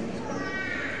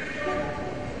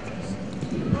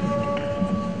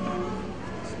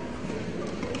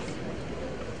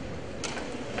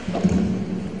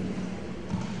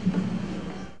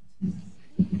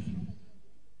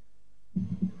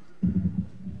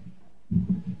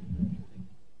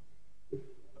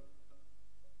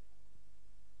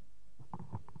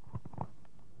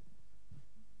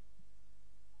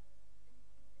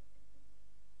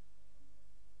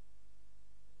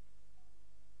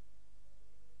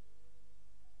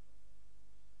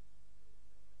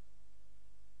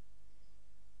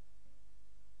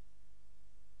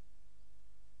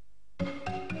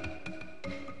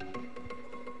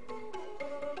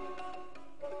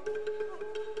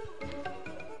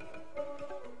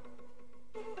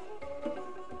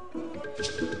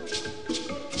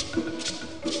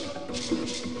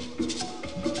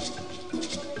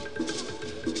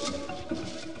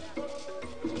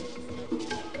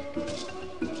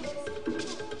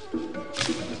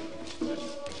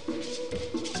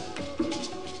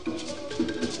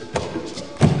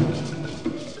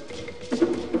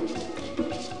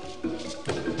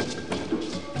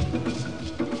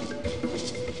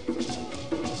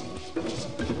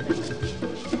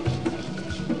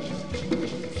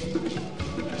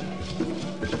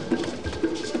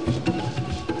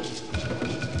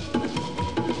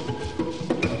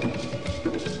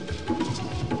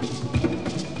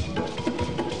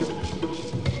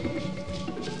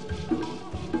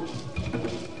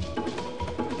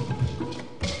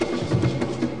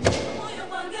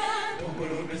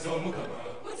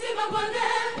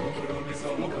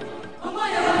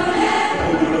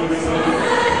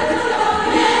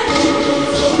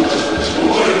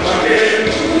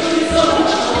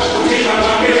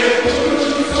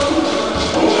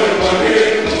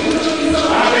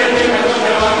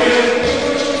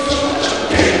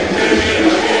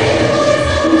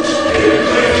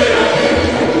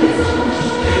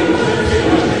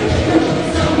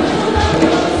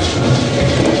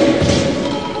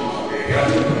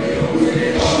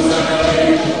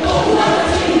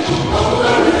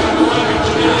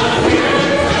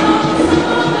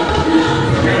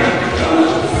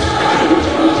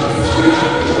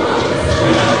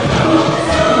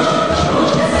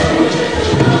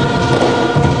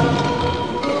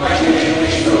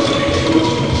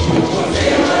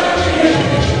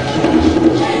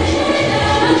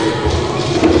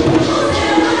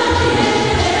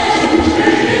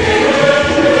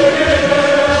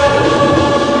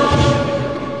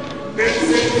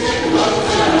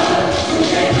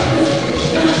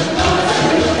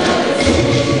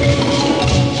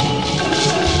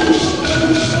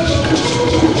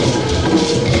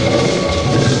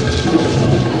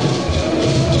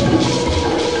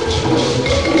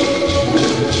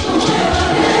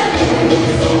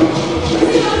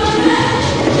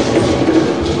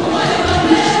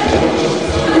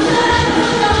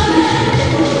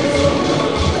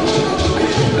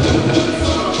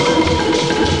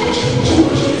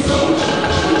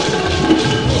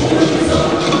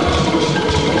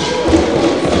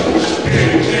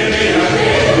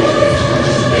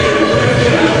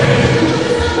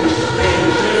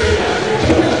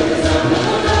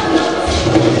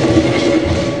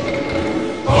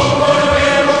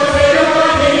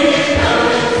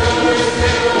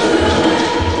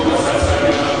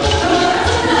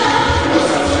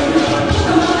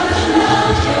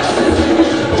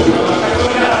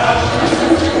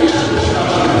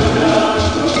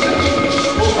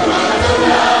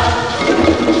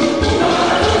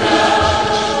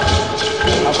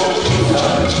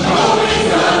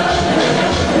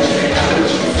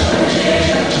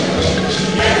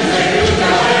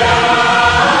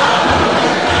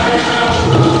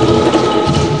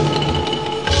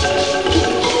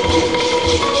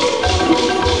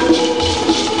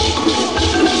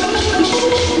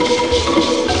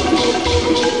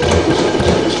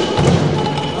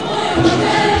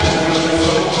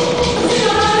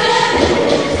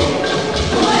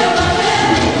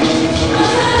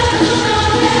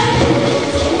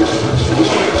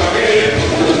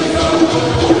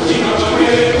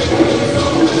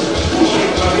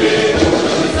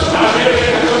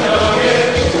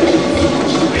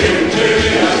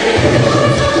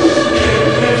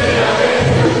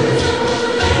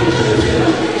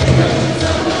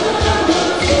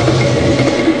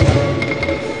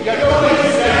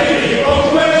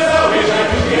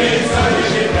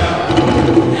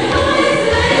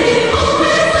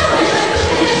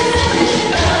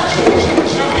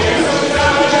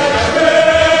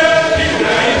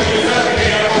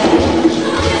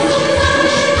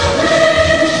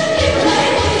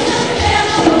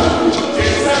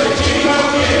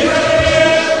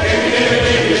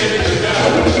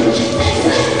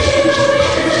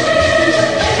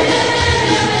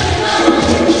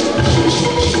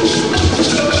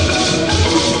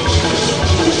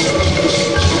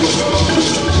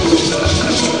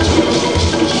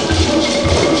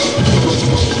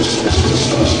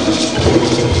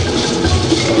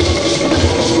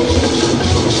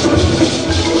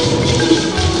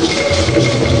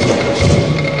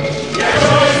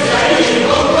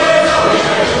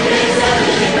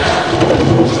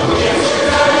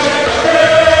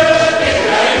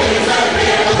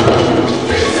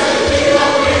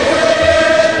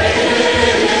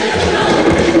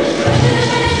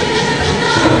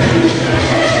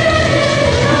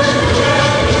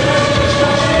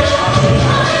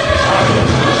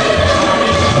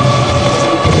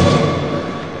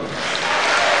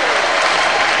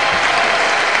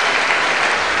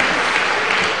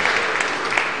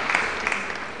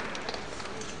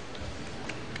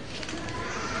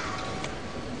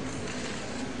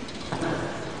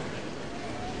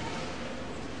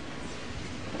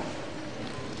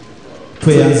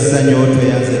 tweyanziza nnyo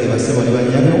tweyanzege basebo ne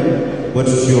banyabo bwe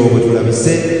tutyo bwe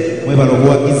tulabise mwebala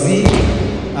obuwagizi.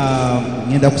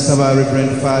 Ngenda kusaba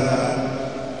Reverend Father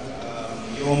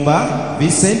Yomba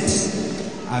Vincent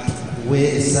atuwe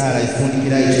esaala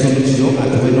efundikira ekitundu kino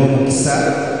atuwe n'omukisa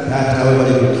taata we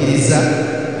bali kukkiriza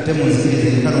ate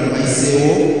munzikirize kano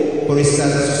mumayiseewo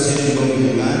Choristers Association of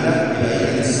Uganda ebayita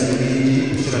n'essanyu lingi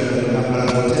Sheraton Kampala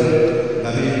Hotel nga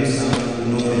biri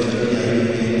musanvu Novemba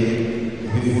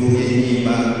 2020 ebivulu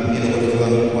by'ennyimba byerowoterwa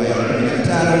mu kwaya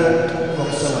 15 kuva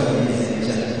ku ssaawa 4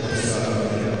 ez'enkya okusaba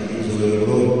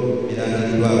ez'olweggulo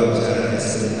birangiriddwa abakyala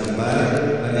Yasin Nambale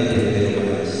baneetegerero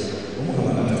mulaki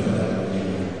omukama katonda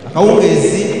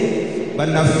akawungeezi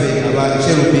bannaffe aba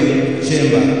Cherubim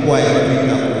Chamber kwaya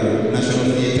batuyita ku National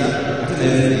Theatre ate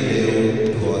naye tuneegerero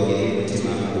tubawagire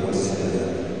mutima owasigala.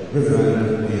 Reverend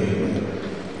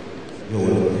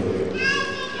Yoweri.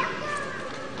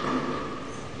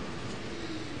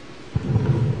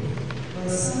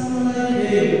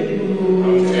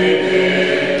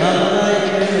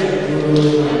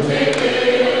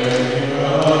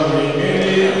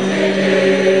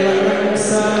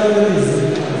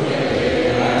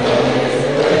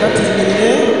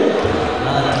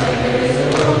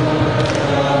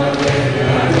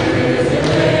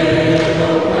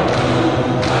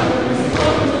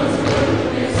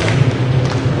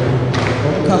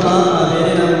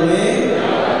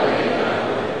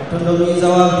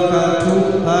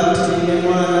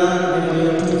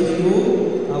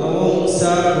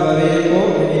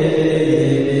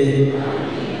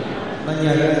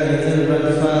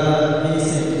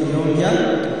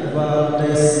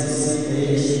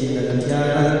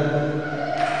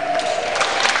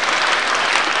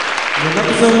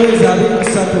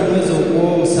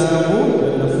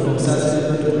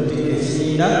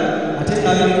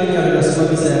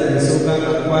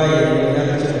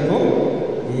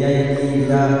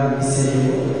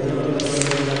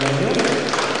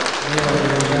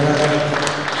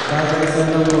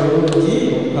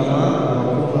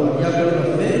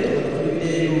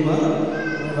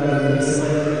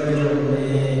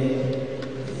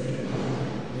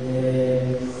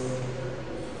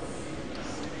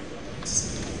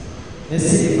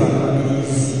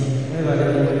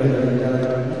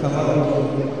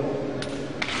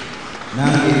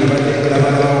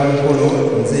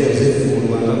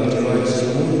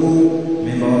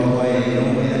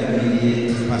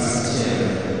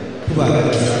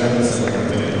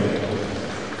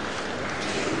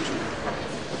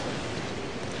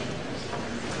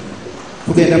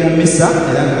 Tugenda mu misa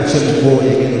era nga CACEMCHO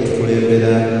yegenda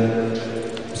otukulembera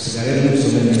tusigale mu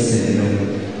kusoma emisa eno.